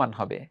দৃশ্যমান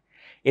হবে,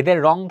 এদের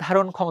রং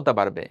ধারণ ক্ষমতা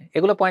বাড়বে।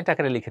 এগুলো পয়েন্ট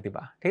আকারে লিখে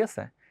দিবা, ঠিক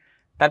আছে।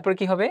 তারপর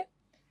কি হবে,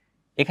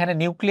 এখানে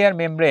নিউক্লিয়ার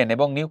মেমব্রেন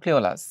এবং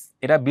নিউক্লিওলাস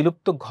এরা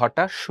বিলুপ্ত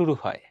ঘটা শুরু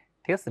হয়,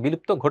 ঠিক আছে,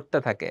 বিলুপ্ত ঘটতে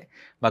থাকে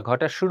বা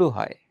ঘটা শুরু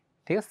হয়,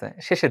 ঠিক আছে,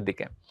 শেষের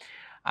দিকে।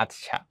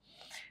 আচ্ছা,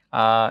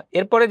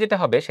 এরপরে যেটা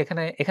হবে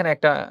সেখানে এখানে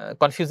একটা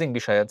কনফিউজিং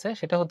বিষয় আছে,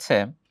 সেটা হচ্ছে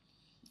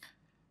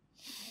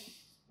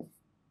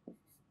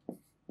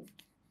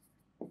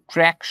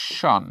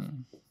ট্র্যাকশন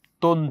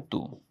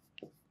তন্তু।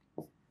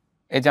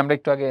 এই যে আমরা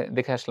একটু আগে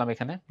দেখে আসলাম,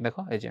 এখানে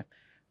দেখো এই যে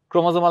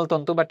ক্রোমোজোমাল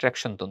তন্তু বা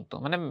ট্র্যাকশন তন্তু,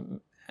 মানে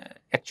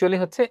অ্যাকচুয়ালি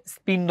হচ্ছে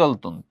স্পিন্ডল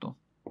তন্তু।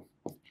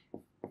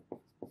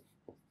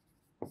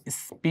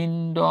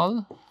 স্পিন্ডল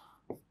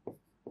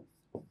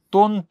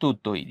তন্তু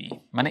তৈরি,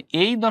 মানে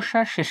এই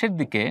দশার শেষের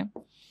দিকে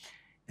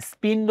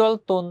স্পিন্ডল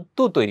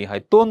তন্তু তৈরি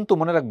হয়। তন্তু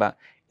মনে রাখবা,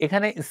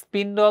 এখানে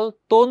স্পিন্ডল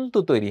তন্তু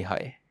তৈরি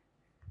হয়,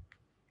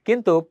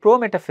 কিন্তু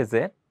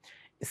প্রোমেটাফেজে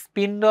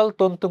স্পিন্ডল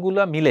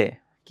তন্তুগুলো মিলে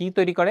কি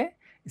তৈরি করে?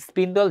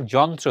 স্পিন্ডল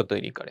যন্ত্র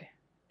তৈরি করে।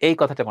 এই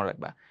কথাটা মনে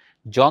রাখবা,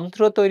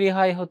 যন্ত্র তৈরি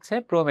হয় হচ্ছে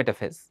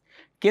প্রোমেটাফেজ,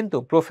 কিন্তু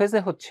প্রোফেজে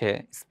হচ্ছে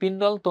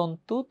স্পিন্ডল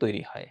তন্তু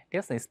তৈরি হয়, ঠিক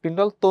আছে,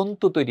 স্পিন্ডল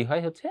তন্তু তৈরি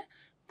হয় হচ্ছে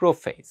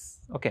প্রোফেজ।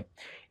 ওকে,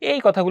 এই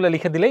কথাগুলো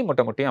লিখে দিলেই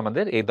মোটামুটি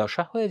আমাদের এই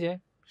দশা হয়ে যায়,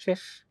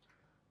 শেষ।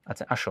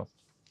 আচ্ছা আসো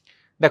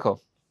দেখো,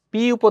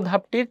 পি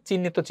উপধাপটির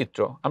চিহ্নিত চিত্র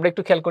আমরা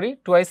একটু খেয়াল করি।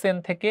 টুয়াইস এন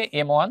থেকে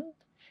M1,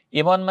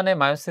 M1 মানে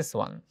মায়োসিস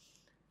 1।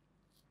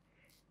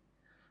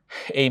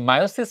 এই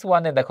মায়োসিস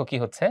 1-এ দেখো কি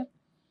হচ্ছে,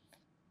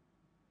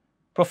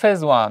 প্রোফেজ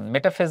 1,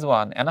 মেটাফেজ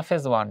 1,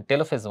 অ্যানাফেজ 1,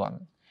 টেলোফেজ 1।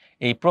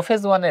 এই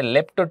প্রোফেজ 1 এর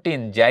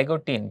leptotene,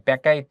 zygotene,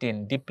 pachytene,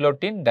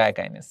 diplotene,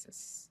 diakinesis.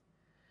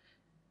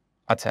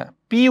 আচ্ছা,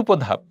 পি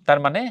উপধাপ তার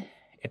মানে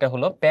এটা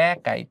হলো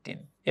প্যাকাইটিন।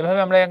 এভাবে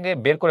আমরা আগে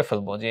বের করে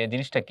ফেলবো যে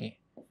জিনিসটা কি।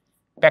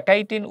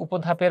 প্যাকাইটিন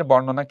উপধাপের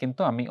বর্ণনা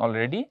কিন্তু আমি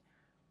অলরেডি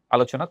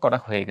আলোচনা করা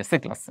হয়ে গেছে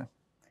ক্লাসে।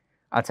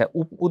 আচ্ছা,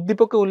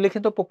 উদ্দীপকে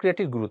উল্লেখিত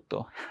প্রক্রিয়াটির গুরুত্ব।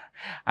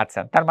 আচ্ছা,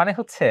 তার মানে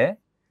হচ্ছে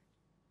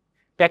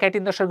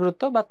প্যাকাইটিন দশার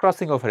গুরুত্ব বা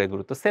ক্রসিং ওভারের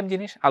গুরুত্ব সেম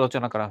জিনিস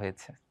আলোচনা করা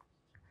হয়েছে।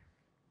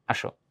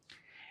 আসো,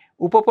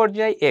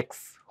 উপপর্যায় এক্স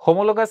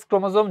হোমোলোগাস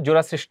ক্রোমোজোম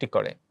জোড়া সৃষ্টি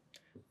করে,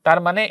 তার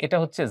মানে এটা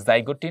হচ্ছে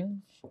জাইগোটিন।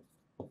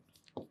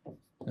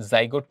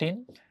 জাইগোটিন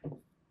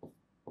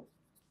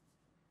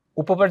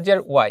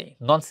উপপর্যায়ের ওয়াই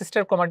নন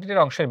সিস্টার ক্রোমাটিডের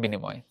অংশের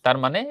বিনিময়, তার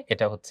মানে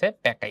এটা হচ্ছে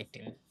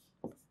প্যাকাইটিন।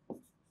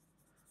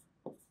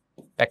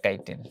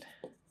 প্যাকাইটিন।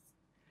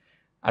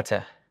 আচ্ছা,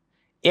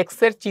 এক্স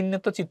এর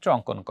চিহ্নিত চিত্র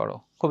অঙ্কন করো,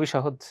 খুবই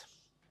সহজ।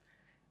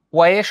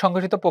 ওয়াই এর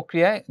সংগঠিত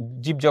প্রক্রিয়ায়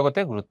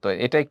জীবজগতের গুরুত্ব,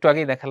 এটা একটু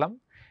আগেই দেখালাম।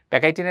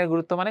 প্যাকাইটিনের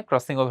গুরুত্ব মানে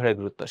ক্রসিং ওভারের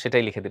গুরুত্ব,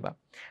 সেটাই লিখে দিবা।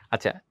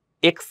 আচ্ছা,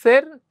 এক্স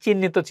এর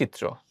চিহ্নিত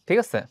চিত্র, ঠিক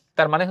আছে,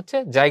 তার মানে হচ্ছে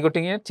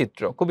জাইগোটিন এর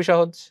চিত্র, খুবই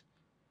সহজ।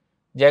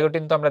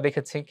 জাইগোটিন তো আমরা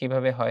দেখেছি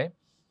কিভাবে হয়।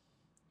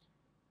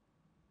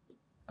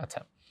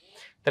 আচ্ছা,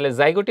 তাহলে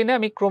জাইগোটিনে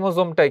আমি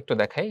ক্রোমোজোমটা একটু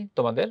দেখাই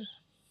তোমাদের।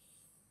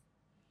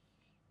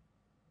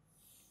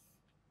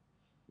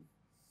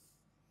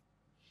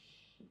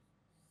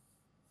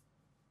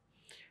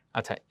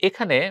 আচ্ছা,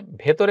 এখানে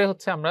ভেতরে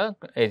হচ্ছে আমরা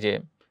এই যে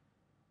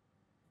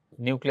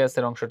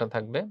নিউক্লিয়াসের অংশটা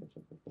থাকবে,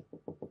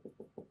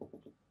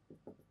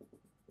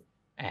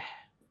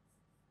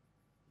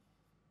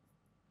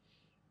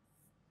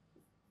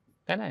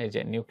 তাই না, এই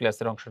যে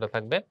নিউক্লিয়াসের অংশটা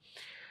থাকবে।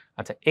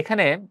 আচ্ছা,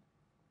 এখানে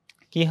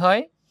কি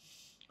হয়,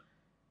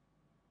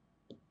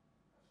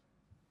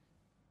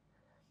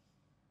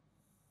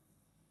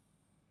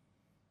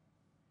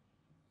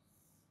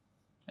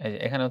 এই যে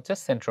এখানে হচ্ছে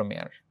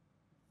সেন্ট্রোমিয়ার।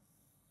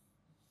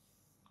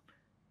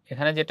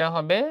 এখানে যেটা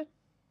হবে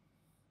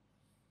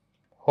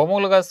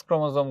হোমোলোগাস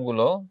ক্রোমোজোম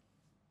গুলো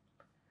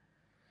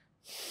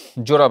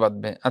জোড়া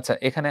বাঁধবে। আচ্ছা,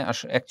 এখানে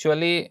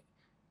অ্যাকচুয়ালি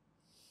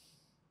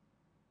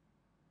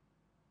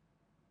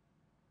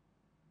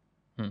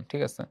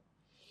ঠিক আছে।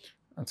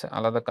 আচ্ছা,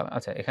 আলাদা কালার।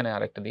 আচ্ছা, এখানে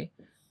আরেকটা দিই।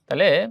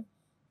 তাহলে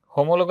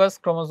হোমোলোগাস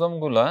ক্রোমোজোম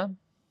গুলা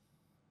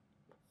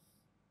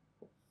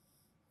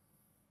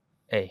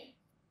এই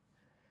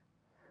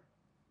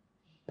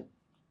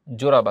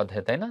জোড়া বাঁধে,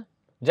 তাই না,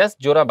 জাস্ট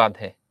জোড়া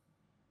বাঁধে।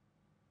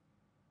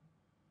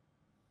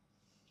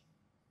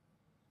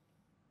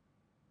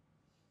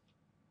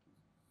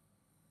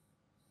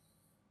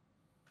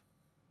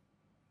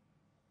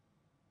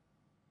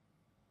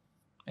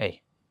 এই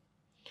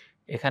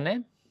এখানে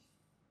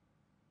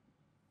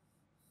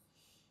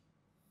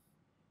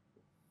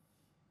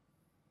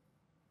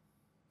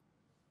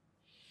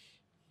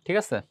ঠিক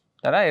আছে,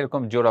 তারা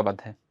এরকম জোড়া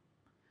বাঁধে,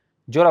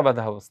 জোড়া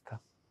বাঁধা অবস্থা।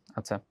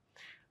 আচ্ছা,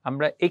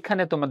 আমরা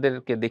এখানে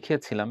তোমাদেরকে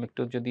দেখিয়েছিলাম,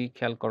 একটু যদি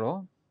খেয়াল করো,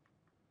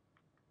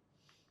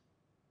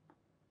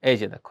 এই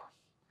যে দেখো,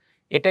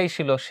 এটাই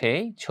ছিল সেই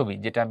ছবি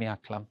যেটা আমি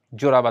আঁকলাম,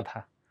 জোড়া বাঁধা,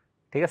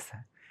 ঠিক আছে।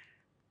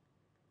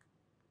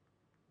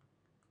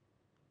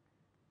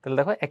 তাহলে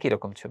দেখো একই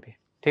রকম ছবি,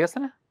 ঠিক আছে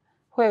না,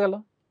 হয়ে গেল।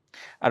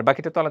 আর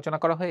বাকিটা তো আলোচনা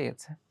করা হয়ে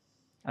গেছে।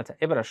 আচ্ছা,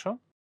 এবার আসো,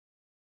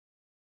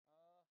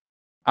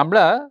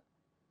 আমরা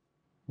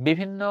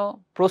বিভিন্ন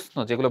প্রশ্ন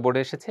যেগুলো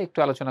বোর্ডে এসেছে একটু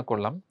আলোচনা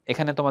করলাম।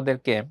 এখানে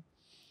তোমাদেরকে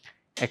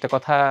একটা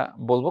কথা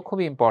বলবো,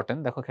 খুবই ইম্পর্টেন্ট,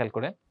 দেখো খেয়াল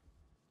করে।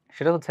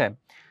 সেটা হচ্ছে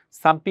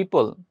some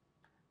people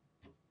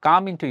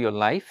come into your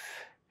life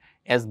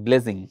as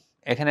blessing.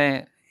 এখানে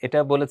এটা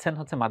বলেছেন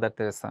হচ্ছে মাদার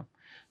তেরেসা।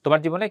 তোমার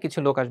জীবনে কিছু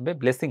লোক আসবে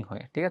ব্লেসিং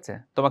হয়ে, ঠিক আছে,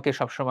 তোমাকে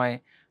সবসময়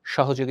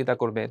সহযোগিতা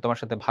করবে, তোমার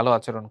সাথে ভালো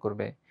আচরণ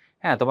করবে।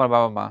 হ্যাঁ, তোমার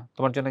বাবা মা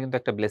তোমার জন্য কিন্তু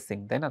একটা ব্লেসিং,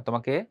 তাই না,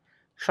 তোমাকে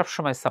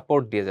সবসময়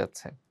সাপোর্ট দিয়ে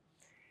যাচ্ছে।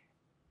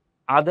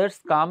 Others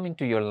come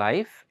into your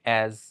life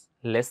as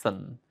lesson.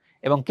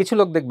 এবং কিছু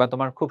লোক দেখবা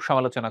তোমার খুব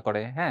সমালোচনা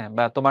করে, হ্যাঁ,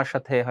 বা তোমার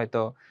সাথে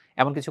হয়তো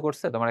এমন কিছু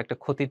করছে, তোমার একটা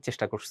ক্ষতির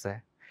চেষ্টা করছে,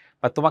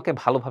 বা তোমাকে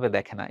ভালোভাবে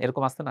দেখে না,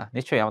 এরকম আছে না,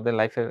 নিশ্চয়ই আমাদের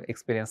লাইফের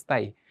এক্সপিরিয়েন্স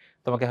তাই।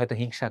 তোমাকে হয়তো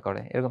হিংসা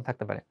করে, এরকম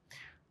থাকতে পারে।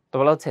 তো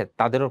বলা হচ্ছে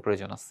তাদেরও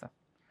প্রয়োজন আছে।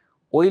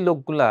 ওই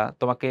লোকগুলা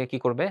তোমাকে কি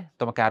করবে,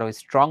 তোমাকে আরো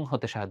স্ট্রং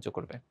হতে সাহায্য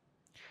করবে,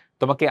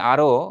 তোমাকে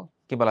আরো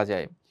কি বলা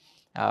যায়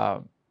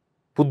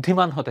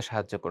বুদ্ধিমান হতে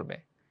সাহায্য করবে।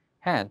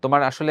 হ্যাঁ,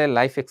 তোমার আসলে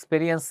লাইফ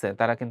এক্সপেরিয়েন্সে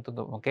তারা কিন্তু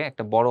তোমাকে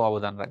একটা বড়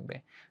অবদান রাখবে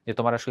যে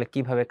তোমার আসলে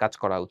কিভাবে কাজ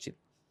করা উচিত,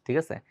 ঠিক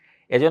আছে।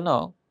 এজন্য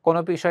কোনো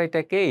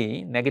বিষয়টাকেই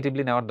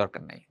নেগেটিভলি নেওয়ার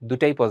দরকার নাই,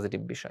 দুটাই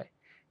পজিটিভ বিষয়।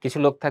 কিছু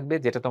লোক থাকবে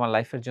যেটা তোমার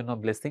লাইফের জন্য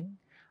ব্লেসিং,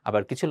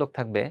 আবার কিছু লোক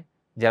থাকবে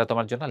যারা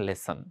তোমার জন্য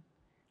লেসন।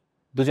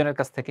 দুজনের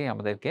কাছ থেকেই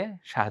আমাদেরকে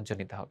সাহায্য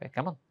নিতে হবে,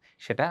 কেমন।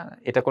 সেটা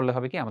এটা করলে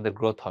হবে কি, আমাদের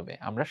গ্রোথ হবে,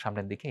 আমরা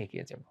সামনের দিকে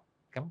এগিয়ে যাব,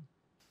 কেমন।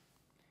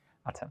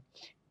 আচ্ছা,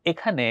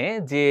 এখানে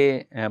যে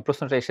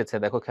প্রশ্নটা এসেছে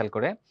দেখো খেয়াল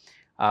করে,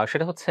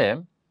 সেটা হচ্ছে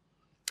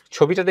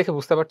ছবিটা দেখে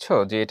বুঝতে পারছো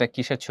যে এটা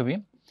কিসের ছবি।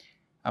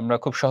 আমরা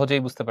খুব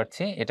সহজেই বুঝতে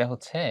পারছি এটা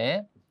হচ্ছে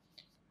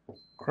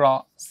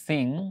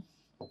ক্রসিং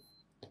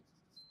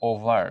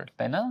ওভার,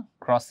 তাই না,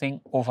 ক্রসিং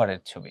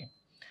ওভারের ছবি।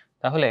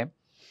 তাহলে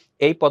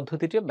এই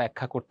পদ্ধতিটি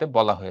ব্যাখ্যা করতে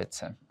বলা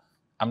হয়েছে।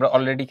 আমরা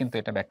অলরেডি কিন্তু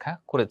এটা ব্যাখ্যা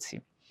করেছি।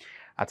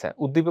 আচ্ছা,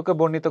 উদ্দীপকে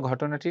বর্ণিত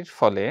ঘটনাটির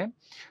ফলে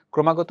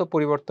ক্রমাগত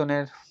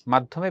পরিবর্তনের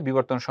মাধ্যমে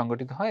বিবর্তন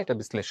সংঘটিত হয়, এটা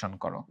বিশ্লেষণ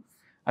করো।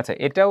 আচ্ছা,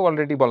 এটাও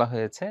অলরেডি বলা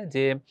হয়েছে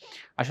যে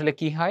আসলে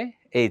কি হয়,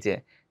 এই যে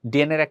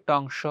ডিএনএর একটা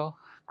অংশ,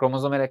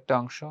 ক্রোমোজোমের একটা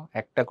অংশ,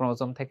 একটা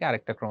ক্রোমোজোম থেকে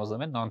আরেকটা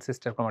ক্রোমোজোমের নন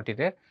সিস্টার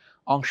ক্রোমাটিডের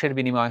অংশের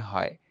বিনিময়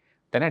হয়,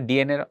 তাই না?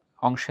 ডিএনএর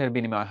অংশের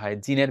বিনিময় হয়,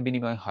 জিনের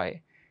বিনিময় হয়।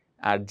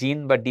 আর জিন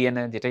বা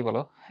ডিএনএ যেটাই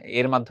বলো,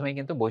 এর মাধ্যমেই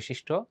কিন্তু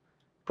বৈশিষ্ট্য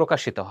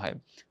প্রকাশিত হয়।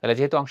 তাহলে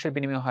যেহেতু অংশের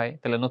বিনিময় হয়,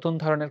 তাহলে নতুন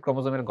ধরনের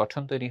ক্রোমোজোমের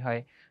গঠন তৈরি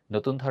হয়,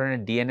 নতুন ধরনের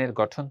ডিএনএর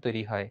গঠন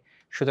তৈরি হয়।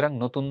 সুতরাং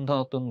নতুন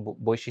নতুন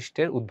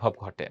বৈশিষ্ট্যের উদ্ভব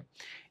ঘটে।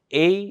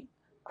 এই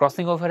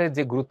ক্রসিং ওভারের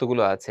যে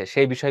গুরুত্বগুলো আছে,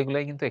 সেই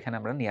বিষয়গুলোই কিন্তু এখানে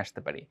আমরা নিয়ে আসতে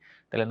পারি।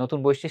 তাহলে নতুন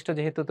বৈশিষ্ট্য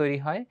যেহেতু তৈরি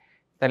হয়,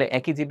 তাহলে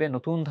একই জীবে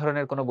নতুন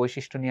ধরনের কোনো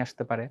বৈশিষ্ট্য নিয়ে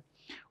আসতে পারে।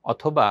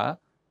 অথবা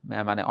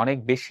মানে অনেক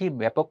বেশি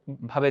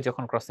ব্যাপকভাবে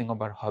যখন ক্রসিং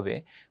ওভার হবে,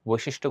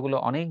 বৈশিষ্ট্যগুলো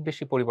অনেক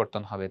বেশি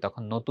পরিবর্তন হবে,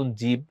 তখন নতুন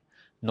জীব,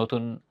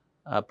 নতুন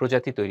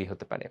প্রজাতি তৈরি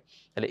হতে পারে।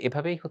 তাহলে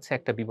এভাবেই হচ্ছে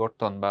একটা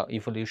বিবর্তন বা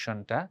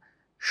ইভলিউশনটা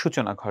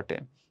সূচনা ঘটে।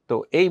 তো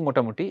এই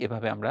মোটামুটি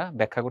এভাবে আমরা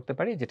ব্যাখ্যা করতে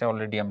পারি, যেটা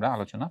অলরেডি আমরা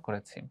আলোচনা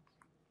করেছি।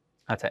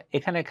 আচ্ছা,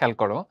 এখানে খেয়াল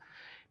করো,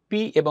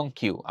 পি এবং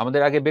কিউ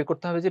আমাদের আগে বের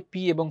করতে হবে যে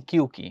পি এবং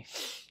কিউ কি।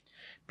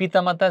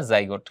 পিতামাতা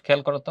জাইগোট,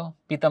 খেয়াল করো তো,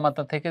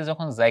 পিতামাতা থেকে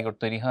যখন জাইগোট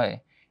তৈরি হয়,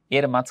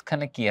 এর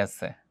মাঝখানে কি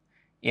আছে?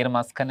 এর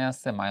মাঝখানে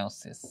আছে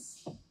মায়োসিস।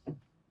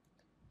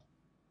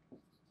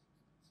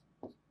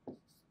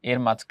 এর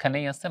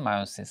মাঝখানেই আছে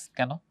মায়োসিস।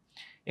 কেন?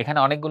 এখানে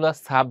অনেকগুলো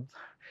সাব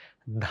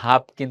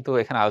ধাপ কিন্তু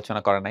এখানে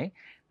আলোচনা করা নাই।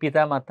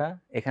 পিতা মাতা,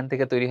 এখান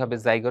থেকে তৈরি হবে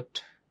জাইগোট,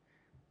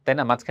 তাই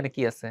না? মাঝখানে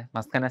কি আছে?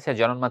 মাঝখানে আছে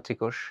জনন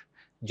মাতৃকোষ,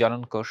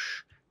 জনন কোষ,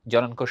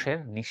 জনন কোষের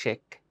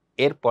নিষেক,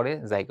 এরপরে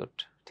জাইগোট।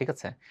 ঠিক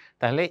আছে?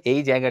 তাহলে এই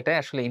জায়গাটায়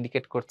আসলে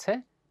ইন্ডিকেট করছে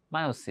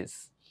মায়োসিস।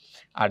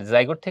 আর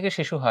জাইগোট থেকে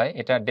শিশু হয়,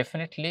 এটা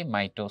ডেফিনেটলি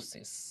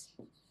মাইটোসিস।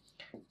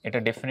 এটা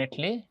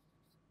ডেফিনেটলি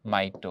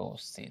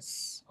মাইটোসিস।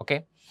 ওকে?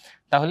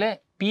 তাহলে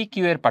পি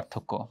কিউ এর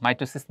পার্থক্য,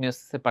 মাইটোসিস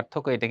মিয়োসিসের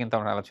পার্থক্য, এটা কিন্তু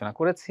আমরা আলোচনা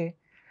করেছি।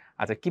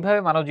 আচ্ছা, কিভাবে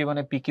মানব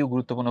জীবনে পি কিউ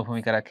গুরুত্বপূর্ণ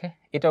ভূমিকা রাখে,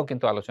 এটাও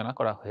কিন্তু আলোচনা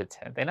করা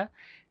হয়েছে, তাই না?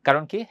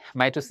 কারণ কি,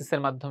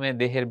 মাইটোসিসের মাধ্যমে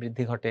দেহের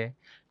বৃদ্ধি ঘটে,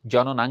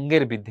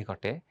 জননাঙ্গের বৃদ্ধি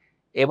ঘটে,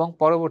 এবং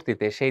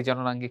পরবর্তীতে সেই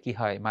জননাঙ্গে কি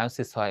হয়?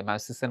 মায়োসিস হয়।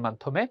 মায়োসিসের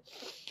মাধ্যমে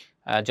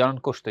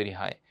জননকোষ তৈরি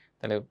হয়।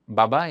 তাহলে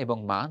বাবা এবং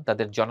মা,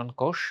 তাদের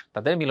জননকোষ,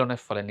 তাদের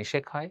মিলনের ফলে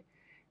নিষেক হয়,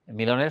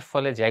 মিলনের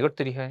ফলে জাইগোট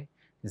তৈরি হয়,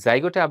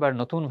 জাইগোটে আবার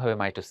নতুনভাবে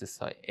মাইটোসিস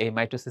হয়। এই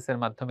মাইটোসিসের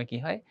মাধ্যমে কি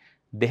হয়?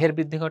 দেহের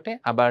বৃদ্ধি ঘটে,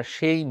 আবার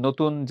সেই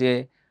নতুন যে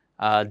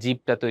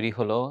জীবটা তৈরি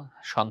হলো,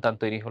 সন্তান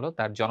তৈরি হলো,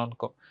 তার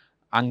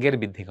আঙ্গের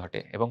বৃদ্ধি ঘটে,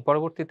 এবং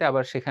পরবর্তীতে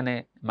আবার সেখানে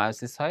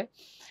মায়োসিস হয়।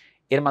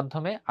 এর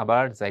মাধ্যমে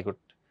আবার জাইগোট,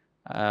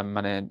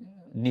 মানে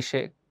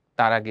নিষেক,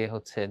 তার আগে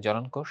হচ্ছে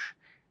জননকোষ,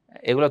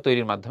 এগুলো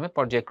তৈরির মাধ্যমে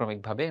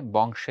পর্যায়ক্রমিকভাবে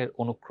বংশের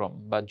অনুক্রম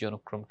বা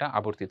যৌনক্রমটা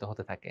আবর্তিত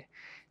হতে থাকে।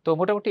 তো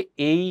মোটামুটি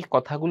এই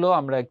কথাগুলো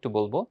আমরা একটু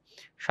বলবো।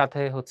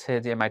 সাথে হচ্ছে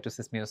যে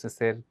মাইটোসিস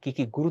মিয়োসিসের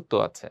কি গুরুত্ব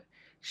আছে,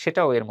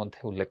 সেটাও এর মধ্যে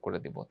উল্লেখ করে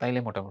দিব। তাইলে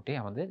মোটামুটি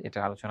আমাদের এটা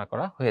আলোচনা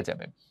করা হয়ে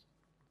যাবে।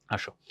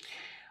 আসো,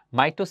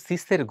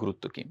 মাইটোসিসের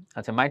গুরুত্ব কি?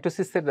 আচ্ছা,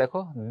 মাইটোসিসের দেখো,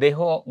 দেহ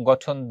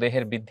গঠন,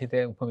 দেহের বৃদ্ধিতে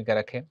ভূমিকা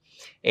রাখে।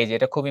 এই যে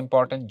এটা খুব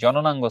ইম্পর্টেন্ট,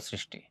 জননাঙ্গ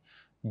সৃষ্টি,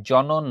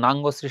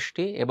 জননাঙ্গ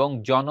সৃষ্টি এবং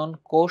জনন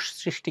কোষ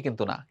সৃষ্টি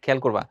কিন্তু না। খেয়াল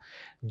করবা,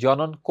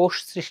 জনন কোষ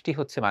সৃষ্টি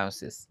হচ্ছে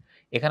মায়োসিস।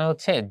 এখানে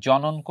হচ্ছে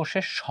জনন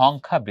কোষের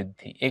সংখ্যা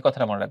বৃদ্ধি, এই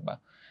কথাটা মনে রাখবা,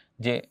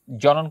 যে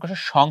জনন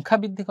কোষের সংখ্যা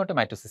বৃদ্ধি ঘটে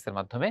মাইটোসিসের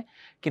মাধ্যমে,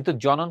 কিন্তু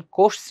জনন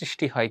কোষ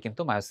সৃষ্টি হয়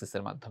কিন্তু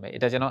মায়োসিসের মাধ্যমে।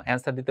 এটা যেন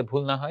অ্যান্সার দিতে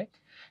ভুল না হয়।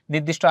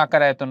 নির্দিষ্ট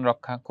আকার আয়তন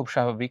রক্ষা, খুব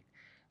স্বাভাবিক।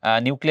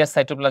 নিউক্লিয়াস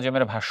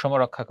সাইটোপ্লাজমের ভারসাম্য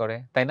রক্ষা করে,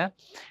 তাই না?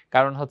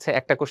 কারণ হচ্ছে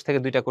একটা কোষ থেকে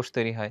দুইটা কোষ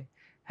তৈরি হয়।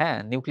 হ্যাঁ,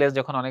 নিউক্লিয়াস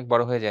যখন অনেক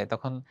বড় হয়ে যায়,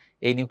 তখন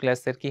এই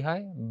নিউক্লিয়াসের কি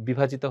হয়?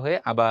 বিভাজিত হয়ে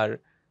আবার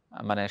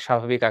মানে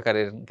স্বাভাবিক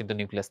আকারের কিন্তু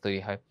নিউক্লিয়াস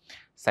তৈরি হয়।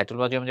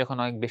 সাইটোপ্লাজম যখন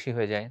অনেক বেশি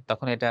হয়ে যায়,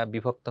 তখন এটা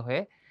বিভক্ত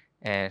হয়ে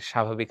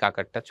স্বাভাবিক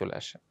আকারটা চলে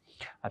আসে।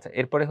 আচ্ছা,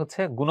 এরপরে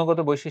হচ্ছে গুণগত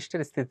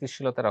বৈশিষ্ট্যের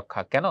স্থিতিশীলতা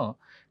রক্ষা। কেন?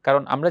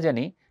 কারণ আমরা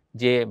জানি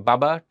যে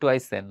বাবা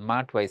টুয়াইসেন, মা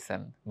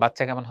টুয়াইসেন,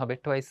 বাচ্চা কেমন হবে?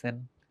 টুয়াইসেন।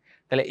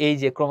 তাহলে এই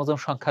যে ক্রোমোজোম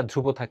সংখ্যা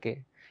ধ্রুব থাকে,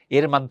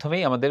 এর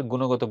মাধ্যমেই আমাদের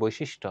গুণগত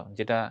বৈশিষ্ট্য,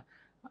 যেটা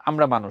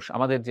আমরা মানুষ,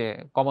 আমাদের যে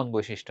কমন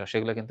বৈশিষ্ট্য,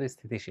 সেগুলো কিন্তু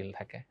স্থিতিশীল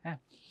থাকে। হ্যাঁ?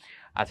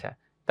 আচ্ছা,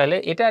 তাহলে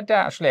এটা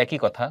আসলে একই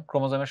কথা,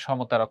 ক্রোমোজোমের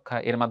সমতা রক্ষা,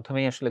 এর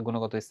মাধ্যমেই আসলে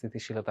গুণগত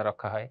স্থিতিশীলতা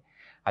রক্ষা হয়।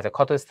 আচ্ছা,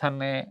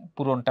 ক্ষতস্থানে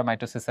পূরণটা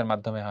মাইটোসিসের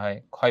মাধ্যমে হয়,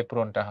 ক্ষয়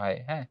পূরণটা হয়।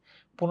 হ্যাঁ?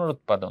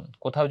 পুনরুৎপাদন,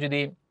 কোথাও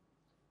যদি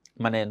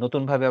মানে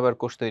নতুনভাবে আবার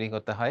কোষ তৈরি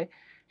করতে হয়,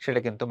 সেটা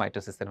কিন্তু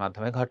মাইটোসিসের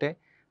মাধ্যমে ঘটে।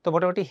 তো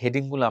মোটামুটি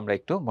হেডিংগুলো আমরা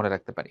একটু মনে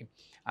রাখতে পারি।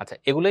 আচ্ছা,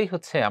 এগুলোই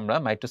হচ্ছে আমরা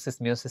মাইটোসিস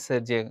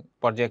মিয়োসিসের যে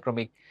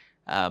পর্যায়ক্রমিক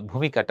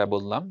ভূমিকাটা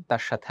বললাম,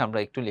 তার সাথে আমরা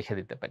একটু লিখে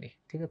দিতে পারি।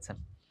 ঠিক আছে?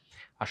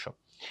 আসো,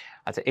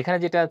 আচ্ছা, এখানে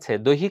যেটা আছে,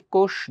 দৈহিক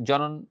কোষ,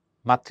 জনন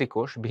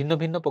মাতৃকোষ, ভিন্ন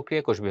ভিন্ন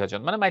প্রক্রিয়ায় কোষ বিভাজন,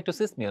 মানে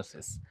মাইটোসিস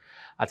মিয়োসিস।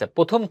 আচ্ছা,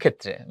 প্রথম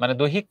ক্ষেত্রে মানে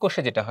দৈহিক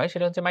কোষে যেটা হয়,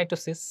 সেটা হচ্ছে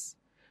মাইটোসিস।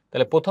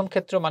 তাহলে প্রথম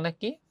ক্ষেত্র মানে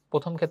কি?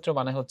 প্রথম ক্ষেত্র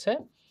মানে হচ্ছে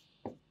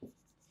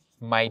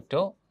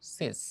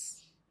মাইটোসিস।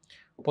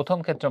 প্রথম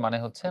ক্ষেত্র মানে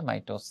হচ্ছে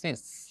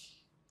মাইটোসিস।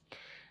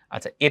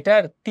 আচ্ছা,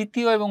 এটার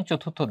তৃতীয় এবং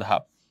চতুর্থ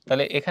ধাপ,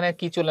 তাহলে এখানে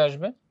কি চলে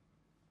আসবে?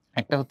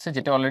 একটা হচ্ছে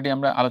যেটা অলরেডি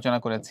আমরা আলোচনা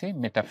করেছি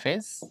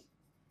মেটাফেজ,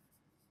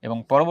 এবং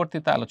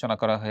পরবর্তীতে আলোচনা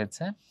করা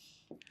হয়েছে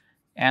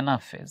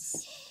অ্যানাফেজ।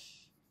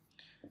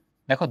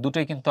 দেখো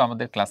দুটোই কিন্তু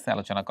আমাদের ক্লাসে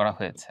আলোচনা করা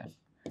হয়েছে।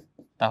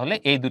 তাহলে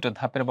এই দুটো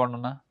ধাপের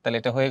বর্ণনা, তাহলে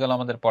এটা হয়ে গেল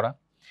আমাদের পড়া।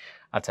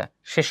 আচ্ছা,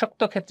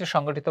 শেষোক্ত ক্ষেত্রে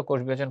সংঘটিত কোষ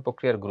বিভাজন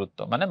প্রক্রিয়ার গুরুত্ব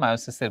মানে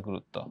মায়োসিসের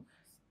গুরুত্ব,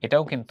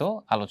 এটাও কিন্তু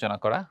আলোচনা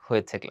করা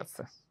হয়েছে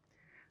ক্লাসে।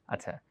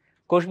 আচ্ছা,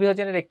 কোষ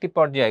বিভাজনের একটি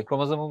পর্যায়ে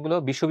ক্রোমোজোমগুলো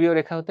বিষুবীয়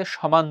রেখা হতে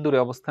সমান দূরে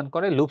অবস্থান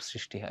করে লুপ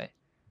সৃষ্টি হয়।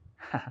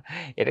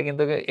 এটা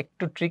কিন্তু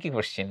একটু ট্রিকি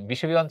কোশ্চেন।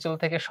 বিষুবীয় অঞ্চল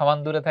থেকে সমান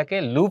দূরে থাকে,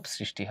 লুপ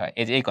সৃষ্টি হয়।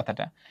 এই যে এই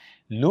কথাটা,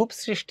 লুপ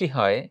সৃষ্টি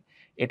হয়,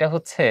 এটা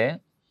হচ্ছে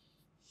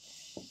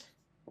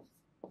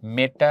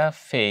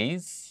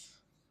মেটাফেজ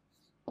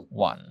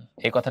 1।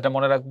 এই কথাটা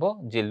মনে রাখবো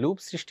যে লুপ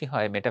সৃষ্টি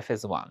হয়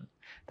মেটাফেজ 1,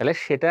 তাহলে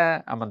সেটা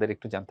আমাদের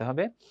একটু জানতে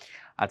হবে।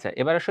 আচ্ছা,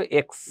 এবার আসো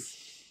এক্স।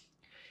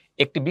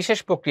 একটি বিশেষ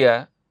প্রক্রিয়া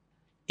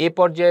এ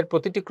পর্যায়ের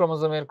প্রতিটি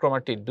ক্রোমোজোমের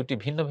ক্রোমাটিড দুটি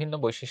ভিন্ন ভিন্ন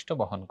বৈশিষ্ট্য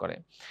বহন করে।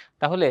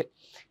 তাহলে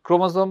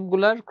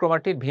ক্রোমোজোমগুলোর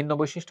ক্রোমাটিড ভিন্ন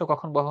বৈশিষ্ট্য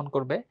কখন বহন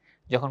করবে?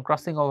 যখন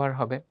ক্রসিং ওভার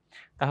হবে।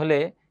 তাহলে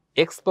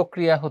এক্স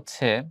প্রক্রিয়া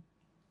হচ্ছে,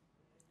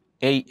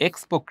 এই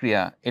এক্স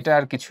প্রক্রিয়া এটা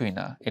আর কিছুই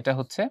না, এটা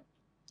হচ্ছে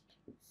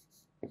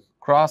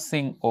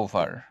ক্রসিং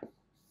ওভার।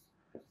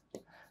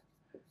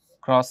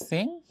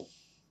 ক্রসিং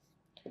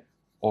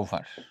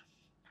ওভার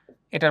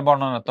এটার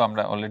বর্ণনা তো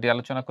আমরা অলরেডি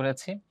আলোচনা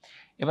করেছি।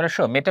 এবার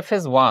আসো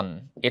মেটাফেজ 1,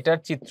 এটার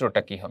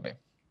চিত্রটা কি হবে?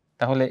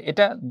 তাহলে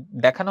এটা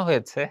দেখানো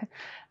হয়েছে,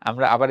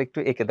 আমরা আবার একটু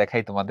এঁকে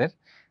দেখাই তোমাদের।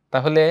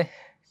 তাহলে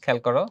খেয়াল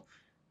করো,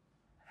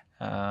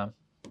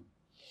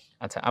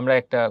 আচ্ছা আমরা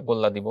একটা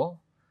গোল্লা দিব।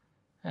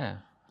 হ্যাঁ,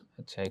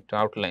 আচ্ছা একটু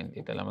আউটলাইন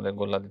দিই, তাহলে আমাদের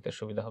গোল্লা দিতে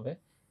সুবিধা হবে।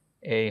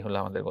 এই হলো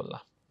আমাদের গোল্লা।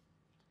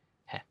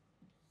 হ্যাঁ,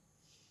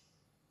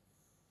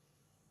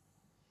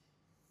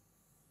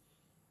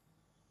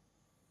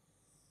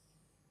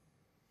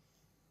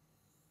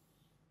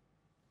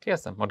 ঠিক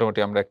আছে, মোটামুটি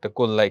আমরা একটা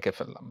গোল্লা এঁকে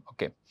ফেললাম।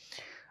 ওকে,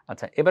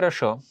 আচ্ছা এবার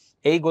আসো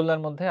এই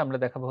গোল্লার মধ্যে আমরা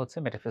দেখাবো হচ্ছে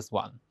মেটাফেজ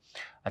 1।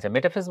 আচ্ছা,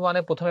 মেটাফেজ 1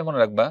 এ প্রথমে মনে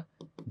রাখবা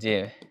যে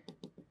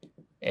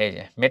এই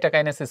যে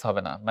মেটাকাইনেসিস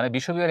হবে না, মানে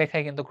বিষুবীয়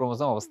রেখায় কিন্তু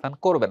ক্রোমোজোম অবস্থান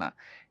করবে না,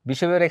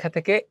 বিষুবীয় রেখা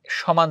থেকে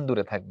সমান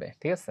দূরে থাকবে।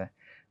 ঠিক আছে,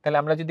 তাহলে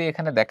আমরা যদি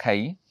এখানে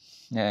দেখাই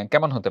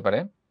কেমন হতে পারে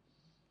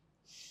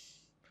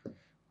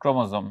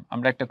ক্রোমোজোম,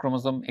 আমরা একটা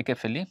ক্রোমোজোম এঁকে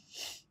ফেলি।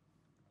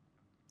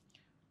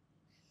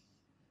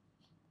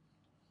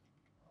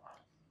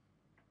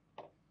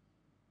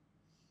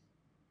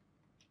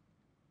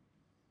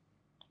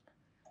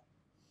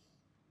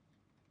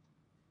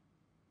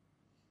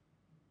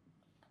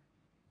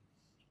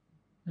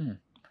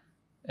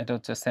 এটা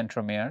হচ্ছে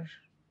সেন্ট্রোমিয়ার।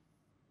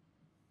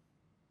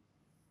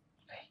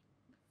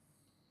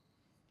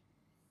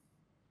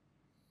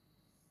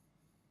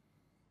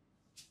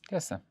 ঠিক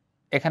আছে,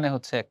 এখানে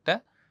হচ্ছে একটা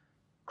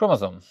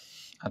ক্রোমোজোম।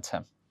 আচ্ছা,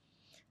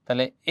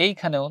 তাহলে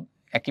এইখানেও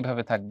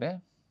একইভাবে থাকবে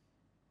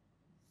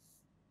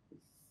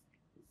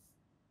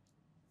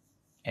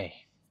এই।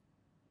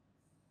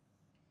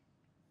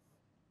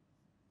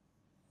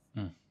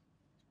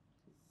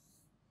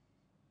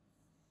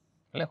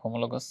 তাহলে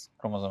হোমোলোগাস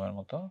ক্রোমোজোমের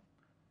মতো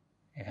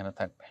এখানে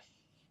থাকবে,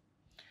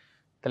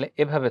 তাহলে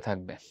এভাবে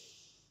থাকবে।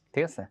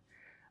 ঠিক আছে,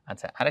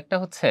 আচ্ছা আরেকটা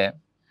হচ্ছে,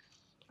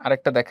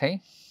 আরেকটা দেখাই,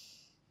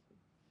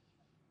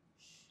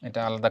 এটা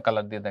আলাদা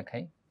কালার দিয়ে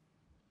দেখাই।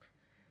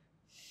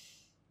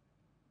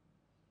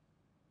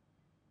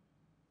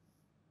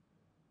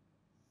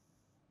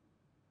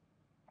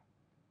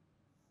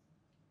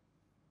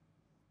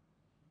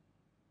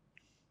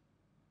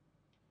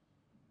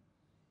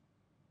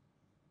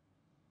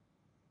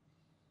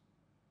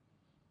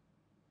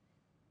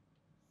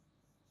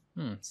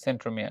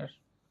 সেন্ট্রোমিয়ার।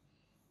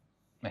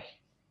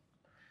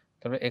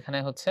 তবে এখানে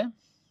হচ্ছে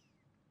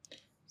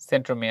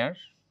সেন্ট্রোমিয়ার,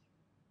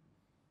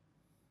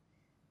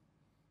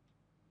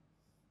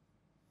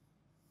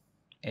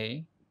 এই।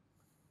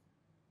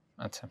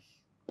 আচ্ছা,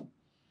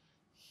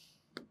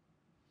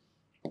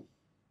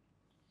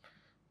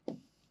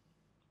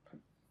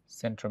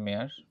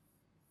 সেন্ট্রোমিয়ার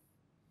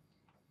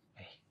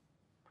এই।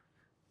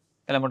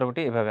 তাহলে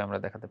মোটামুটি এভাবে আমরা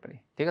দেখাতে পারি।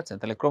 ঠিক আছে,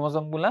 তাহলে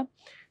ক্রোমোজোমগুলা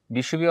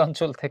বিষুবীয়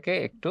অঞ্চল থেকে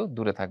একটু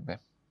দূরে থাকবে।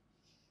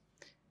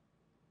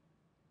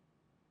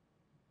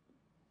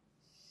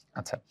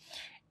 আচ্ছা,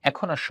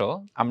 এখন আসো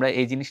আমরা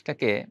এই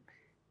জিনিসটাকে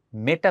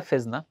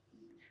মেটাফেজ না,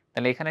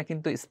 তাহলে এখানে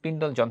কিন্তু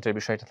স্পিন্ডল যন্ত্রের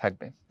বিষয়টা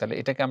থাকবে, তাহলে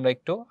এটাকে আমরা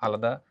একটু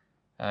আলাদা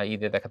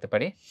ঈদে দেখাতে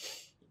পারি।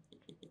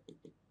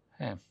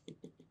 হ্যাঁ,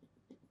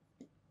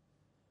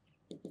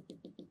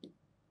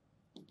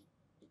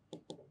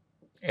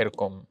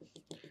 এরকম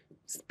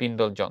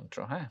স্পিন্ডল যন্ত্র।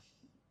 হ্যাঁ,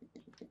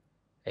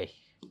 এই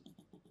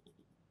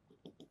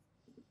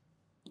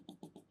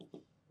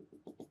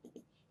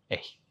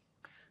এই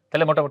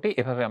তাহলে মোটামুটি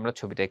এভাবে আমরা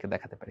ছবিটাকে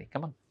দেখাতে পারি।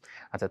 কেমন?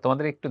 আচ্ছা,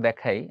 তোমাদের একটু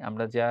দেখাই,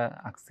 আমরা যা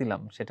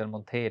আঁকছিলাম সেটার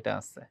মধ্যে এটা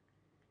আছে।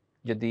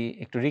 যদি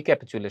একটু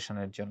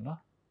রিক্যাপিচুলেশনের জন্য,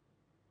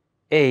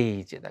 এই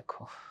যে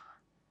দেখো,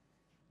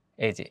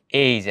 এই যে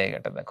এই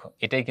জায়গাটা দেখো,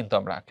 এটাই কিন্তু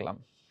আমরা আঁকলাম।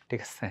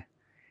 ঠিক আছে,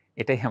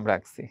 এটাই আমরা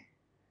আঁকছি,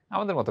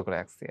 আমাদের মতো করে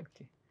আঁকছি আর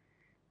কি,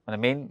 মানে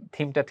মেইন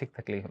থিমটা ঠিক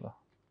থাকলেই হলো।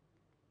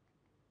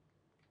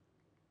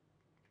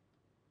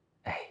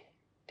 এই,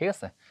 ঠিক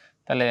আছে,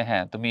 তাহলে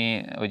হ্যাঁ, তুমি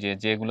ওই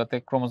যেগুলোতে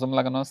ক্রোমোজোম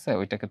লাগানো আছে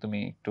ওইটাকে তুমি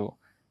একটু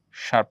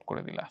শার্প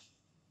করে দিলা।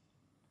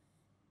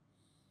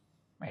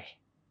 এই,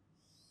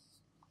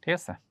 ঠিক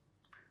আছে?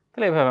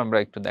 তাহলে এভাবে আমরা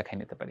একটু দেখাই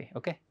নিতে পারি।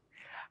 ওকে?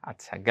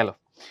 আচ্ছা, গেল।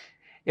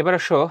 এবার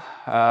আসো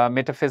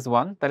মেটাফেজ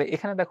 1। তাহলে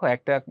এখানে দেখো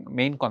একটা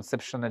মেইন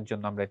কনসেপশনের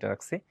জন্য আমরা এটা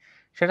রাখছি।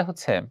 সেটা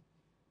হচ্ছে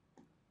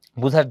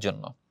বুঝার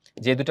জন্য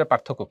যে দুটার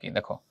পার্থক্য কি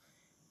দেখো।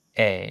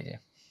 এই যে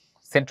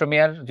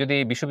সেন্ট্রোমিয়ার যদি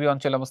বিষুবীয়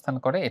অঞ্চলে অবস্থান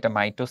করে এটা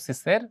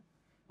মাইটোসিসের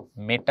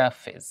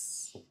মেটাফেজ।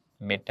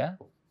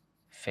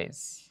 মেটাফেজ।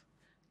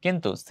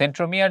 কিন্তু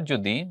সেন্ট্রোমিয়ার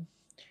যদি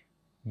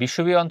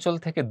বিষুবীয় অঞ্চল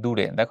থেকে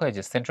দূরে, দেখো এই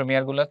যে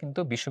সেন্ট্রোমিয়ারগুলো কিন্তু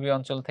বিষুবীয়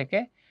অঞ্চল থেকে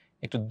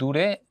একটু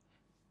দূরে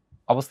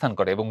অবস্থান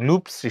করে এবং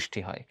লুপ সৃষ্টি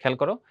হয়। খেয়াল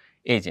করো,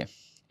 এই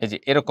যে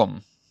এরকম,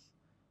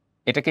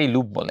 এটাকেই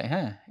লুপ বলে।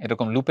 হ্যাঁ,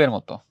 এরকম লুপের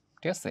মতো,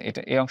 ঠিক আছে?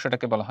 এটা এই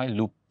অংশটাকে বলা হয়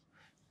লুপ।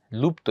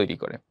 লুপ তৈরি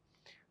করে।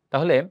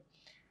 তাহলে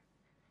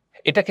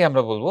এটাকে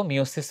আমরা বলবো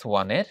মিওসিস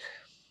 1 এর,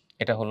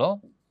 এটা হলো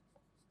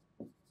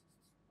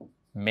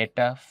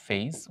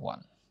মেটাফেজ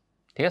 1।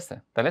 ঠিক আছে?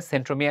 তাহলে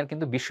সেন্ট্রোমিয়ার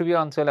কিন্তু বিষুবীয়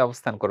অঞ্চলে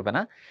অবস্থান করবে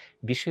না,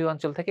 বিষুবীয়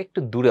অঞ্চল থেকে একটু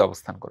দূরে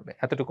অবস্থান করবে।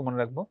 এতটুকু মনে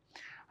রাখবো।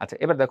 আচ্ছা,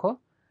 এবার দেখো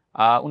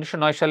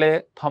 1909 সালে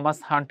থমাস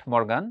হান্ট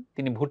মর্গান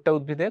তিনি ভুট্টা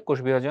উদ্ভিদে কোষ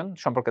বিভাজন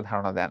সম্পর্কে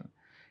ধারণা দেন,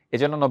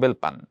 এজন্য নোবেল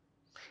পান।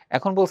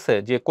 এখন বলছে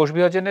যে কোষ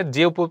বিভাজনের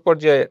যে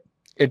উপপর্যায়ে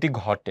এটি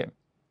ঘটে,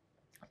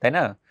 তাই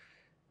না,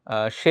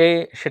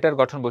 সেটার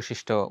গঠন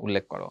বৈশিষ্ট্য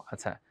উল্লেখ করো।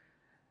 আচ্ছা,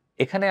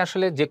 এখানে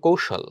আসলে যে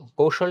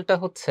কৌশলটা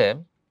হচ্ছে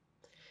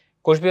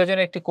কোষ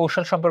বিভাজনের একটি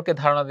কৌশল সম্পর্কে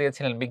ধারণা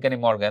দিয়েছিলেন বিজ্ঞানী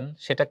মর্গান।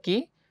 সেটা কি?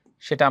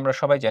 সেটা আমরা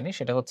সবাই জানি,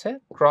 সেটা হচ্ছে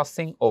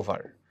ক্রসিং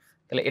ওভার।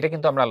 তাহলে এটা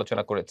কিন্তু আমরা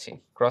আলোচনা করেছি,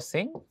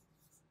 ক্রসিং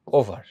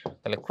ওভার।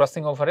 তাহলে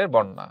ক্রসিং ওভারের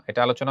বর্ণনা এটা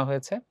আলোচনা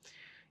হয়েছে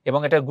এবং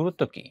এটার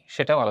গুরুত্ব কি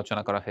সেটাও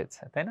আলোচনা করা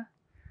হয়েছে, তাই না?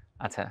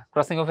 আচ্ছা,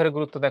 ক্রসিং ওভারের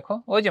গুরুত্ব দেখো,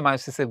 ওই যে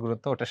মায়োসিসের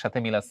গুরুত্ব ওটার সাথে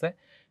মিল আছে।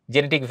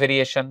 জেনেটিক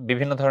ভেরিয়েশন,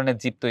 বিভিন্ন ধরনের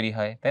জীব তৈরি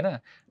হয়, তাই না?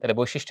 তাহলে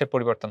বৈশিষ্ট্যের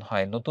পরিবর্তন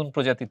হয়, নতুন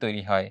প্রজাতি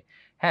তৈরি হয়।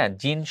 হ্যাঁ,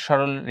 জিন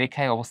সরল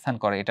রেখায় অবস্থান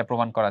করে, এটা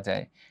প্রমাণ করা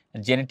যায়।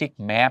 জেনেটিক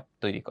ম্যাপ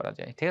তৈরি করা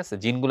যায়, ঠিক আছে?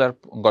 জিনগুলার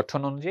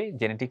গঠন অনুযায়ী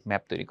জেনেটিক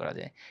ম্যাপ তৈরি করা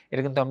যায়।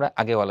 এটা কিন্তু আমরা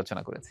আগেও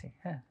আলোচনা করেছি।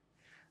 হ্যাঁ,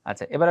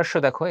 আচ্ছা, এবার আসো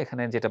দেখো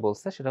এখানে যেটা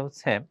বলছে সেটা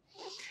হচ্ছে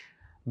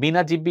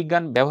বিনা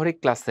জীববিজ্ঞান ব্যবহারিক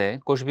ক্লাসে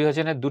কোষ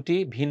বিভাজনের দুটি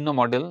ভিন্ন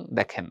মডেল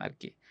দেখেন আর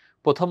কি।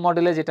 প্রথম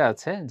মডেলে যেটা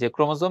আছে যে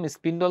ক্রোমোজোম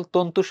স্পিন্ডল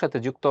তন্তুর সাথে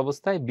যুক্ত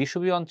অবস্থায়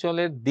বিষুবীয়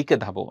অঞ্চলের দিকে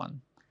ধাবমান,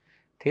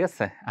 ঠিক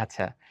আছে?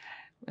 আচ্ছা,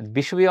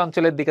 বিষুবীয়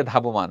অঞ্চলের দিকে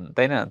ধাবমান,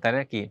 তাই না? তাই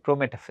না কি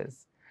প্রোমেটাফেজ।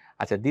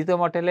 আচ্ছা, দ্বিতীয়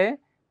মডেলে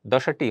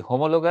দশাটি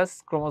হোমোলোগাস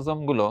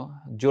ক্রোমোজোমগুলো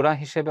জোড়া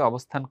হিসেবে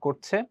অবস্থান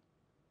করছে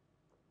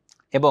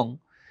এবং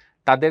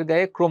তাদের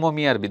গায়ে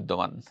ক্রোমোমিয়ার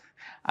বিদ্যমান।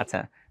 আচ্ছা,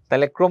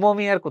 তাহলে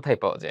ক্রোমোমিয়ার কোথায়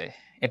পাওয়া যায়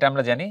এটা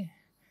আমরা জানি।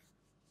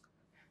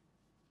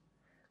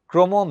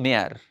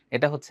 ক্রোমোমেয়ার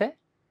এটা হচ্ছে,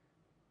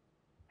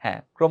 হ্যাঁ,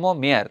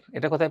 ক্রোমোমেয়ার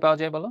এটা কোথায় পাওয়া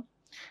যায় বলো?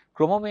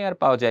 ক্রোমোমেয়ার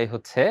পাওয়া যায়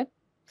হচ্ছে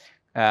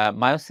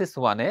মায়োসিস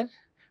 1 এর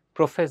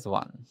প্রোফেজ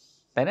 1,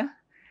 তাই না?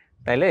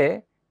 তাইলে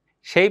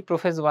সেই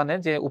প্রোফেজ 1 এর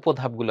যে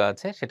উপধাপগুলো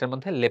আছে সেটার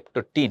মধ্যে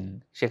লেপ্টোটিন,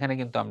 সেখানে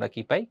কিন্তু আমরা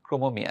কি পাই?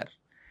 ক্রোমোমেয়ার।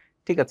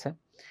 ঠিক আছে?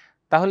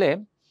 তাহলে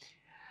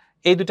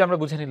এই দুটো আমরা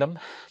বুঝে নিলাম।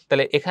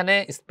 তাহলে এখানে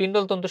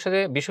স্পিন্ডল তন্তুর সাথে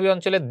বিষুবীয়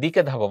অঞ্চলের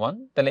দিকে ধাবমান,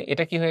 তাহলে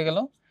এটা কি হয়ে গেল?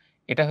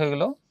 এটা হয়ে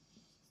গেল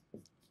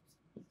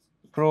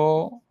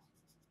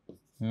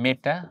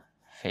প্রোমেটাফেজ।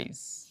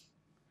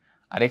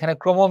 আর এখানে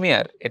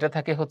ক্রোমোমিয়ার এটা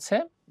থাকে হচ্ছে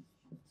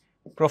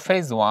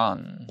প্রোফেজ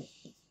 1।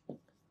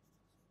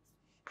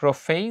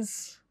 প্রোফেজ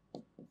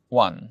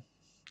 1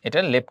 এটা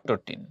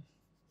লেপ্টোটিন।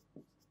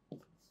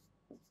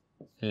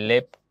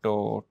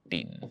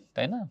 লেপ্টোটিন,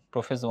 তাই না?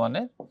 প্রোফেজ 1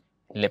 এর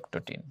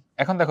লেপ্টোটিন।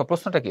 এখন দেখো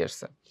প্রশ্নটা কি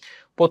আসছে,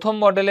 প্রথম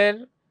মডেলের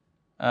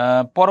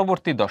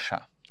পরবর্তী দশা,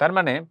 তার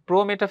মানে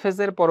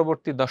প্রোমেটাফেজের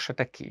পরবর্তী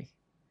দশাটা কি?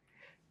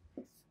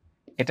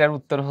 এটার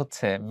উত্তর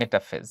হচ্ছে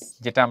মেটাফেজ,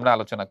 যেটা আমরা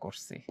আলোচনা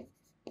করছি,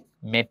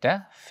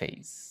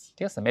 মেটাফেজ।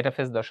 ঠিক আছে,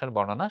 মেটাফেজ দশার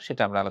বর্ণনা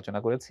সেটা আমরা আলোচনা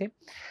করেছি।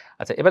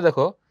 আচ্ছা, এবার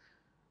দেখো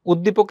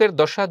উদ্দীপকের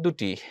দশা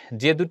দুটি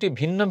যে দুটি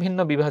ভিন্ন ভিন্ন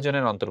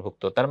বিভাজনের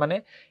অন্তর্ভুক্ত, তার মানে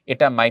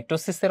এটা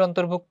মাইটোসিসের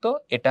অন্তর্ভুক্ত,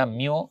 এটা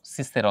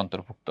মিওসিসের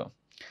অন্তর্ভুক্ত।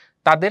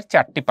 তাদের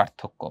চারটি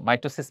পার্থক্য,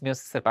 মাইটোসিস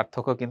মিওসিসের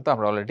পার্থক্য কিন্তু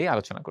আমরা অলরেডি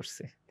আলোচনা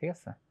করছি। ঠিক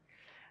আছে?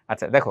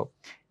 আচ্ছা, দেখো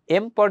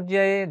এম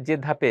পর্যায়ে যে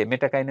ধাপে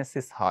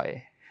মেটাকাইনেসিস হয়,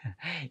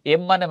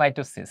 এম মানে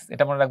মাইটোসিস,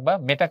 এটা মনে রাখবা।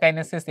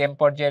 মেটাকাইনেসিস এম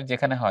পর্যায়ের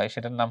যেখানে হয়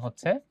সেটার নাম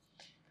হচ্ছে,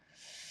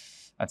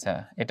 আচ্ছা,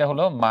 এটা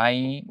হলো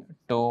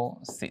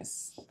মাইটোসিস।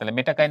 তাহলে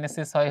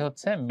মেটাকাইনেসিস হয়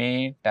হচ্ছে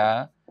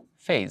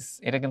মেটাফেজ,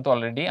 এটা কিন্তু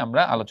অলরেডি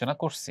আমরা আলোচনা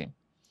করছি।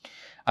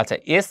 আচ্ছা,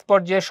 এস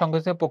পর্যায়ে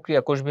সংঘটিত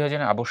প্রক্রিয়া কোষ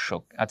বিভাজনের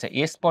আবশ্যক। আচ্ছা,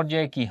 এস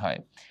পর্যায়ে কি হয়?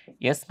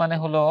 এস মানে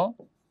হলো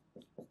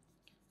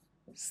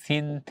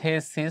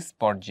সিনথেসিস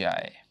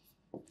পর্যায়।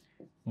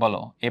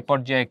 বলো এ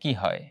পর্যায়ে কি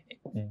হয়?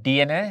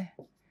 ডিএনএ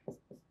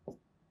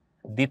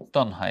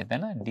দ্বিত্বন হয়, তাই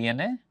না?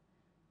 ডিএনএ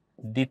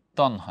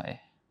দ্বিত্বন হয়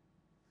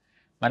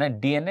মানে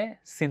ডিএনএ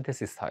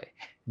সিনথেসিস হয়,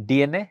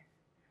 ডিএনএ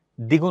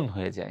দ্বিগুণ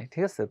হয়ে যায়।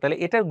 ঠিক আছে? তাহলে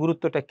এটার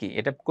গুরুত্বটা কি?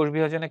 এটা কোষ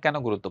বিভাজনে কেন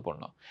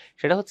গুরুত্বপূর্ণ?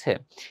 সেটা হচ্ছে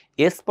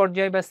এস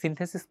পর্যায়ে বা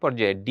সিনথেসিস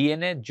পর্যায়ে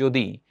ডিএনএ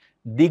যদি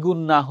দ্বিগুণ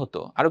না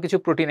হতো, আরো কিছু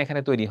প্রোটিন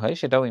এখানে তৈরি হয়,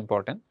 সেটাও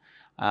ইম্পর্টেন্ট।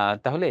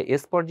 তাহলে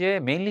এস পর্যায়ে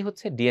মেইনলি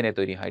হচ্ছে ডিএনএ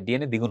তৈরি হয়,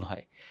 ডিএনএ দ্বিগুণ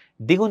হয়।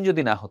 দ্বিগুণ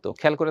যদি না হতো,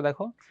 খেয়াল করে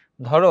দেখো,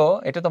 ধরো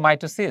এটা তো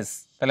মাইটোসিস,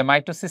 তাহলে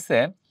মাইটোসিসে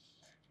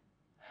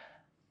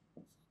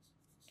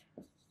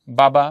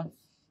বাবা,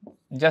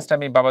 জাস্ট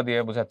আমি বাবা দিয়ে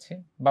বোঝাচ্ছি,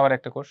 বাবার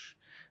একটা কোষ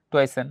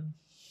টুয়াইসেন।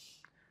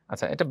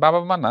 আচ্ছা, এটা বাবা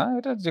মা না,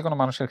 এটা যে কোনো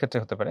মানুষের ক্ষেত্রে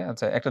হতে পারে।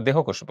 আচ্ছা, একটা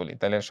দেহকোষ বলি,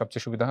 তাহলে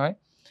সবচেয়ে সুবিধা হয়।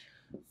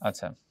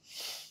 আচ্ছা,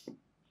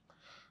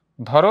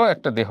 ধরো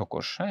একটা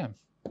দেহকোষ, হ্যাঁ,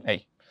 এই,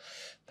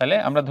 তাহলে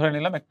আমরা ধরে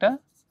নিলাম একটা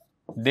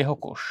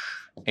দেহকোষ।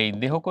 এই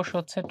দেহকোষ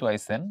হচ্ছে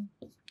টুয়াইসেন।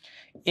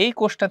 এই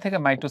কোষটা থেকে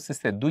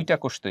মাইটোসিসে দুইটা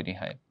কোষ তৈরি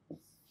হয়,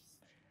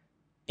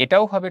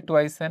 এটাও হবে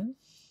টুয়াইসেন,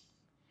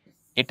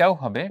 এটাও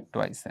হবে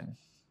টুয়াইসেন।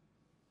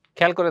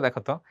 খেয়াল করে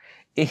দেখো তো,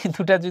 এই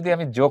দুটা যদি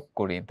আমি যোগ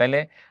করি, তাহলে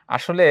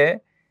আসলে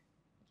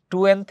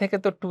 2n থেকে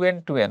তো 2n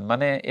 2n,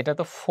 মানে এটা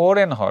তো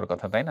 4n হওয়ার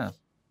কথা, তাই না?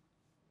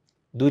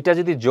 দুইটা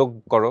যদি যোগ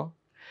করো,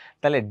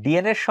 তাহলে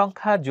ডিএনএর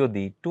সংখ্যা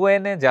যদি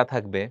 2n এ যা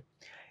থাকবে,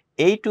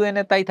 এই 2n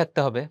এ তাই থাকতে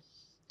হবে,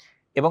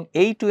 এবং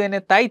এই 2n এ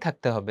তাই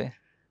থাকতে হবে।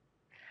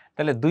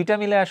 তাহলে দুইটা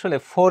মিলে আসলে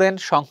 4n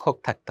সংখ্যক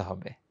থাকতে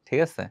হবে, ঠিক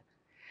আছে?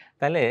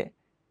 তাহলে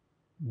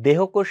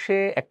দেহকোষে,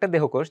 একটা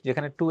দেহকোষ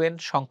যেখানে 2n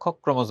সংখ্যক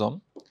ক্রোমোজোম,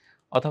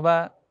 অথবা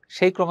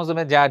সেই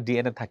ক্রোমোজোমে যা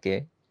ডিএনএ থাকে,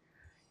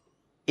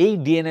 এই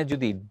ডিএনএ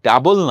যদি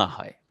ডাবল না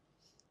হয়,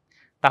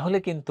 তাহলে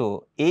কিন্তু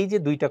এই যে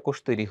দুইটা কোষ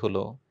তৈরি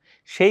হলো,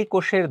 সেই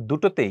কোষের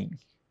দুটোতেই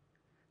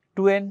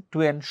 2n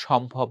 2n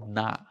সম্ভব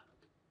না।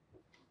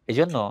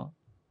 এজন্য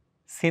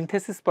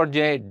সিনথেসিস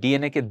পর্যায়ে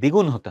ডিএনএ কে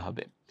দ্বিগুণ হতে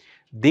হবে।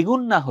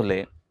 দ্বিগুণ না হলে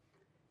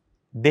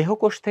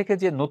দেহকোষ থেকে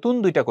যে নতুন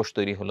দুইটা কোষ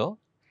তৈরি হলো,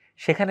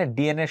 সেখানে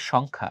ডিএনএ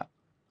সংখ্যা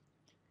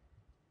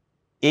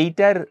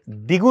এইটার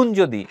দ্বিগুণ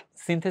যদি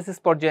সিনথেসিস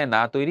পর্যায়ে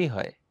না তৈরি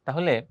হয়,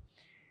 তাহলে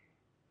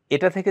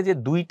এটা থেকে যে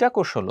দুইটা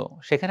কোষ হলো,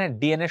 সেখানে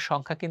ডিএনএ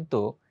সংখ্যা কিন্তু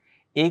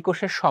এই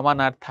কোষের সমান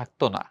আর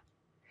থাকতো না,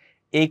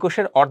 এই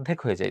কোষের অর্ধেক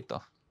হয়ে যাইত।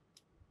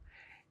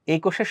 এই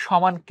কোষের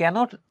সমান কেন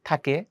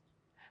থাকে?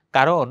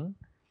 কারণ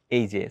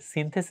এই যে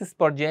সিনথেসিস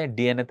পর্যায়ে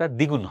ডিএনএ টা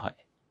দ্বিগুণ হয়।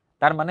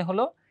 তার মানে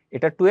হলো,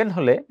 এটা 2n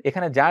হলে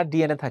এখানে যা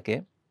ডিএনএ থাকে,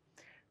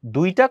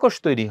 দুইটা কোষ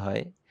তৈরি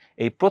হয়,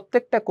 এই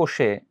প্রত্যেকটা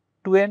কোষে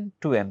 2n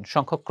 2n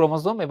সংখ্যক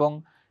ক্রোমোজোম এবং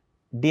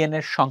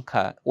ডিএনএর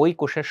সংখ্যা ওই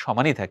কোষের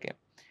সমানই থাকে,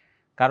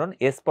 কারণ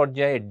এস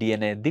পর্যায়ে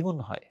ডিএনএ দ্বিগুণ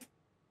হয়।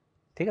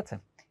 ঠিক আছে,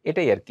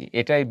 এটাই আর কি,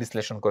 এটাই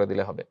বিশ্লেষণ করে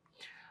দিলে হবে।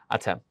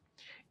 আচ্ছা,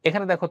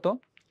 এখানে দেখো তো,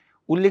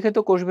 উল্লিখিত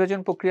কোষ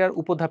বিভাজন প্রক্রিয়ার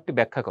উপধাপটি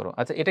ব্যাখ্যা করো।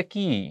 আচ্ছা, এটা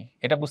কি,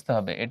 এটা বুঝতে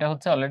হবে। এটা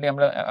হচ্ছে অলরেডি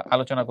আমরা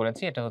আলোচনা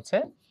করেছি, এটা হচ্ছে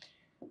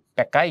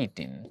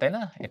প্যাকাইটিন, তাই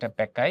না? এটা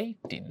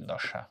প্যাকাইটিন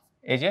দশা।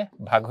 এই যে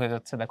ভাগ হয়ে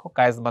যাচ্ছে, দেখো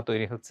কাইজমা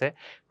তৈরি হচ্ছে,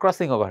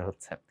 ক্রসিং ওভার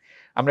হচ্ছে।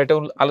 আমরা এটা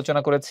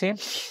আলোচনা করেছি।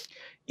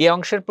 এই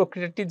অংশের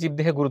প্রক্রিয়াটি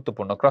জীবদেহে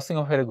গুরুত্বপূর্ণ, ক্রসিং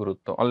ওভারের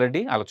গুরুত্ব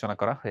অলরেডি আলোচনা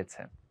করা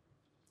হয়েছে।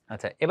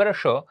 আচ্ছা, এবার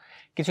আসো,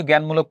 কিছু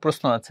জ্ঞানমূলক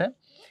প্রশ্ন আছে।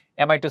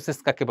 অ্যামাইটোসিস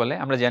কাকে বলে?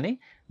 আমরা জানি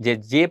যে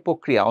যে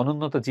প্রক্রিয়া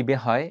অনুন্নত জীবে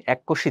হয়,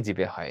 এককোষী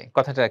জীবে হয়।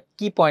 কথাটা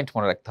কি পয়েন্ট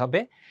মনে রাখতে হবে,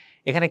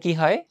 এখানে কি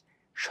হয়,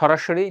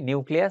 সরাসরি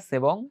নিউক্লিয়াস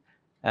এবং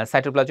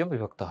সাইটোপ্লাজম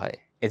বিভক্ত হয়।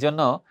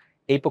 এজন্য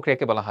এই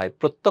প্রক্রিয়াকে বলা হয়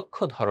প্রত্যক্ষ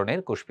ধরনের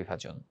কোষ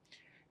বিভাজন।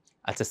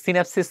 আচ্ছা,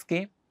 সিনাপসিস কি?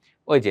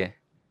 ওই যে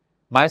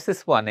মায়োসিস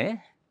 1-এ,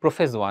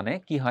 প্রোফেজ 1-এ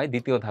কি হয়,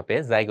 দ্বিতীয় ধাপে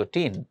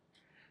জাইগোটিন,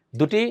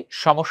 দুটি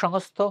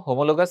সমসংস্থ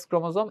হোমোলোগাস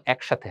ক্রোমোজোম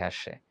একসাথে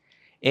আসে।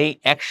 এই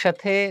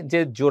একসাথে যে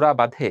জোড়া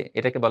বাঁধে,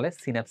 এটাকে বলে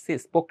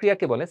সিনাপসিস,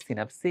 প্রক্রিয়াকে বলে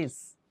সিনাপসিস।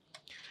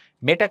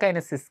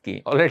 মেটাকাইনেসিস কি?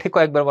 অলরেডি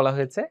কয়েকবার বলা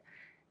হয়েছে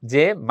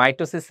যে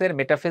মাইটোসিসের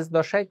মেটাফেজ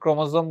দশায়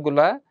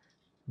ক্রোমোজোমগুলা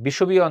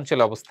বিষুবীয়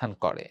অঞ্চলে অবস্থান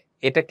করে,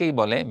 এটাকেই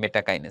বলে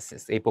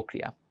মেটাকাইনেসিস, এই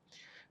প্রক্রিয়া।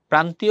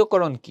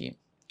 প্রান্তীয়করণ কি?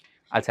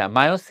 আচ্ছা,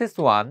 মায়োসিস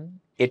 1,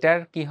 এটার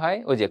কি হয়,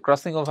 ওই যে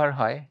ক্রসিং ওভার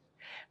হয়।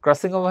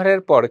 ক্রসিং ওভারের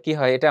পর কি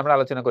হয়, এটা আমরা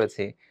আলোচনা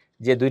করেছি,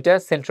 যে দুইটা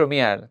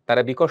সেন্ট্রোমিয়ার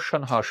তারা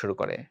বিকর্ষণ হওয়া শুরু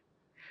করে।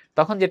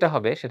 তখন যেটা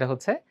হবে সেটা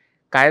হচ্ছে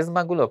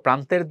কায়েজমাগুলো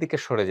প্রান্তের দিকে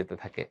সরে যেতে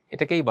থাকে,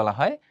 এটাকেই বলা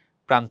হয়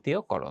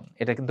প্রান্তীয়করণ।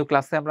 এটা কিন্তু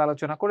ক্লাসে আমরা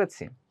আলোচনা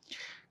করেছি।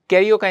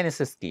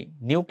 ক্যারিওকাইনেসিস কি?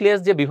 নিউক্লিয়াস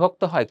যে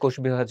বিভক্ত হয় কোষ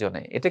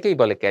বিভাজনে, এটাকেই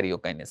বলে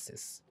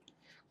ক্যারিওকাইনেসিস।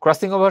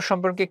 ক্রসিং ওভার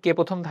সম্পর্কে কে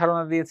প্রথম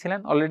ধারণা দিয়েছিলেন?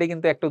 অলরেডি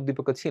কিন্তু একটা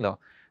উদ্দীপক ছিল,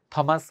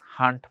 থমাস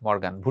হান্ট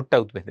মর্গান, ভুট্টা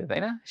উদ্ভিদে,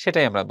 তাই না?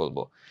 সেটাই আমরা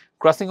বলবো।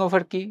 ক্রসিং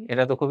ওভার কি?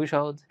 এটা তো খুবই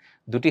সহজ,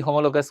 দুটি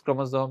হোমোলোগাস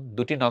ক্রোমোজোম,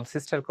 দুটি নন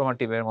সিস্টার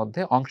ক্রোমাটিভের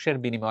মধ্যে অংশের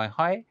বিনিময়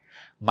হয়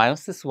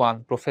মায়োসিস 1,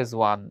 প্রোফেজ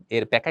 1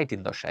 এর প্যাকাইটিন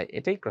দশায়,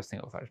 এটাই ক্রসিং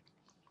ওভার।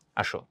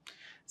 আসো,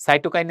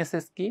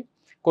 সাইটোকাইনেসিস কি?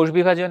 কোষ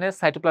বিভাজনের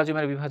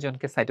সাইটোপ্লাজমের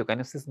বিভাজনকে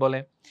সাইটোকাইনেসিস বলে।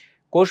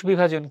 কোষ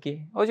বিভাজন কি?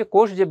 ওই যে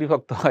কোষ যে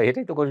বিভক্ত হয়,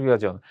 এটাই তো কোষ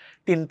বিভাজন।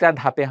 3টা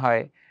ধাপে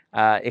হয়,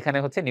 এখানে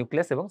হচ্ছে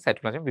নিউক্লিয়াস এবং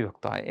সাইটোপ্লাজম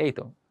বিভক্ত হয়, এই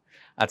তো।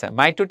 আচ্ছা,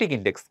 মাইটোটিক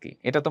ইন্ডেক্স কি?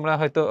 এটা তোমরা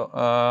হয়তো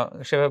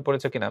সেভাবে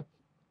পড়েছো কিনা।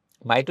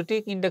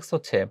 মাইটোটিক ইন্ডেক্স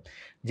হচ্ছে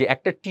যে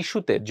একটা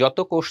টিস্যুতে যত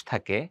কোষ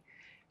থাকে,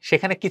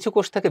 সেখানে কিছু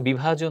কোষ থাকে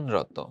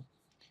বিভাজনরত,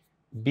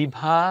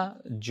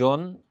 বিভাজনরত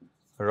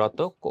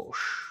কোষ,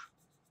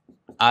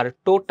 আর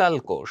টোটাল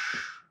কোষ,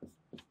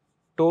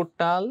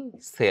 টোটাল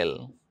সেল,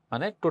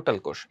 মানে টোটাল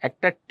কোষ।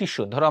 একটা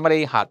টিস্যু, ধরো আমার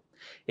এই হাত,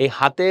 এই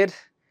হাতের,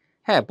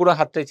 হ্যাঁ পুরো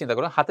হাতটাই চিন্তা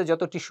করো, হাতে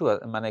যত টিস্যু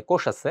মানে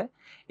কোষ আছে,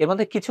 এর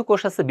মধ্যে কিছু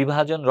কোষ আছে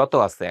বিভাজনরত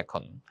আছে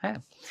এখন, হ্যাঁ।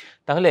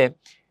 তাহলে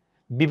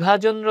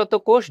বিভাজনরত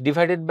কোষ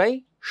ডিভাইডেড বাই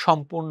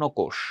সম্পূর্ণ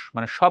কোষ,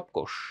 মানে সব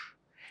কোষ,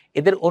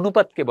 এদের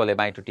অনুপাতকে বলে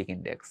মাইটোটিক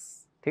ইন্ডেক্স।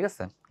 ঠিক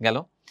আছে, গেল।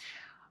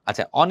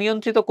 আচ্ছা,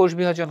 অনিয়ন্ত্রিত কোষ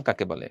বিভাজন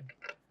কাকে বলে?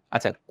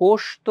 আচ্ছা,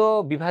 কোষ তো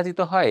বিভাজিত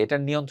হয়, এটা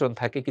নিয়ন্ত্রণ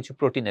থাকে কিছু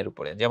প্রোটিনের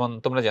উপরে। যেমন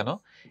তোমরা জানো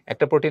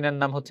একটা প্রোটিনের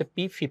নাম হচ্ছে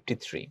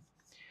P53।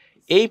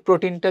 এই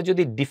প্রোটিনটা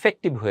যদি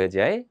ডিফেক্টিভ হয়ে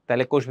যায়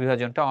তাহলে কোষ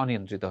বিভাজনটা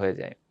অনিয়ন্ত্রিত হয়ে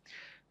যায়।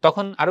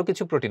 তখন আরো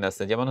কিছু প্রোটিন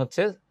আছে, যেমন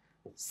হচ্ছে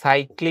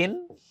সাইক্লিন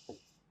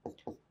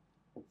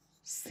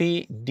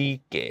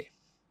সিডিকে,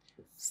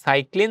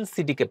 সাইক্লিন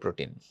সিডিকে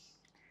প্রোটিন,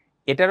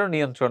 এটারও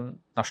নিয়ন্ত্রণ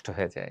নষ্ট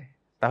হয়ে যায়।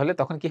 তাহলে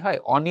তখন কি হয়?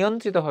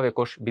 অনিয়ন্ত্রিতভাবে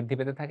কোষ বৃদ্ধি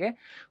পেতে থাকে,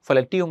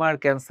 ফলে টিউমার,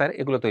 ক্যান্সার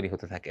এগুলো তৈরি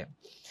হতে থাকে।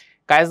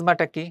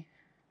 কায়াজমাটা কি?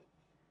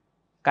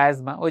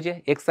 কায়াজমা ওই যে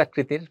এক্স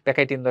আকৃতির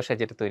প্যাকাইটিন দশায়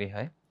যেটা তৈরি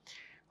হয়।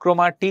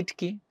 ক্রোমাটিড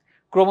কি?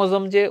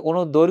 ক্রোমোজোম যে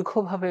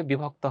অনুদৈর্ঘ্যভাবে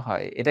বিভক্ত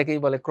হয় এটাকেই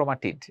বলে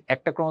ক্রোমাটিড।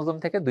 একটা ক্রোমোজোম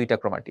থেকে দুইটা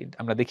ক্রোমাটিড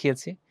আমরা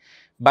দেখিয়েছি।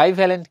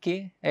 বাইভ্যালেন্ট কি?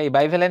 এই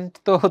বাইভ্যালেন্ট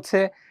তো হচ্ছে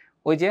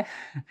ওই যে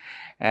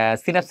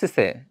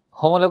সিনাপসিসে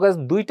হোমোলোগাস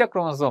দুইটা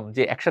ক্রোমোজোম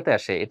যে একসাথে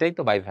আসে এটাই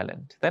তো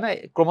বাইভ্যালেন্ট, তাই না?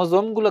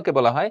 ক্রোমোজোমগুলোকে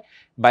বলা হয়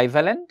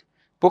বাইভ্যালেন্ট,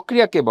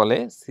 প্রক্রিয়াকে বলে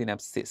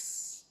সিনাপসিস।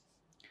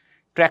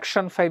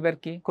 ট্র্যাকশন ফাইবার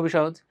কি? খুবই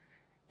সহজ।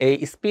 এই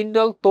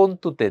স্পিন্ডল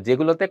তন্তুতে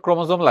যেগুলোতে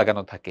ক্রোমোজোম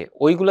লাগানো থাকে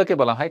ওইগুলোকে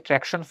বলা হয়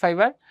ট্র্যাকশন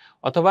ফাইবার,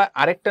 অথবা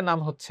আরেকটা নাম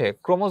হচ্ছে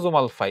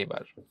chromosomal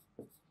fibre.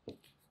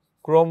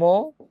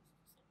 Chromosomal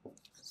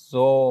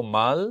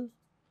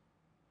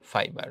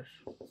fibre,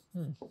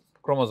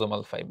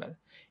 chromosomal fibre.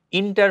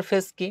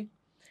 Interface কি?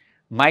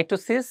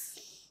 মাইটোসিস,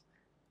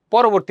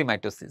 পরবর্তী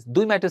মাইটোসিস,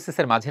 দুই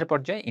মাইটোসিসের মাঝের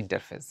পর্যায়ে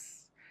ইন্টারফেস।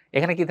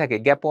 এখানে কি থাকে?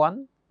 Gap 1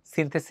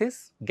 synthesis,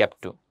 gap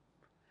 2।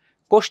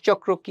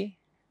 কোষচক্র কি?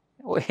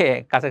 ওই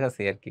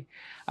কাছাকাছি আর কি।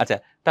 আচ্ছা,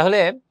 তাহলে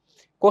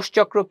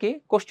কোষচক্র কি?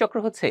 কোষচক্র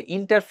হচ্ছে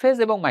ইন্টারফেজ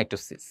এবং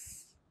মাইটোসিস,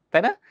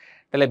 তাই না?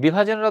 তাহলে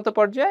বিভাজনরত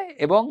পর্যায়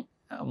এবং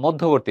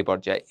মধ্যবর্তী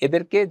পর্যায়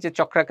এদেরকে যে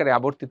চক্রাকারে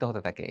আবর্তিত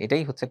হতে থাকে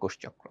এটাই হচ্ছে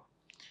কোষচক্র।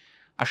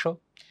 আসো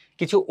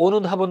কিছু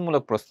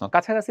অনুধাবনমূলক প্রশ্ন,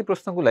 কাছাকাছি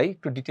প্রশ্নগুলাই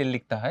একটু ডিটেল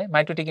লিখতে হয়।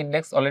 মাইটোটিক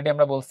ইন্ডেক্স অলরেডি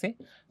আমরা বলছি,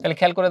 তাহলে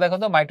খেয়াল করে দেখো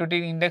তো।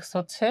 মাইটোটিক ইন্ডেক্স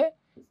হচ্ছে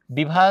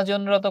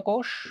বিভাজনরত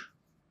কোষ,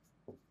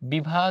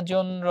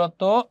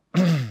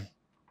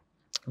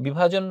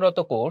 বিভাজনরত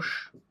কোষ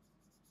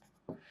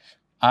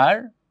আর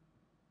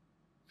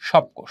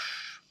সব কোষ,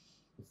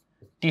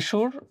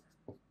 টিস্যুর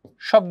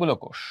সবগুলো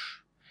কোষ,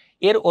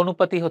 এর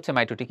অনুপাতই হচ্ছে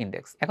মাইটোটিক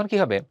ইন্ডেক্স। এখন কি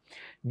হবে?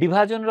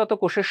 বিভাজনরত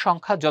কোষের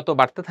সংখ্যা যত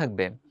বাড়তে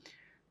থাকবে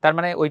তার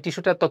মানে ওই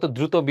টিস্যুটা তত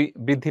দ্রুত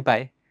বৃদ্ধি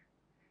পায়,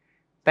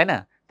 তাই না?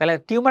 তাহলে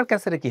টিউমার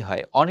ক্যান্সারে কি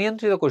হয়?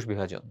 অনিয়ন্ত্রিত কোষ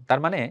বিভাজন, তার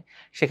মানে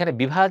সেখানে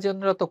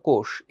বিভাজনরত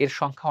কোষ এর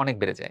সংখ্যা অনেক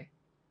বেড়ে যায়।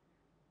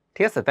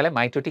 ঠিক আছে, তাহলে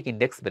মাইটোটিক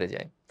ইন্ডেক্স বেড়ে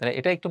যায়। তাহলে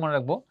এটা একটু মনে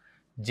রাখবো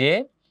যে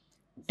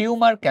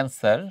টিউমার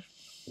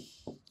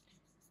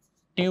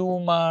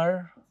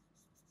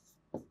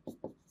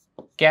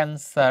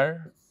ক্যান্সার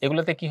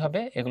এগুলোতে কি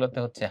হবে? এগুলোতে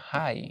হচ্ছে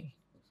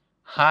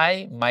হাই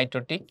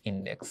মাইটোটিক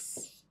ইন্ডেক্স,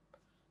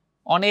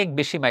 অনেক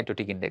বেশি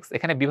মাইটোটিক ইন্ডেক্স।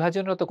 এখানে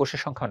বিভাজনরত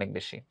কোষের সংখ্যা অনেক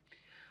বেশি।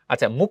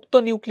 আচ্ছা, মুক্ত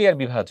নিউক্লিয়ার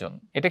বিভাজন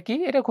এটা কি?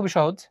 এটা খুবই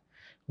সহজ।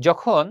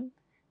 যখন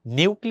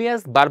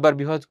নিউক্লিয়াস বারবার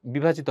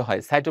বিভাজিত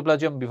হয়,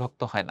 সাইটোপ্লাজম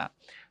বিভক্ত হয় না,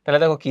 তাহলে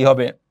দেখো কি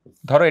হবে?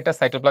 ধরো এটা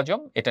সাইটোপ্লাজম,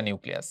 এটা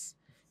নিউক্লিয়াস,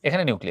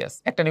 এখানে নিউক্লিয়াস,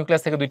 একটা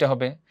নিউক্লিয়াস থেকে দুইটা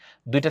হবে,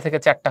 দুইটা থেকে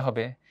চারটা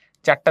হবে,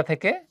 চারটা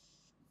থেকে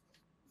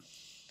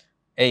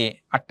এই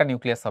 8টা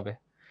নিউক্লিয়াস হবে।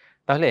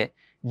 তাহলে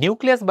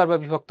নিউক্লিয়াস বারবার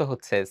বিভক্ত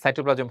হচ্ছে,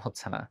 সাইটোপ্লাজম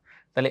হচ্ছে না,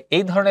 তাহলে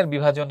এই ধরনের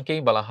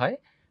বিভাজনকেই বলা হয়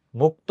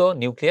মুক্ত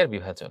নিউক্লিয়ার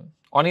বিভাজন।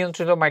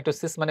 অনিয়ন্ত্রিত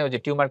মাইটোসিস মানে ওই যে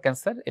টিউমার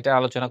ক্যান্সার, এটা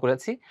আলোচনা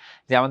করেছি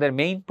যে আমাদের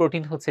মেইন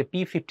প্রোটিন হচ্ছে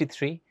P53,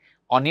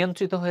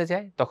 অনিয়ন্ত্রিত হয়ে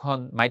যায় তখন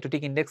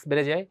মাইটোটিক ইন্ডেক্স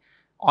বেড়ে যায়,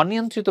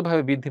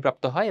 অনিয়ন্ত্রিতভাবে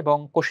বৃদ্ধিপ্রাপ্ত হয়, এবং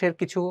কোষের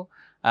কিছু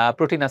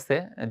প্রোটিন আছে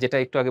যেটা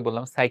একটু আগে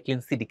বললাম সাইক্লিন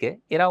সিডিকে,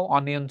 এরাও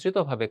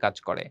অনিয়ন্ত্রিতভাবে কাজ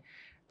করে,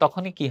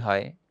 তখনই কি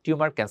হয়?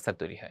 টিউমার ক্যান্সার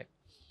তৈরি হয়।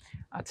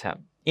 আচ্ছা,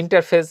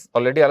 ইন্টারফেজ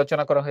অলরেডি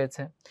আলোচনা করা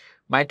হয়েছে।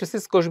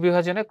 মাইটোসিস কোষ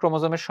বিভাজনে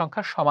ক্রোমোজোমের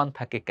সংখ্যা সমান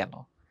থাকে কেন?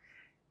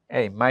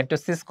 এই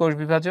মাইটোসিস কোষ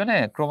বিভাজনে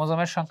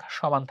ক্রোমোজোমের সংখ্যা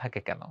সমান থাকে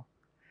কেন,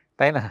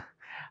 তাই না?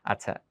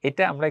 আচ্ছা,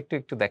 এটা আমরা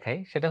একটু দেখাই।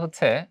 সেটা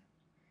হচ্ছে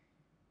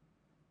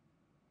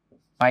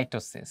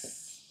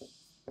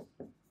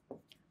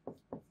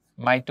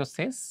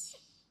মাইটোসিস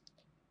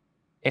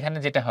এখানে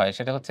যেটা হয়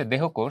সেটা হচ্ছে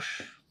দেহকোষ,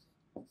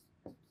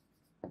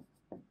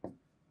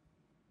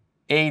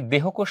 এই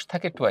দেহকোষ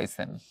থাকে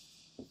টুয়াইসেন,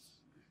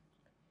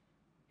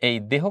 এই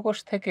দেহকোষ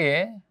থেকে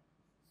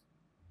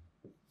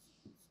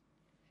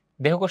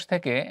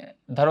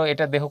ধরো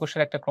এটা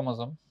দেহকোষের একটা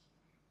ক্রোমোজোম,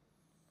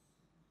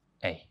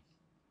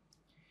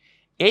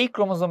 এই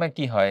ক্রোমোজোমে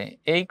কি হয়?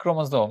 এই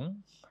ক্রোমোজোম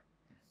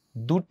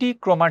দুটি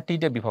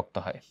ক্রোমাটিডে বিভক্ত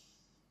হয়,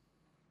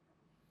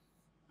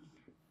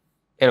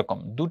 এরকম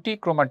দুটি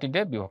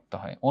ক্রোমাটিডে বিভক্ত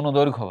হয়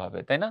অনুদৈর্ঘ্যভাবে,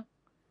 তাই না?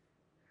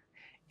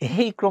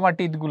 এই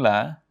ক্রোমাটিডগুলা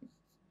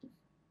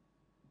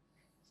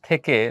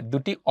থেকে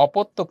দুটি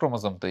অপত্য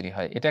ক্রোমোজোম তৈরি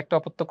হয়, এটা একটা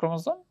অপত্য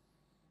ক্রোমোজোম,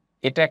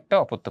 এটা একটা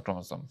অপত্য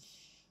ক্রোমোজোম,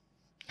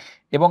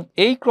 এবং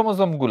এই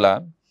ক্রোমোজোমগুলা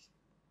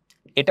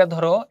এটা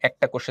ধরো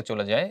একটা কোষে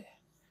চলে যায়,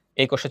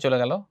 এই কোষে চলে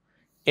গেল,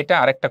 এটা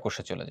আরেকটা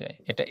কোষে চলে যায়,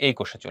 এটা এই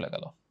কোষে চলে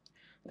গেল।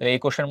 তাহলে এই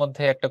কোষের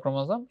মধ্যে একটা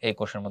ক্রোমোজোম, এই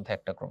কোষের মধ্যে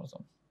একটা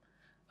ক্রোমোজোম,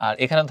 আর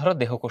এখানে ধরো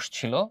দেহকোষ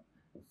ছিল,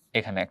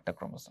 এখানে একটা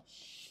ক্রোমোজোম।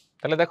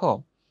 তাহলে দেখো,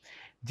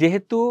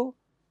 যেহেতু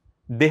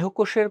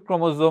দেহকোষের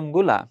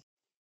ক্রোমোজোমগুলা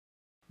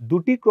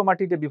দুটি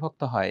ক্রোমাটিডে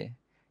বিভক্ত হয়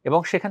এবং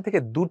সেখান থেকে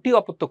দুটি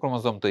অপত্য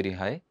ক্রোমোজোম তৈরি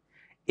হয়,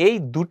 এই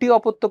দুটি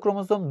অপত্য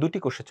ক্রোমোজোম দুটি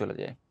কোষে চলে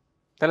যায়।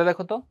 তাহলে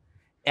দেখো তো,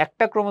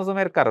 একটা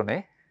ক্রোমোজোমের কারণে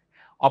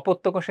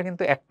অপত্য কোষে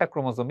কিন্তু একটা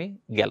ক্রোমোজোমই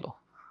গেল।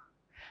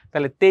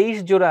 তাহলে 23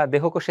 জোড়া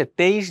দেহকোষে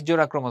 23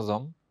 জোড়া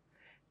ক্রোমোজোম,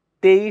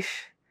 23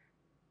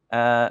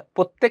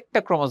 প্রত্যেকটা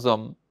ক্রোমোজোম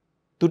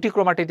দুটি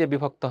ক্রোমাটিডে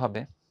বিভক্ত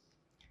হবে।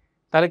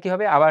 তাহলে কি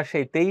হবে, আবার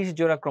সেই 23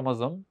 জোড়া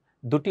ক্রোমোজোম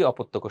দুটি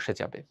অপত্য কোষে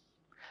যাবে।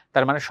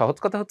 তার মানে সহজ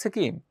কথা হচ্ছে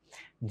কি,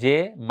 যে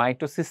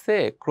মাইটোসিসে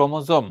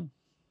ক্রোমোজোম,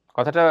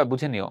 কথাটা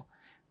বুঝে নিও,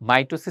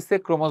 মাইটোসিসে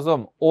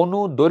ক্রোমোজোম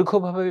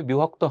অনুদৈর্ঘ্যভাবে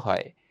বিভক্ত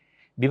হয়,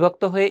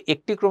 বিভক্ত হয়ে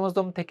একটি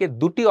ক্রোমোজোম থেকে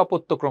দুটি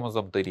অপত্য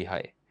ক্রোমোজোম তৈরি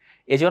হয়।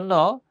 এজন্য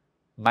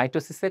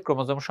মাইটোসিসে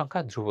ক্রোমোজোম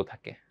সংখ্যা ধ্রুব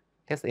থাকে।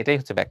 ঠিক আছে, এটাই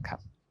হচ্ছে ব্যাখ্যা।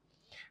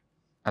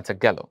 আচ্ছা,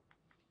 গেল।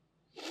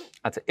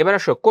 আচ্ছা, এবার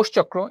আসো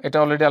কোষচক্র। এটা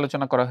অলরেডি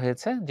আলোচনা করা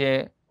হয়েছে যে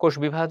কোষ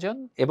বিভাজন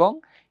এবং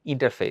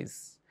ইন্টারফেজ।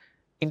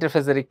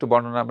 ইন্টারফেজের একটু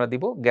বর্ণনা আমরা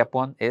দিব, গ্যাপ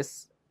 1s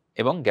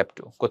এবং গ্যাপ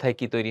 2 কোথায়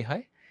কি তৈরি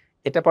হয়।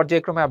 এটা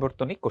পর্যায়ক্রমে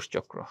আবর্তনিক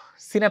কোষচক্র।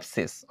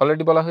 সিনাপসিস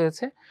অলরেডি বলা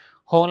হয়েছে,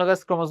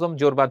 হোমোলোগাস ক্রোমোজোম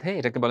জোড় বাঁধে,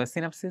 এটাকে বলে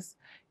সিনাপসিস।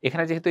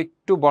 এখানে যেহেতু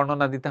একটু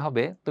বর্ণনা দিতে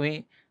হবে, তুমি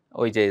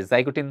ওই যে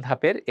জাইগোটিন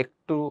ধাপের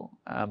একটু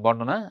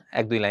বর্ণনা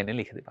 1-2 লাইনে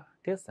লিখে দিবা।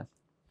 ঠিক আছে,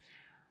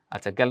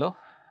 আচ্ছা গেল।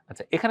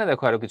 আচ্ছা, এখানে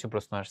দেখো আরো কিছু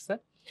প্রশ্ন আসছে।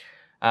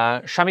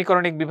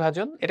 সামীকরণিক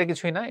বিভাজন এটা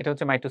কিছুই না, এটা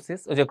হচ্ছে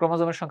মাইটোসিস। ওই যে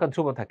ক্রোমোজোমের সংখ্যা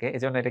ধ্রুব থাকে,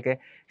 এজন্য এটাকে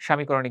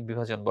সামীকরণিক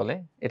বিভাজন বলে।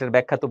 এটার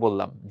ব্যাখ্যা তো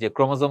বললাম যে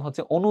ক্রোমোজোম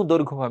হচ্ছে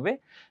অনুদৈর্ঘ্যভাবে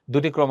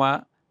দুটি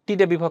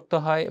ক্রোমাটিডে বিভক্ত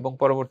হয় এবং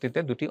পরবর্তীতে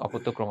দুটি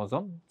অপত্য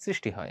ক্রোমোজোম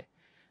সৃষ্টি হয়।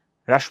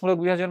 হ্রাসমূলক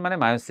বিভাজন মানে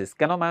মায়োসিস।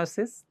 কেন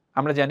মায়োসিস?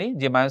 আমরা জানি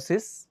যে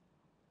মায়োসিস,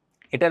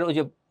 এটার ওই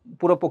যে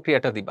পুরো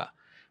প্রক্রিয়াটা দিবা।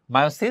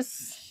 মায়োসিস,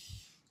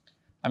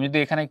 আমি যদি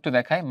এখানে একটু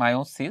দেখাই,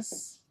 মায়োসিস,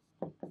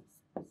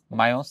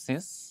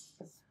 মায়োসিস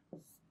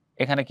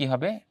এখানে কি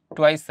হবে,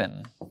 টুয়াইস এন।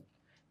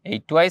 এই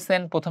টুয়াইস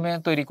এন প্রথমে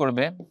তৈরি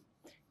করবে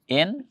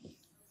এন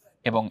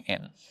এবং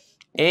এন।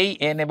 এই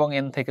এন এবং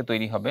এন থেকে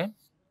তৈরি হবে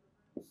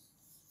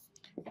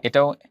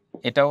এটাও,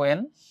 এটাও এন,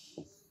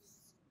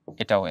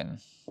 এটাও এন।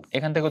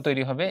 এখান থেকেও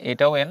তৈরি হবে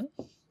এটাও এন,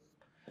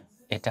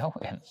 এটাও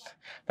এন।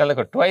 তাহলে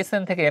দেখো, টুয়াইস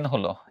এন থেকে এন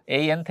হলো,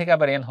 এই এন থেকে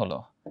আবার এন হলো,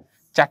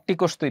 4টি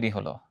কোষ তৈরি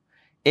হলো।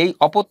 এই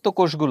অপত্য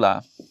কোষগুলা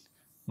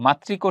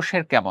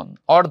মাতৃকোষের কেমন,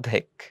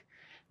 অর্ধেক।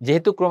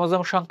 যেহেতু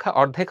ক্রোমোজোম সংখ্যা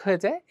অর্ধেক হয়ে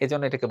যায়,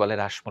 এজন্য এটাকে বলে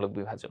হ্রাসমূলক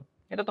বিভাজন।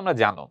 এটা তোমরা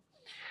জানো।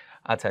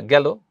 আচ্ছা,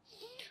 গেল।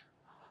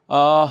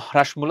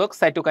 হ্রাসমূলক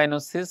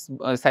সাইটোকাইনোসিস,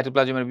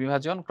 সাইটোপ্লাজমের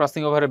বিভাজন।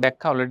 ক্রসিং ওভারের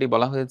ব্যাখ্যা অলরেডি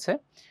বলা হয়েছে।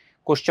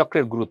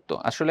 কোষচক্রের গুরুত্ব,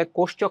 আসলে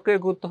কোষচক্রের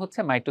গুরুত্ব হচ্ছে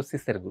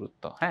মাইটোসিসের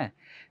গুরুত্ব। হ্যাঁ,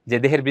 যে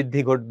দেহের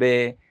বৃদ্ধি ঘটবে,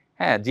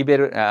 হ্যাঁ,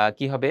 জীবের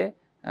কি হবে,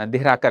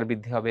 দেহের আকার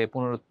বৃদ্ধি হবে,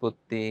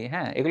 পুনরুৎপত্তি,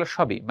 হ্যাঁ, এগুলো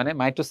সবই মানে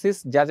মাইটোসিস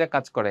যা যা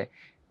কাজ করে,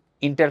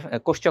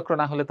 কোষচক্র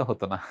না হলে তো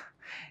হতো না।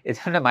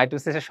 এজন্য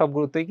মাইটোসিসের সব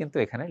গুরুত্বই কিন্তু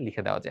এখানে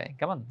লিখে দেওয়া যায়।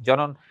 কেমন,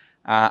 জনন,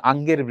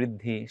 আঙ্গের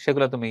বৃদ্ধি,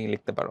 সেগুলো তুমি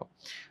লিখতে পারো।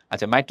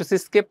 আচ্ছা,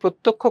 মাইটোসিসকে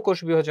প্রত্যক্ষ কোষ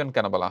বিভাজন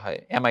কেন বলা হয়,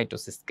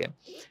 অ্যামাইটোসিসকে?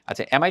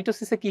 আচ্ছা,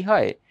 অ্যামাইটোসিসে কি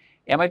হয়,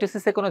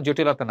 অ্যামাইটোসিসে কোনো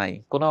জটিলতা নাই,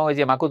 কোনো ওই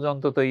যে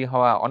মাকুযন্ত্র তৈরি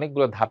হওয়া,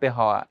 অনেকগুলো ধাপে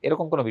হওয়া,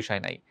 এরকম কোনো বিষয়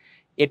নাই।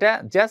 এটা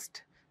জাস্ট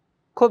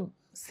খুব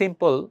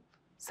সিম্পল,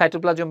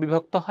 সাইটোপ্লাজম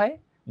বিভক্ত হয়,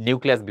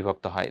 নিউক্লিয়াস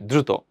বিভক্ত হয়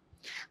দ্রুত।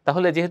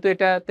 তাহলে যেহেতু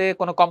এটাতে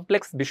কোনো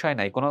কমপ্লেক্স বিষয়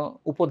নাই, কোনো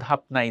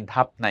উপধাপ নাই,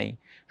 ধাপ নাই,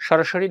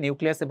 সরাসরি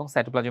নিউক্লিয়াস এবং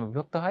সাইটোপ্লাজম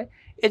বিভক্ত হয়,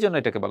 এজন্য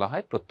এটাকে বলা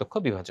হয় প্রত্যক্ষ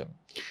বিভাজন।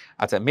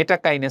 আচ্ছা,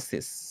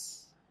 মেটাকাইনেসিস,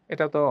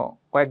 এটা তো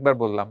কয়েকবার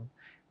বললাম,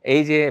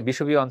 এই যে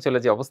বিষুবীয় অঞ্চলে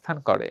যে অবস্থান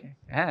করে,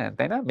 হ্যাঁ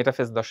তাই না,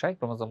 মেটাফেজ দশায়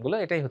ক্রোমোজোমগুলো,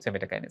 এটাই হচ্ছে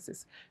মেটাকাইনেসিস।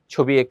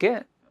 ছবি এঁকে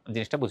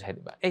জিনিসটা বুঝাই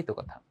দিবা, এই তো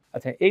কথা।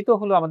 আচ্ছা, এই তো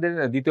হলো আমাদের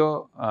দ্বিতীয়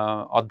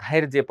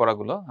অধ্যায়ের যে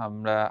পড়াগুলো।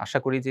 আমরা আশা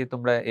করি যে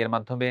তোমরা এর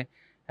মাধ্যমে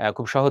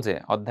খুব সহজে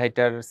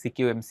অধ্যায়টার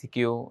সিকিউ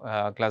এমসিকিউ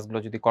ক্লাসগুলো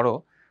যদি করো,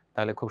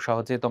 তাহলে খুব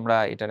সহজে তোমরা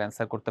এটার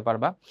অ্যান্সার করতে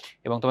পারবা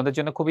এবং তোমাদের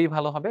জন্য খুবই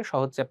ভালো হবে,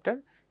 সহজ চ্যাপ্টার,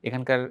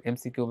 এখানকার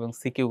এমসিকিউ এবং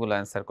সিকিউগুলো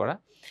অ্যান্সার করা।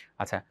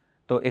 আচ্ছা,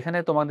 তো এখানে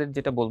তোমাদের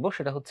যেটা বলবো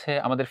সেটা হচ্ছে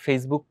আমাদের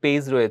ফেসবুক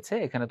পেজ রয়েছে,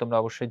 এখানে তোমরা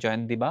অবশ্যই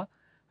জয়েন দিবা।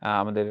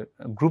 আমাদের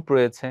গ্রুপ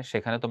রয়েছে,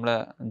 সেখানে তোমরা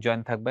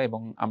জয়েন থাকবা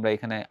এবং আমরা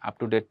এখানে আপ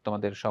টু ডেট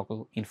তোমাদের সকল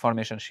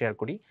ইনফরমেশন শেয়ার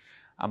করি।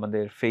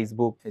 আমাদের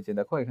ফেসবুক, এই যে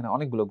দেখো এখানে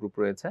অনেকগুলো গ্রুপ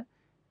রয়েছে,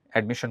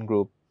 অ্যাডমিশন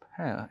গ্রুপ,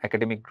 হ্যাঁ,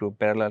 academic group,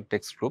 parallel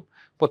text group,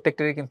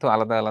 প্রত্যেকটারই কিন্তু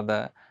আলাদা আলাদা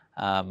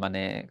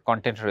মানে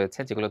কন্টেন্ট রয়েছে,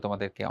 যেগুলো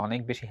তোমাদেরকে অনেক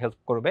বেশি হেল্প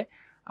করবে।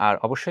 আর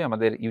অবশ্যই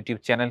আমাদের ইউটিউব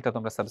চ্যানেলটা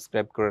তোমরা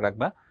সাবস্ক্রাইব করে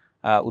রাখবা,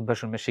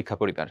 উদ্ভাস-উন্মেষ শিক্ষা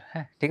পরিবার।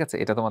 হ্যাঁ, ঠিক আছে,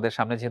 এটা তোমাদের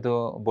সামনে যেহেতু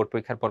বোর্ড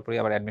পরীক্ষার পরপরই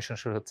আবার অ্যাডমিশন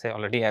শুরু হচ্ছে,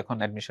 অলরেডি এখন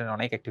অ্যাডমিশনের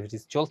অনেক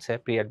অ্যাক্টিভিটিস চলছে,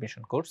 প্রি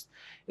অ্যাডমিশন কোর্স,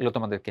 এগুলো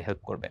তোমাদেরকে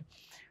হেল্প করবে।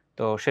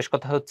 তো শেষ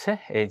কথা হচ্ছে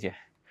এই যে,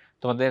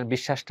 তোমাদের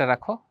বিশ্বাসটা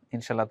রাখো,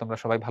 ইনশাল্লাহ তোমরা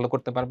সবাই ভালো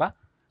করতে পারবা।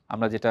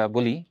 আমরা যেটা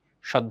বলি,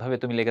 সৎভাবে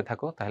তুমি লেগে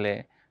থাকো, তাহলে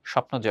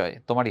স্বপ্ন জয়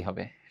তোমারই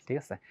হবে। ঠিক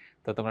আছে,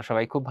 তো তোমরা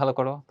সবাই খুব ভালো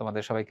করো।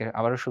 তোমাদের সবাইকে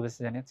আবারও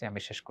শুভেচ্ছা জানিয়েছি, আমি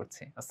শেষ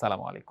করছি।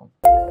 আসসালামু আলাইকুম।